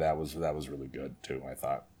 That was really good too, I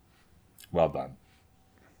thought. Well done.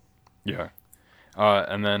 Yeah.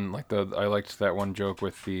 And then like I liked that one joke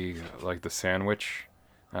with the sandwich.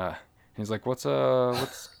 He's like, what's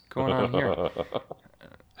going on here?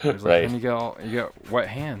 He's like, and you get wet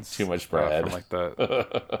hands. Too much bread. From like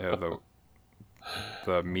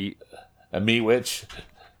the meat. A meat witch.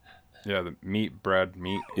 Yeah, the bread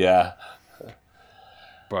meat. Yeah.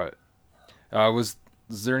 But was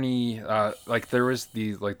there any like there was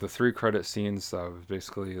the 3 credit scenes was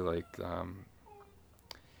basically like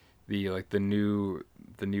the new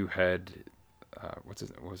head, what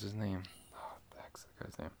was his name? Oh, the heck's that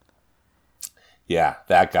guy's name? Yeah,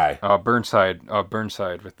 that guy. Burnside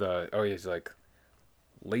with he's like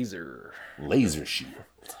laser shield.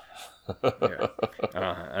 Yeah.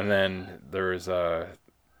 And then there was that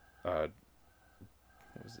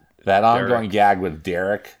ongoing gag with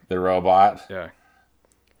Derek the robot. Yeah.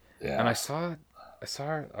 And I saw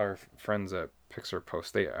our friends at Pixar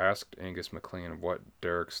Post. They asked Angus MacLean what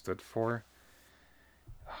Derek stood for.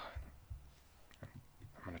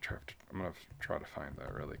 I'm gonna try to find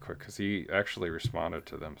that really quick, because he actually responded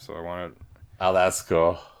to them. So I wanted. Oh, that's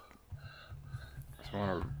cool. I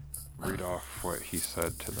want to read off what he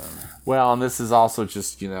said to them. Well, and this is also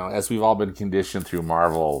just, you know, as we've all been conditioned through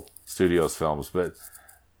Marvel Studios films, but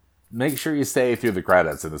make sure you stay through the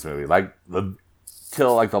credits in this movie,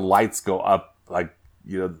 till like the lights go up, like,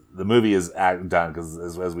 you know, the movie is done, because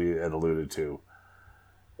as we had alluded to,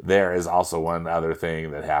 there is also one other thing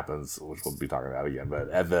that happens, which we'll be talking about again, but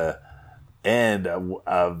at the end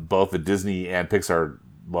of both the Disney and Pixar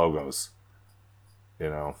logos, you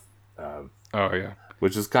know. Oh yeah.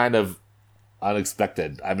 which is kind of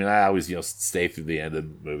unexpected. I mean, I always stay through the end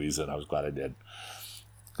of movies, and I was glad I did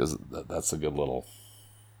because that's a good little.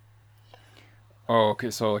 Oh, okay.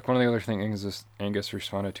 So, like, one of the other things Angus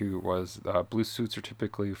responded to was blue suits are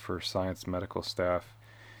typically for science medical staff.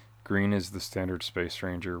 Green is the standard Space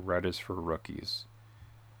Ranger. Red is for rookies.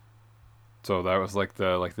 So that was like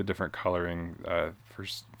the different coloring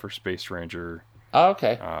for Space Ranger. Oh,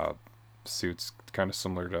 okay. Suits, kind of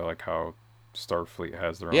similar to like how Starfleet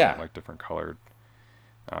has their Yeah. own like different colored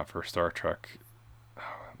for Star Trek.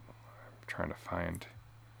 I'm trying to find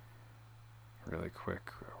really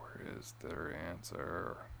quick. Where is their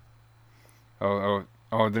answer? Oh!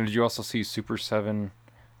 Then did you also see Super 7?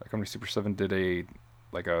 Like, company Super 7 did a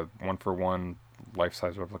 1-for-1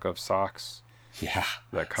 life-size replica of socks. Yeah,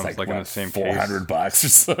 That comes it's in the same $400 case. or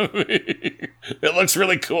something. It looks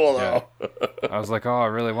really cool though. I was like, oh, I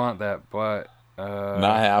really want that, but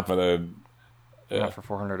Not happening. not for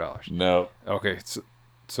 $400. No. Okay,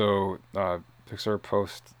 so Pixar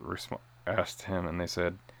Post asked him, and they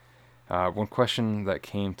said, one question that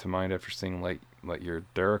came to mind after seeing Lightyear,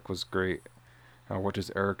 Derek was great. What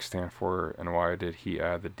does Eric stand for, and why did he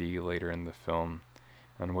add the D later in the film?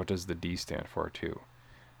 And what does the D stand for, too?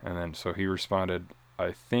 And then, so he responded,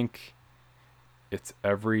 I think it's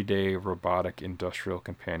Everyday Robotic Industrial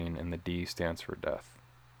Companion, and the D stands for death.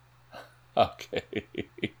 Okay.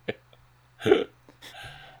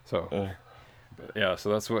 So, yeah, so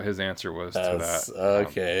that's what his answer was to that.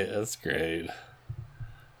 Okay, that's great.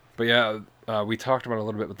 But yeah, we talked about it a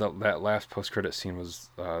little bit, but that last post-credit scene was,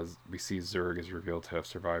 we see Zurg is revealed to have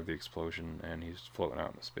survived the explosion, and he's floating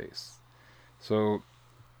out into space. So,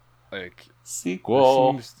 like...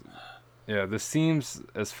 Sequel. This seems,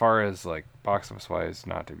 as far as, like, box office-wise,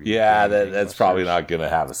 not to be... Yeah, that's probably not going to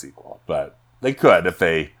have a sequel, but they could if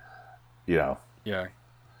they, Yeah.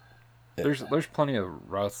 There's plenty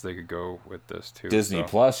of routes they could go with this, too. Disney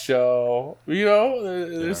Plus show.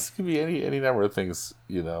 This could be any number of things,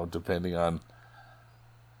 depending on...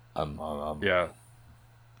 Yeah.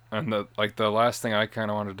 And the last thing I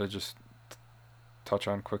kind of wanted to just touch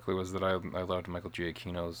on quickly was that I loved Michael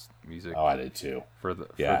Giacchino's music. Oh, I did too. For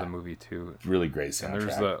the movie too. Really great soundtrack. And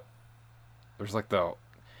there's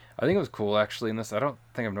I think it was cool actually in this. I don't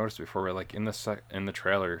think I've noticed before. Where like in the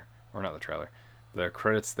trailer, or not the trailer, the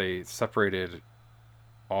credits, they separated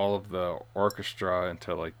all of the orchestra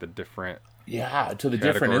into like the different to the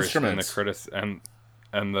different instruments and the credits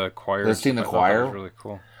and the choir. Listing the choir. That was really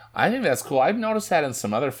cool. I think that's cool. I've noticed that in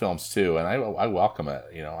some other films too, and I welcome it.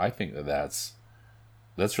 I think that's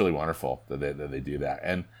really wonderful that they do that.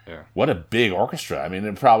 And what a big orchestra! I mean,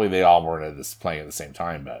 and probably they all weren't playing at the same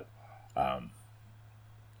time, but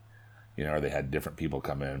or they had different people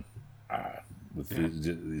come in with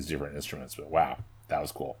these different instruments. But wow, that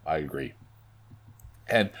was cool. I agree.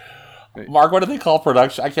 And Mark, what do they call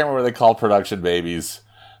production? I can't remember what they called production babies.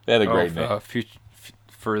 They had a great name.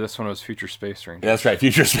 For this one, it was Future Space Rangers. That's right,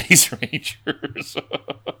 Future Space Rangers.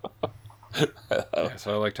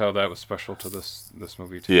 So I liked how that was special to this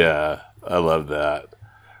movie too. Yeah, I love that.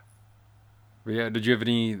 But yeah, did you have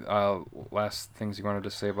any last things you wanted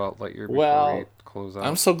to say about Lightyear before we close out?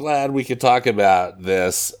 I'm so glad we could talk about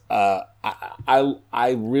this.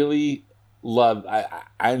 I really loved. I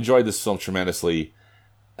enjoyed this film tremendously.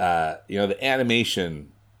 The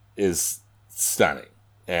animation is stunning,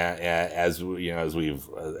 as we've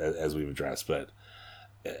addressed, but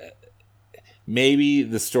maybe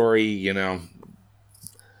the story,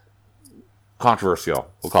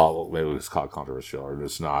 controversial. Maybe we'll just call it controversial, or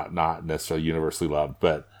just not necessarily universally loved.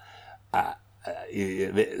 But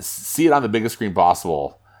see it on the biggest screen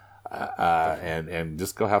possible, and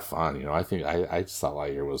just go have fun. I think I just thought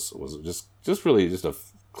Lightyear was just really just a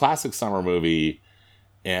classic summer movie,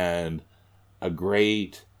 and a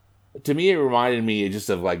great. To me, it reminded me just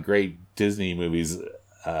of like great Disney movies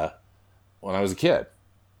when I was a kid.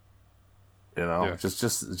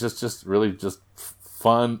 Just really just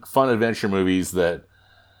fun adventure movies that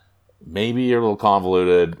maybe are a little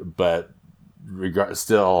convoluted, but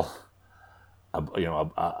still,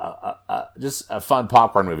 just a fun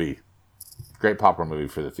popcorn movie. Great popcorn movie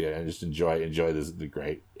for the theater, and just enjoy the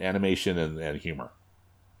great animation and humor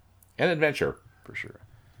and adventure for sure.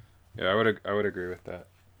 Yeah, I would agree with that.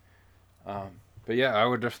 But yeah, I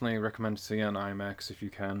would definitely recommend seeing it on IMAX if you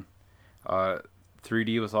can.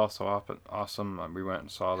 3D was also awesome. We went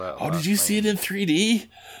and saw that. Oh, did you see it in 3D?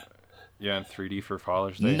 Yeah, in 3D for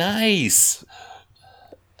Father's Day. Nice.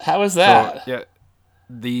 How was that? So, yeah,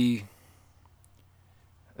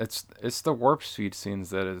 it's the warp speed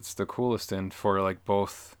scenes that it's the coolest in for like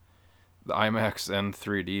both the IMAX and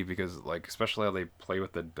 3D, because like especially how they play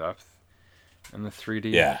with the depth in the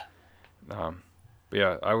 3D. Yeah. But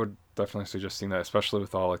yeah, I would definitely suggest seeing that, especially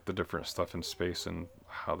with all like the different stuff in space and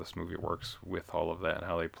how this movie works with all of that and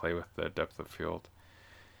how they play with the depth of field.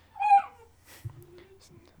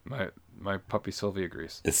 My puppy Sylvie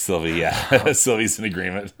agrees. It's Sylvie, yeah. Sylvie's in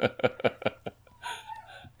agreement.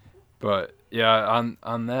 But yeah,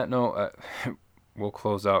 on that note, we'll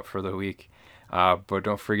close out for the week. But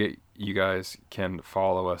don't forget, you guys can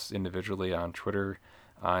follow us individually on Twitter.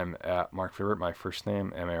 I'm at Mark Vibbert, my first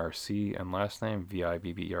name, M-A-R-C, and last name,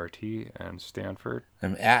 V-I-B-B-E-R-T, and Stanford.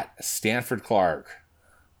 I'm at Stanford Clark.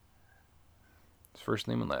 His first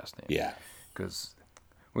name and last name. Yeah. Because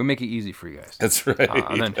we make it easy for you guys. That's right.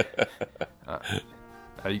 And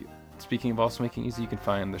then, speaking of also making it easy, you can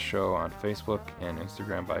find the show on Facebook and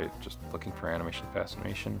Instagram by just looking for Animation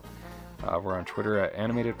Fascination. We're on Twitter at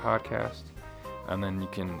Animated Podcast. And then you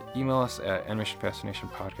can email us at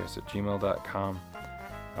animationfascinationpodcast@gmail.com.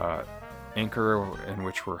 Anchor, in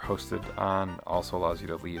which we're hosted on, also allows you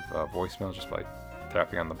to leave a voicemail just by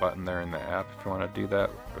tapping on the button there in the app if you want to do that,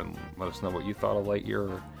 and let us know what you thought of Lightyear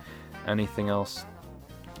or anything else.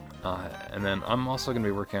 And then I'm also going to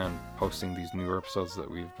be working on posting these newer episodes that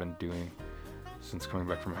we've been doing since coming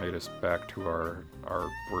back from hiatus back to our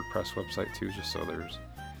WordPress website too, just so there's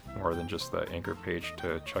more than just the Anchor page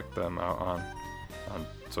to check them out on.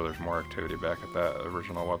 So there's more activity back at that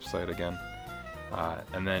original website again.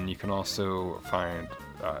 And then you can also find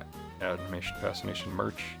Animation Fascination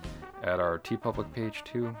merch at our TeePublic page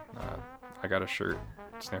too. I got a shirt.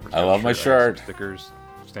 Stanford's I love my shirt. Stickers.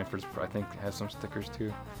 Stanford's, I think, has some stickers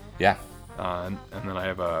too. Yeah. And then I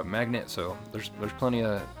have a magnet. So there's plenty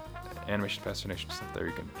of Animation Fascination stuff there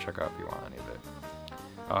you can check out if you want any of it.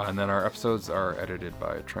 And then our episodes are edited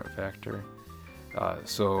by Trent Factor.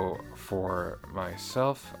 So for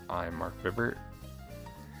myself, I'm Mark Vibbert.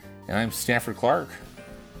 And I'm Stanford Clark.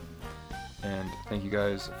 And thank you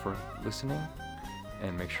guys for listening.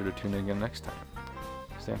 And make sure to tune in again next time.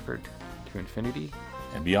 Stanford, to infinity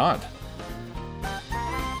and beyond.